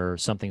where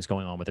something's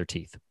going on with their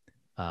teeth.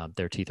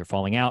 Their teeth are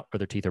falling out or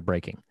their teeth are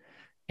breaking.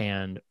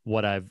 And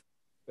what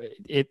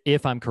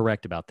if I'm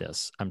correct about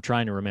this, I'm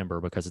trying to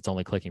remember because it's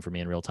only clicking for me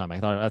in real time.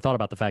 I thought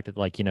about the fact that,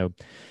 like, you know,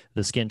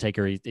 the skin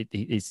taker,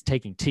 he's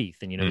taking teeth,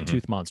 and, you know, the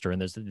tooth monster,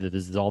 and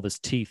there's all this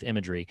teeth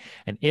imagery.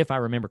 And if I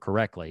remember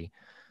correctly,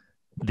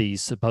 the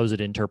supposed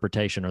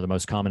interpretation, or the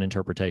most common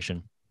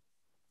interpretation,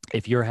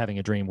 if you're having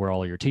a dream where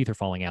all of your teeth are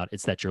falling out,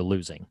 it's that you're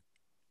losing.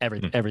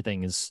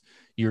 Everything is,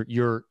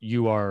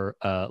 you are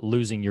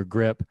losing your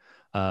grip,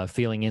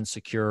 feeling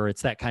insecure.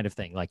 It's that kind of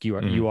thing. Like you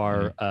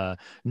are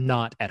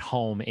not at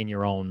home in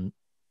your own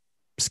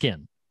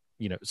skin,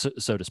 you know,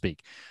 so to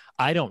speak.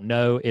 I don't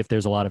know if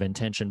there's a lot of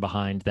intention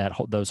behind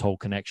those whole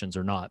connections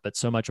or not, but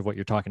so much of what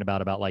you're talking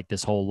about like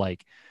this whole,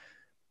 like,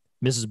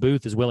 Mrs.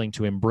 Booth is willing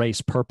to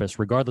embrace purpose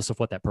regardless of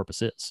what that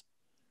purpose is,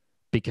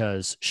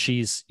 because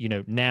she's, you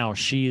know, now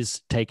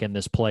she's taken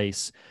this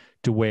place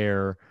to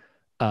where,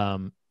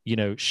 you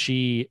know,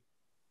 she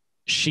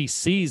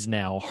sees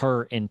now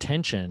her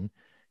intention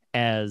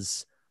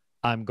as,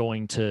 I'm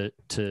going to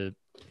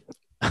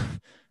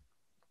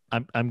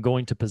I'm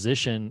going to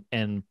position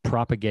and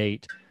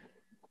propagate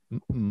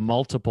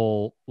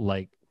multiple,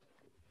 like,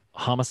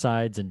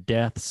 homicides and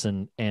deaths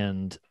and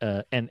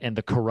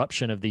the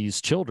corruption of these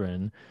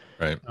children,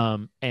 right?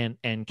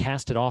 And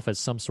cast it off as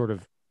some sort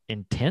of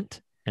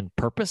intent and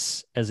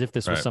purpose, as if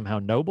this was somehow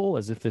noble,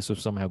 as if this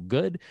was somehow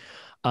good.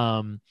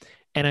 And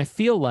I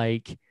feel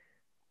like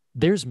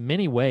there's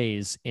many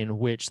ways in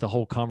which the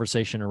whole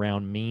conversation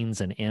around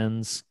means and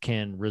ends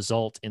can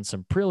result in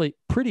some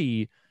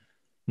pretty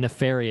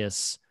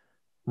nefarious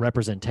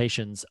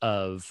representations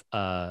of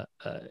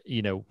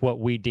what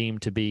we deem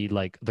to be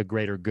like the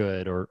greater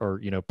good, or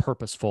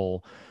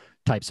purposeful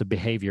types of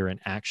behavior and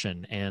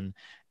action.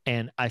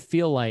 And I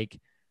feel like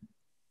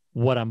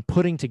what I'm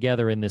putting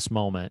together in this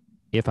moment,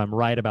 if I'm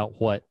right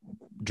about what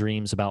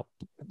dreams about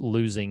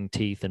losing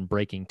teeth and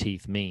breaking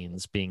teeth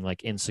means, being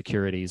like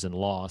insecurities and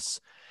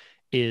loss,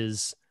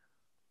 is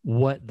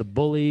what the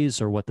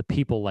bullies or what the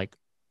people like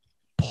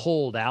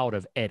pulled out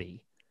of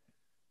Eddie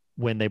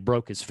when they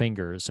broke his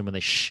fingers, and when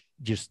they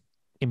just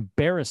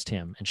embarrassed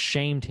him and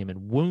shamed him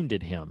and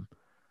wounded him.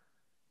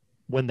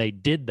 When they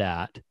did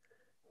that,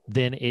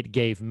 then it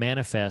gave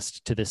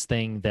manifest to this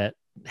thing that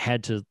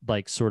had to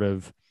like sort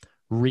of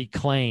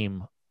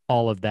reclaim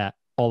all of that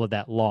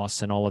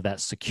loss and all of that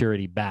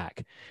security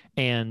back.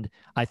 And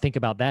I think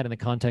about that in the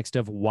context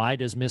of, why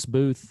does Miss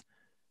Booth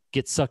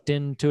get sucked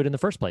into it in the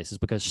first place? Is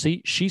because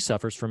she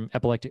suffers from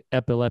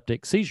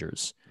epileptic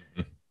seizures,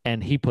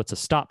 and he puts a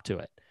stop to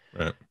it.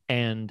 Right.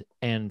 And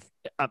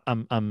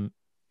I'm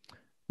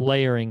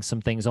layering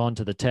some things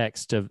onto the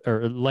text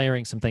or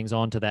layering some things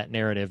onto that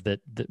narrative that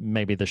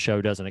maybe the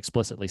show doesn't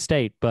explicitly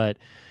state, but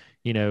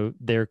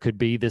there could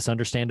be this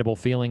understandable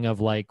feeling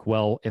of like,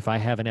 well, if I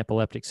have an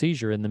epileptic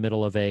seizure in the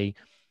middle of a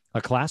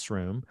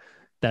classroom,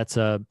 that's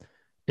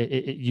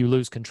you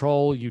lose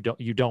control. You're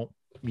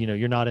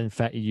not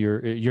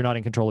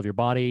in control of your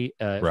body.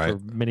 Right. For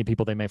many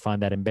people, they may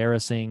find that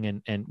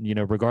embarrassing,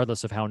 and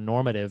regardless of how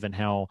normative and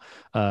how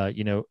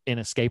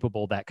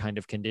inescapable that kind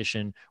of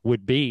condition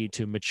would be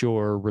to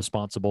mature,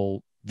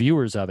 responsible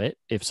viewers of it,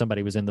 if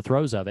somebody was in the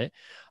throes of it,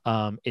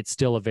 it's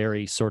still a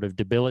very sort of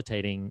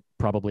debilitating,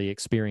 probably,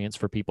 experience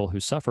for people who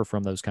suffer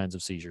from those kinds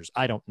of seizures.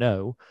 I don't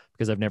know,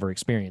 because I've never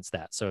experienced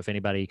that. So if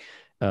anybody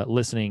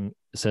listening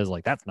says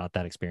like, that's not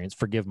that experience,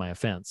 forgive my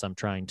offense. I'm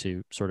trying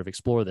to sort of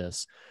explore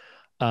this.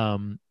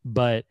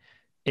 But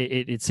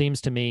it seems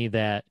to me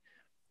that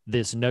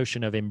this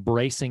notion of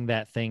embracing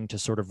that thing to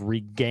sort of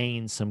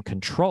regain some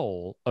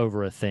control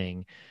over a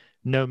thing,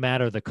 no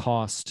matter the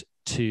cost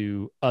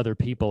to other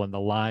people and the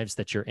lives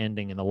that you're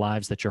ending and the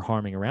lives that you're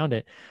harming around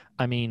it.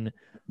 I mean,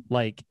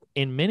 like,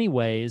 in many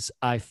ways,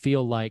 I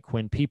feel like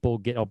when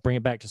people I'll bring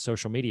it back to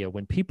social media,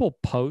 when people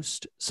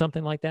post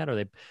something like that,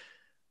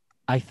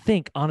 I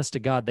think, honest to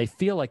God, they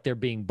feel like they're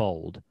being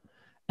bold.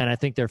 And I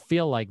think they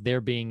feel like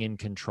they're being in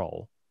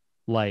control.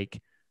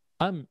 Like,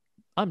 I'm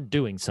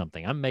doing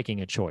something. I'm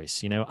making a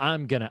choice.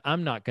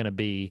 I'm not gonna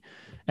be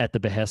at the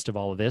behest of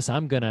all of this.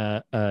 I'm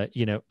gonna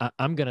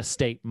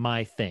state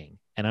my thing,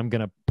 and I'm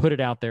gonna put it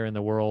out there in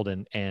the world,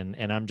 and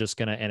I'm just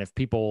gonna, and if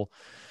people,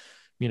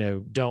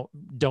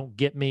 don't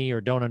get me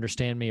or don't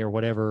understand me or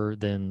whatever,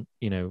 then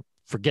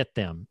forget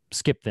them,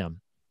 skip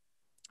them.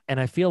 And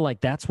I feel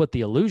like that's what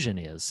the illusion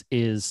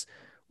is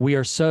we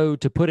are so,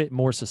 to put it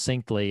more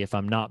succinctly, if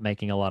I'm not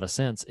making a lot of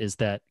sense, is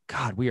that,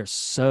 God, we are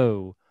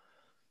so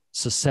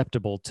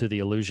susceptible to the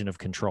illusion of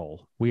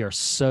control. We are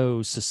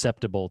so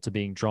susceptible to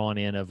being drawn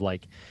in of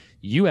like,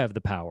 you have the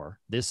power.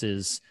 This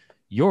is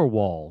your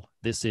wall.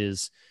 This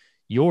is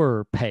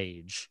your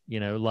page,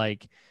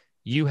 like,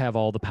 you have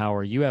all the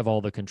power. You have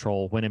all the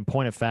control. When in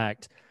point of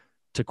fact,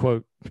 to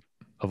quote,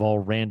 of all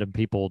random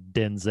people,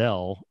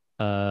 Denzel,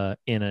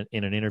 in an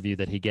interview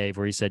that he gave,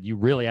 where he said, you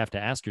really have to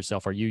ask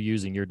yourself, are you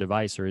using your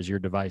device, or is your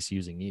device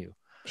using you?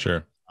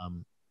 Sure.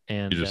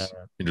 And you're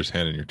just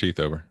handing your teeth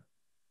over.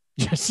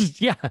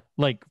 Yeah,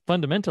 like,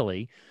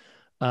 fundamentally.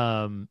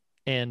 And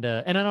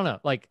I don't know,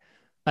 like,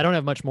 I don't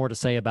have much more to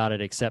say about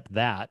it except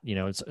that,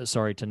 it's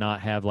sorry to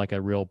not have like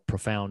a real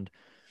profound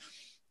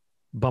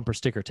bumper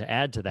sticker to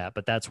add to that,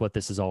 but that's what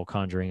this is all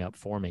conjuring up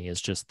for me, is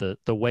just the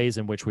ways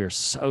in which we are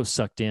so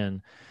sucked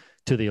in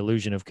to the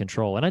illusion of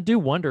control. And I do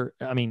wonder,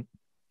 I mean,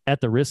 at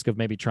the risk of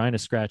maybe trying to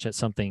scratch at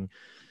something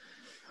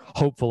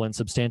hopeful and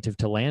substantive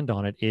to land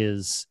on it,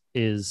 is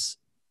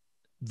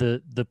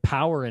the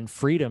power and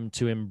freedom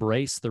to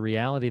embrace the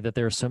reality that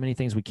there are so many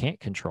things we can't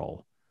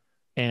control,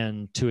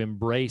 and to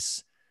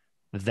embrace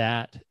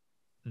that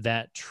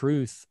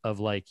truth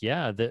of like,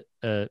 yeah,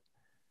 that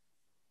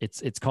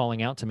it's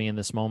calling out to me in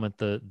this moment,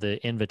 the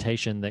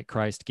invitation that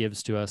Christ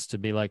gives to us to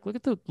be like, look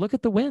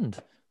at the wind.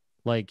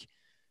 Like,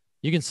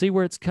 you can see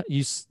where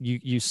you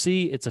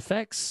see its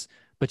effects,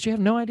 but you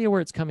have no idea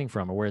where it's coming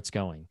from or where it's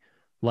going.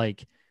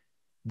 Like,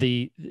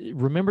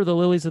 remember the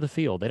lilies of the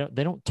field.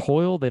 They don't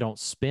toil, they don't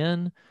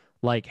spin.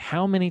 Like,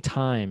 how many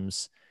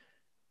times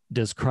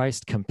does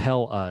Christ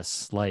compel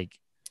us, like,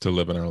 to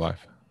live in our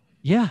life?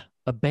 Yeah.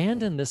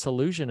 Abandon this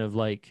illusion of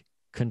like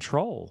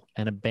control,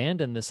 and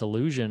abandon this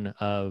illusion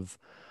of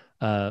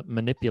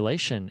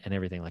manipulation and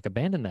everything. Like,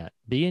 abandon that.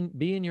 Be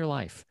in your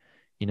life,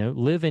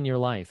 live in your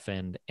life.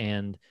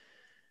 And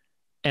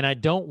I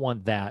don't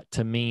want that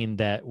to mean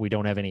that we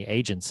don't have any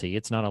agency.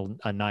 It's not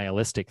a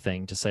nihilistic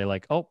thing to say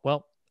like, oh,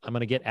 well, I'm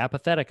going to get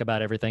apathetic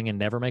about everything and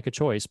never make a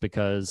choice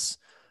because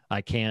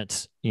I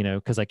can't,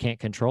 because I can't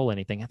control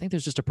anything. I think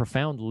there's just a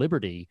profound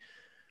liberty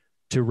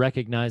to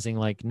recognizing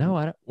like, no,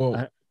 I don't.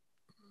 Well,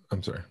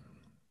 I'm sorry.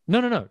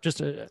 No.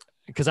 Just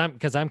because I'm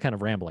kind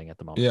of rambling at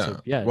the moment. Yeah.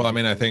 So, yeah. Well, I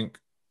mean, I think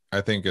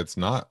it's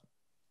not.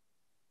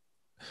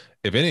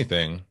 If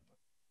anything,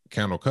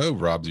 Candle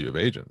Cove robs you of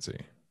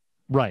agency.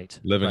 Right.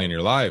 Living in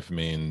your life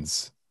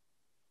means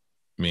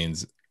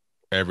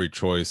every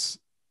choice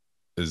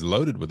is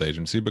loaded with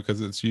agency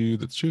because it's you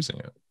that's choosing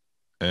it.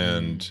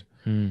 And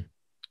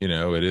you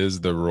know, it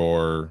is the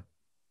roar,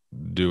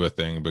 do a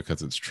thing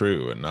because it's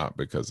true and not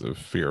because of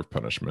fear of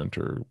punishment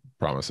or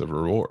promise of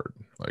reward.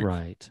 Like,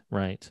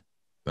 right.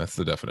 That's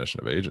the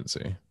definition of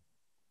agency.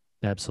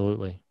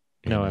 Absolutely.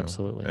 You know?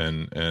 Absolutely.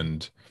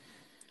 And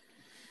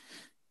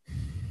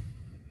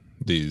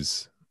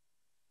these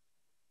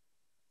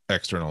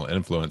external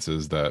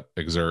influences that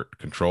exert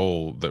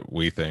control that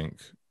we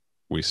think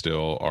we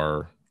still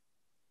are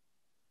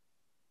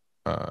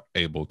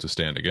able to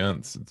stand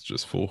against, it's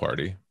just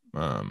foolhardy.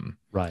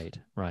 Right.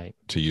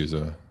 To use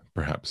a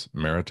perhaps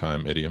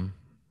maritime idiom,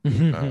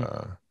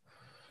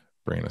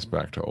 bringing us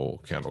back to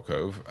old Candle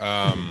Cove.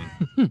 Yeah,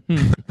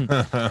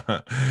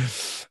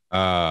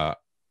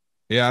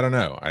 I don't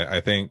know.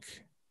 I think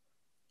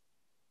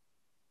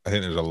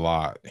there's a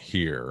lot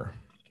here.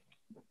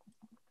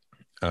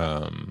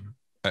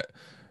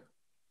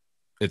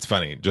 It's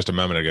funny. Just a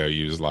moment ago,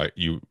 you was like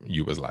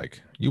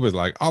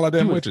all of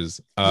them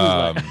witches.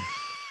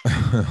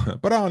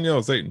 Put on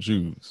your Satan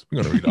shoes.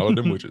 We're gonna read all of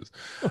them witches.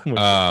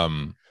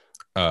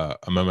 A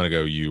moment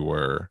ago, you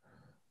were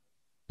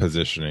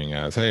positioning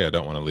as, hey, I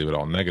don't want to leave it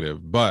all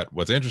negative. But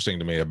what's interesting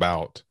to me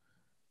about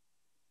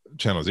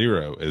Channel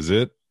Zero is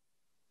it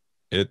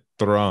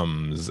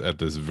thrums at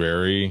this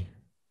very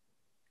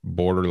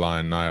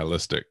borderline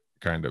nihilistic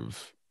kind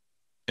of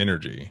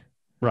energy.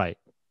 Right.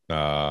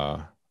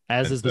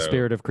 As is the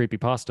spirit of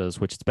creepypastas,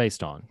 which it's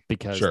based on,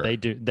 because they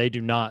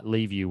do not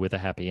leave you with a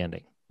happy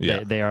ending.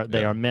 Yeah. They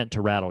are meant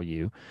to rattle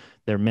you.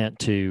 They're meant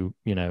to,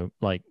 you know,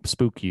 like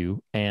spook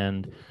you.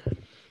 But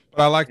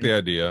I like the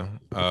idea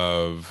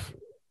of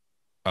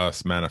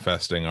us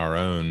manifesting our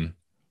own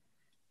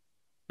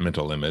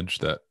mental image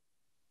that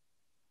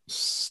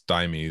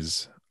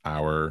stymies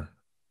our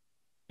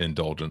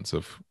indulgence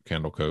of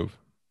Candle Cove.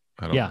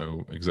 I don't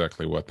know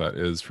exactly what that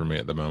is for me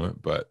at the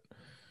moment, but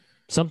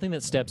something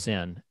that steps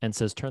in and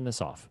says, turn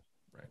this off.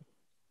 Right.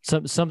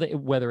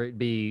 Something, whether it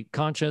be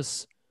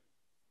conscious,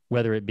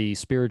 whether it be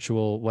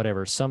spiritual,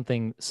 whatever,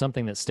 something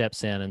that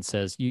steps in and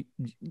says, you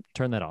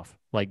turn that off.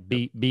 Like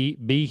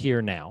be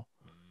here now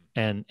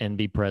and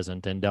be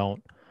present, and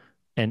don't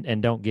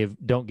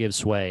give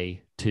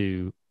sway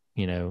to,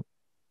 you know,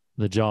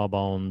 the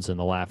jawbones and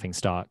the laughing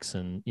stocks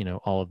and, you know,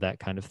 all of that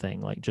kind of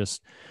thing. Like,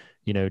 just,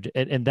 you know,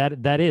 and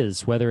that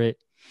is whether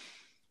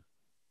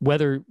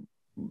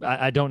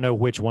I don't know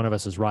which one of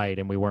us is right,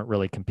 and we weren't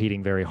really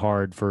competing very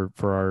hard for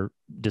our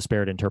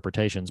disparate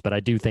interpretations, but I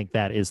do think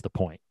that is the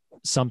point.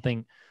 Some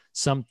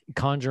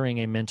conjuring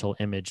a mental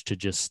image to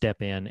just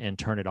step in and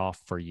turn it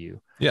off for you.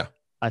 Yeah.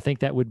 I think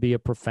that would be a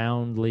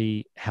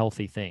profoundly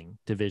healthy thing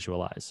to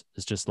visualize.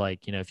 It's just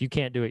like, you know, if you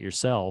can't do it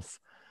yourself,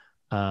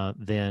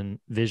 then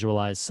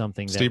visualize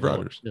something that Steve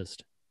Rogers.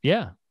 Exist.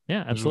 Yeah,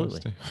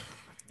 absolutely.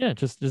 Yeah,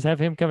 just have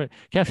him come in.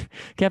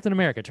 Captain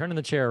America, turning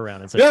the chair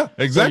around and say, yeah,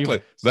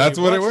 exactly. That's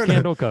what it was.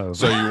 Candle Cove.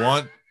 So you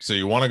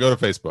want to go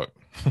to Facebook?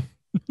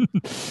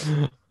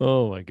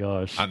 Oh my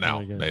gosh! Not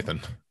now,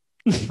 Nathan.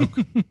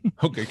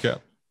 Okay,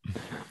 Cap.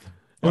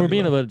 Well, we're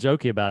being a little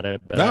jokey about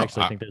it, but I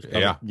actually think there's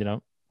probably, you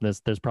know,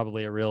 there's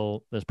probably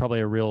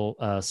a real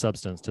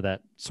substance to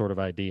that sort of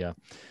idea.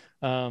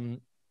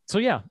 So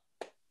yeah,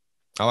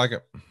 I like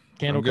it.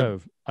 Candle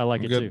Cove. I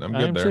like it too. I'm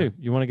good there. Too.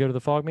 You want to go to the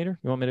fog meter?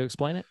 You want me to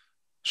explain it?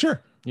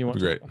 Sure. You want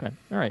great. Okay.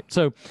 All right.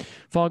 So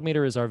fog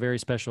meter is our very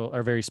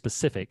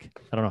specific.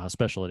 I don't know how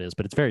special it is,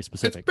 but it's very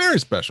specific. It's very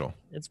special.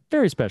 It's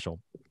very special.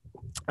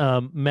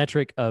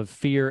 Metric of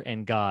fear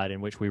and God,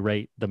 in which we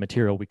rate the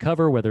material we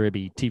cover, whether it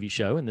be TV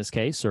show in this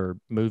case, or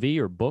movie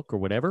or book or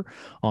whatever,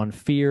 on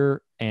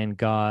fear and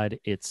God,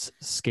 its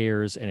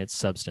scares and its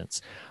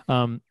substance.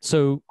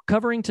 So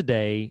covering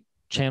today,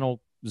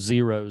 Channel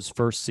Zero's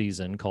first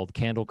season, called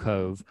Candle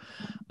Cove.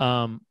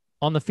 On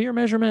the fear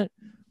measurement,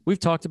 we've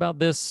talked about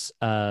this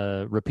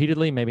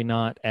repeatedly, maybe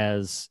not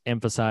as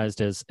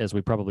emphasized as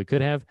we probably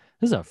could have.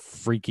 This is a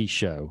freaky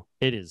show.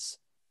 It is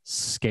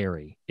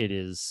scary. It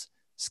is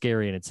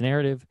scary in its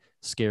narrative,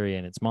 scary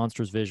in its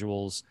monstrous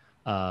visuals.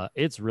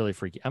 It's really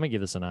freaky. I'm gonna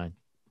give this a 9.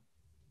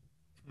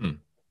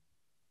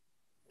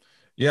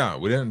 Yeah,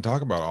 we didn't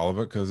talk about all of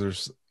it because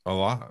there's a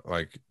lot.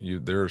 Like,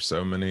 there are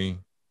so many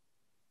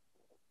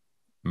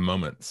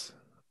moments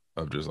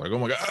of just like, oh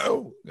my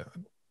God,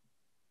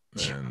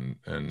 and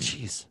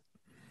jeez.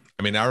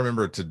 I mean, I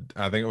remember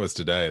I think it was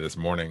this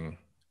morning.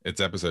 It's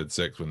episode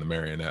 6 when the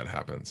marionette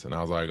happens, and I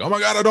was like, oh my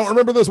God, I don't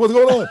remember this. What's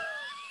going on?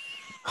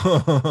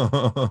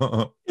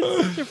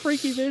 It's such a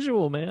freaky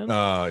visual, man.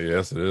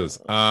 Yes, it is.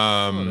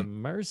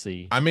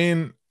 Mercy. I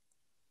mean,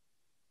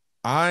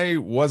 I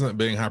wasn't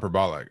being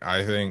hyperbolic.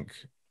 I think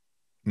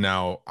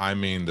now I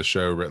mean the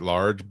show writ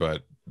large,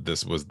 but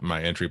this was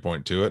my entry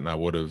point to it, and I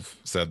would have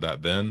said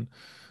that then.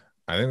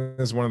 I think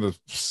it's one of the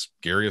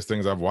scariest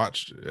things I've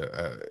watched.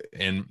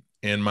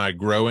 In my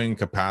growing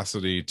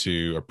capacity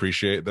to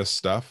appreciate this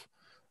stuff,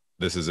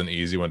 this is an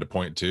easy one to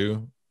point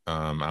to.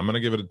 I'm going to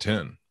give it a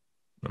 10.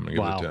 I'm going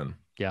to give it a 10.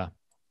 Yeah.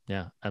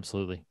 Yeah,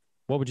 absolutely.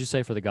 What would you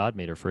say for the God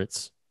meter for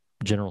its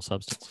general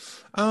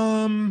substance?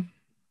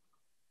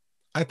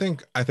 I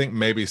think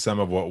maybe some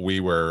of what we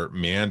were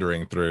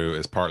meandering through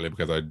is partly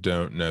because I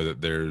don't know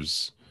that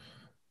there's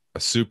a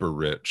super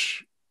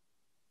rich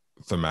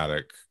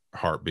thematic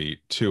heartbeat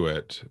to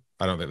it.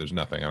 I don't think there's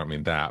nothing. I don't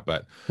mean that,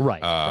 but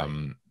right.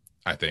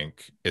 I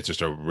think it's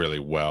just a really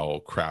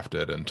well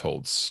crafted and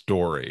told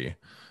story.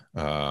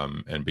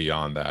 And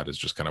beyond that is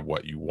just kind of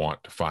what you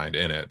want to find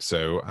in it.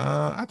 So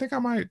I think I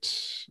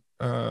might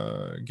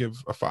give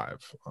a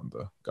 5 on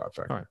the God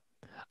factor. All right.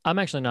 I'm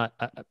actually not.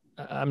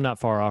 I'm not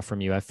far off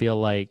from you. I feel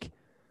like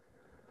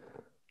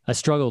I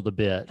struggled a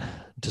bit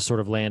to sort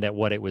of land at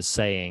what it was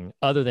saying,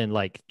 other than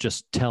like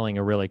just telling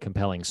a really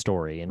compelling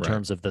story in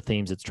terms of the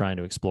themes it's trying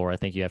to explore. I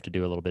think you have to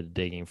do a little bit of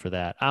digging for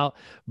that.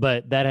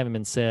 But that having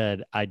been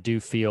said, I do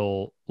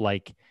feel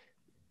like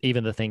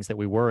even the things that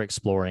we were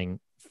exploring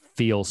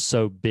feel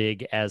so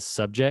big as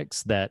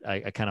subjects that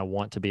I kind of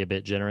want to be a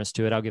bit generous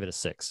to it. I'll give it a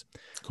 6.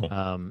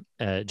 Cool.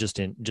 Just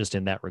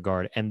in that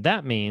regard. And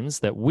that means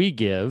that we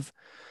give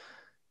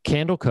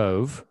Candle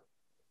Cove,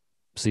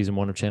 season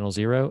 1 of Channel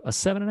Zero, a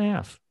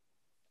 7.5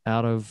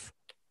 out of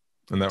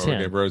And that 10. what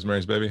we gave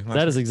Rosemary's Baby?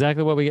 That is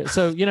exactly what we get.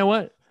 So you know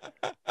what?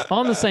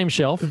 On the same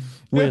shelf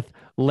with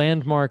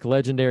landmark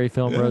legendary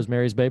film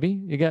Rosemary's Baby,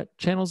 you got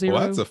Channel Zero.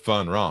 Well, that's a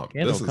fun romp.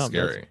 Candle This is Cove.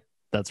 scary.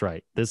 That's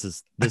right. This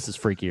is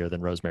freakier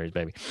than Rosemary's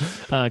Baby,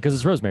 because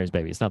it's Rosemary's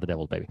Baby. It's not the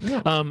Devil's Baby.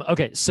 Yeah.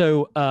 Okay.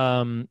 So,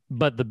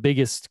 but the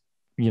biggest,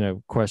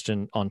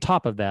 question on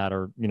top of that,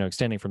 or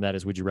extending from that,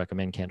 is would you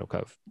recommend Candle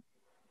Cove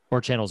or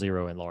Channel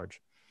Zero in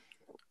large?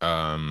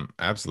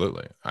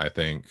 Absolutely.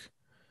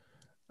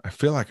 I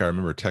feel like I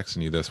remember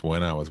texting you this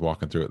when I was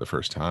walking through it the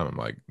first time. I'm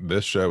like,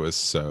 this show is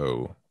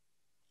so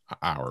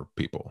our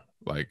people.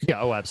 Like, yeah.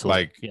 Oh,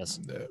 absolutely. Like,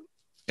 yes.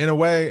 In a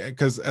way,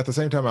 because at the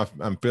same time,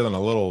 I'm feeling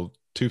a little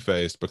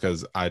two-faced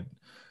because I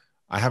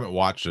haven't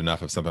watched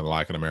enough of something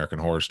like An American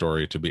Horror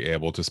Story to be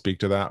able to speak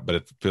to that, but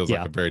it feels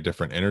like a very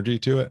different energy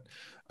to it.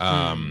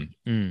 A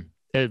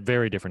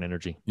very different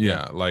energy.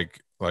 Yeah,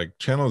 like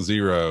Channel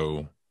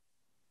Zero,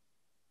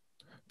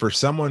 for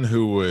someone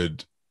who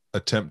would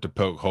attempt to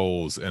poke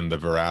holes in the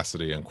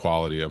veracity and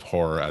quality of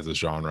horror as a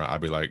genre,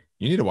 I'd be like,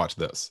 you need to watch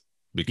this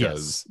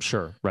because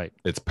sure, right.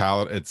 It's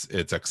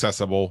it's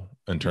accessible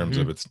in terms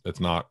of it's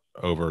not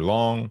over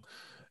long.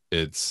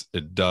 It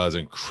does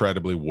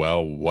incredibly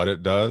well what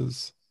it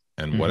does,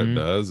 and what it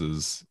does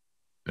is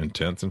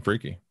intense and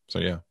freaky. So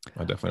yeah,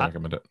 I definitely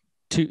recommend it.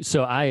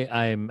 So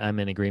I'm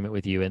in agreement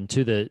with you. And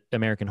to the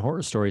American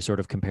Horror Story sort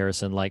of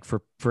comparison, like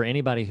for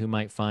anybody who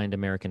might find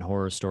American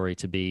Horror Story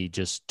to be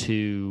just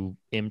too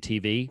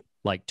MTV,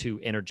 like too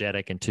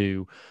energetic and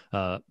too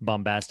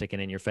bombastic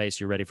and in your face,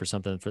 you're ready for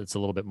something that's a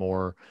little bit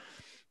more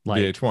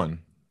like VH1.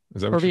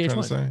 Is that what you're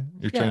trying to say?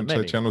 You're trying to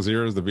say Channel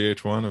Zero is the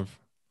VH1 of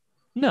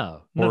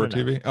horror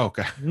TV? Oh,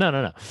 okay.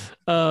 No.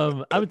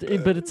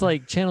 But it's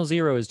like Channel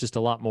Zero is just a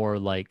lot more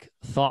like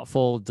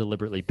thoughtful,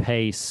 deliberately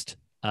paced,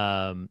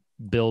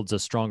 builds a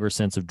stronger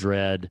sense of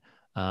dread,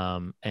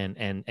 and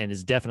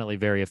is definitely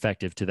very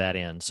effective to that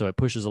end. So it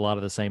pushes a lot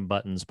of the same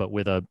buttons, but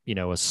with a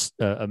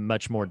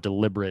much more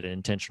deliberate and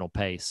intentional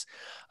pace.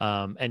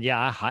 And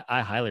yeah,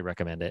 I highly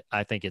recommend it.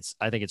 I think it's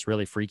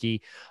really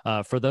freaky.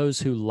 For those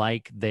who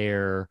like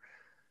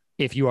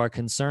if you are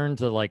concerned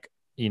that like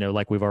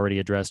we've already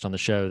addressed on the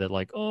show that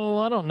like, oh,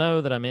 I don't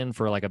know that I'm in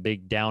for like a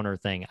big downer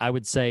thing. I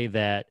would say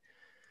that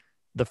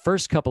the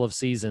first couple of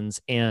seasons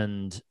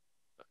end,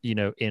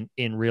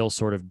 in real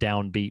sort of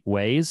downbeat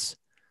ways.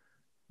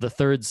 The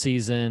third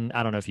season,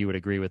 I don't know if you would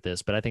agree with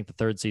this, but I think the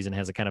third season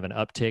has a kind of an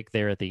uptick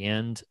there at the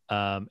end.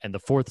 And the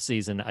fourth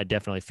season, I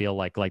definitely feel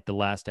like the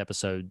last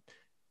episode,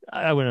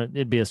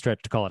 it'd be a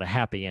stretch to call it a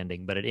happy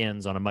ending, but it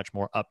ends on a much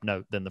more up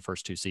note than the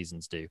first 2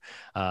 seasons do.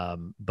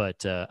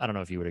 But I don't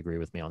know if you would agree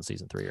with me on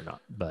season 3 or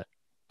not, but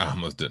I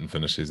almost didn't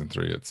finish season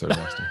 3. It's so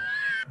nasty.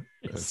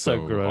 it's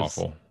so gross.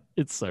 Awful.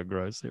 It's so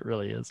gross. It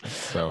really is.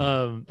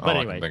 So, but all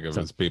anyway, I can think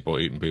of is people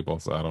eating people.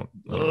 So I don't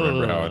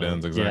remember how it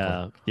ends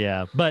exactly.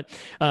 Yeah. But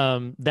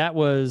that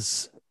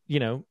was,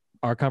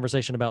 our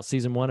conversation about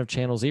season 1 of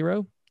Channel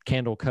Zero,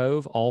 Candle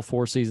Cove. All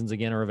 4 seasons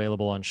again are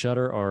available on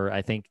Shudder, or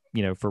I think,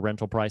 for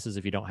rental prices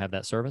if you don't have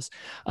that service.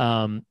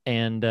 So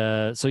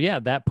yeah,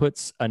 that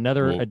puts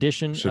another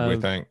edition. Should we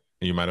thank?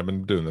 You might have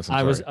been doing this.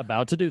 I was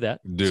about to do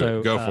that.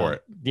 Go for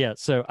it. Yeah.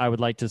 So I would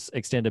like to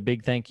extend a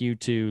big thank you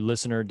to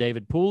listener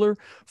David Pooler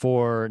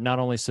for not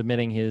only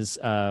submitting his,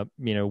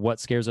 What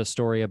Scares Us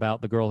story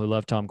about the girl who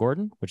loved Tom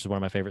Gordon, which is one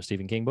of my favorite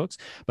Stephen King books,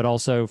 but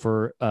also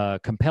for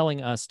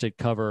compelling us to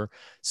cover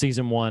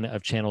season 1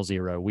 of Channel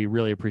Zero. We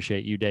really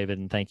appreciate you, David,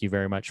 and thank you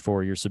very much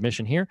for your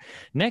submission here.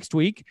 Next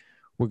week,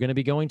 we're going to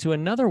be going to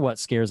another What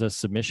Scares Us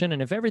submission.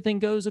 And if everything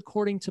goes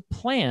according to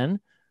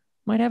plan,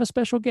 might have a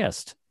special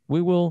guest.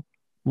 We will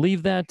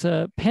leave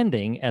that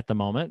pending at the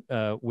moment,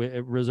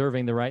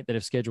 reserving the right that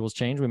if schedules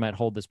change, we might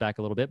hold this back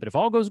a little bit. But if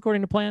all goes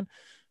according to plan,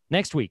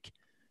 next week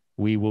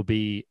we will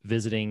be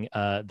visiting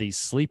the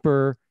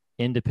sleeper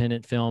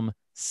independent film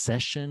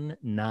Session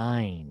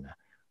 9,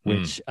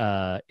 which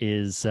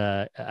is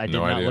I did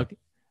No not idea. look.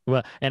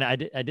 Well, and I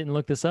didn't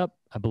look this up.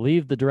 I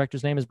believe the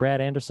director's name is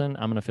Brad Anderson.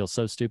 I'm gonna feel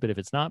so stupid if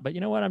it's not, but you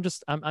know what?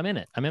 I'm in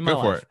it. I'm in my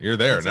Go for life. it. You're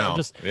there And so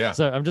now.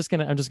 So I'm just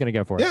gonna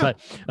go for it. Yeah.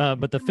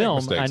 But the Make film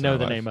mistakes I in know our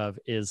the life. name of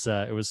is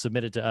it was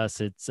submitted to us.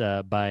 It's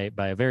by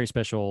a very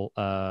special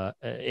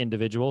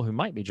individual who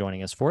might be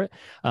joining us for it,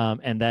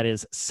 and that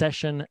is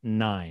Session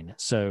 9.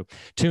 So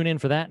tune in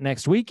for that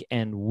next week,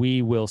 and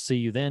we will see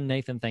you then.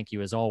 Nathan, thank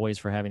you as always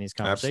for having these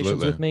conversations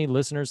Absolutely. with me.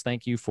 Listeners,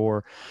 thank you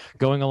for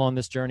going along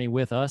this journey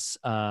with us.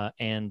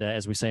 And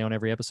as we say on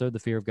every episode, the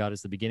fear of God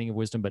is the beginning of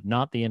wisdom, but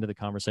not the end of the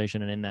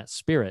conversation. And in that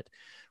spirit,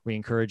 we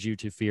encourage you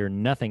to fear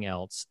nothing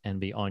else and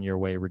be on your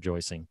way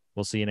rejoicing.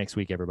 We'll see you next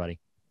week, everybody.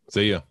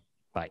 See ya.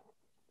 Bye.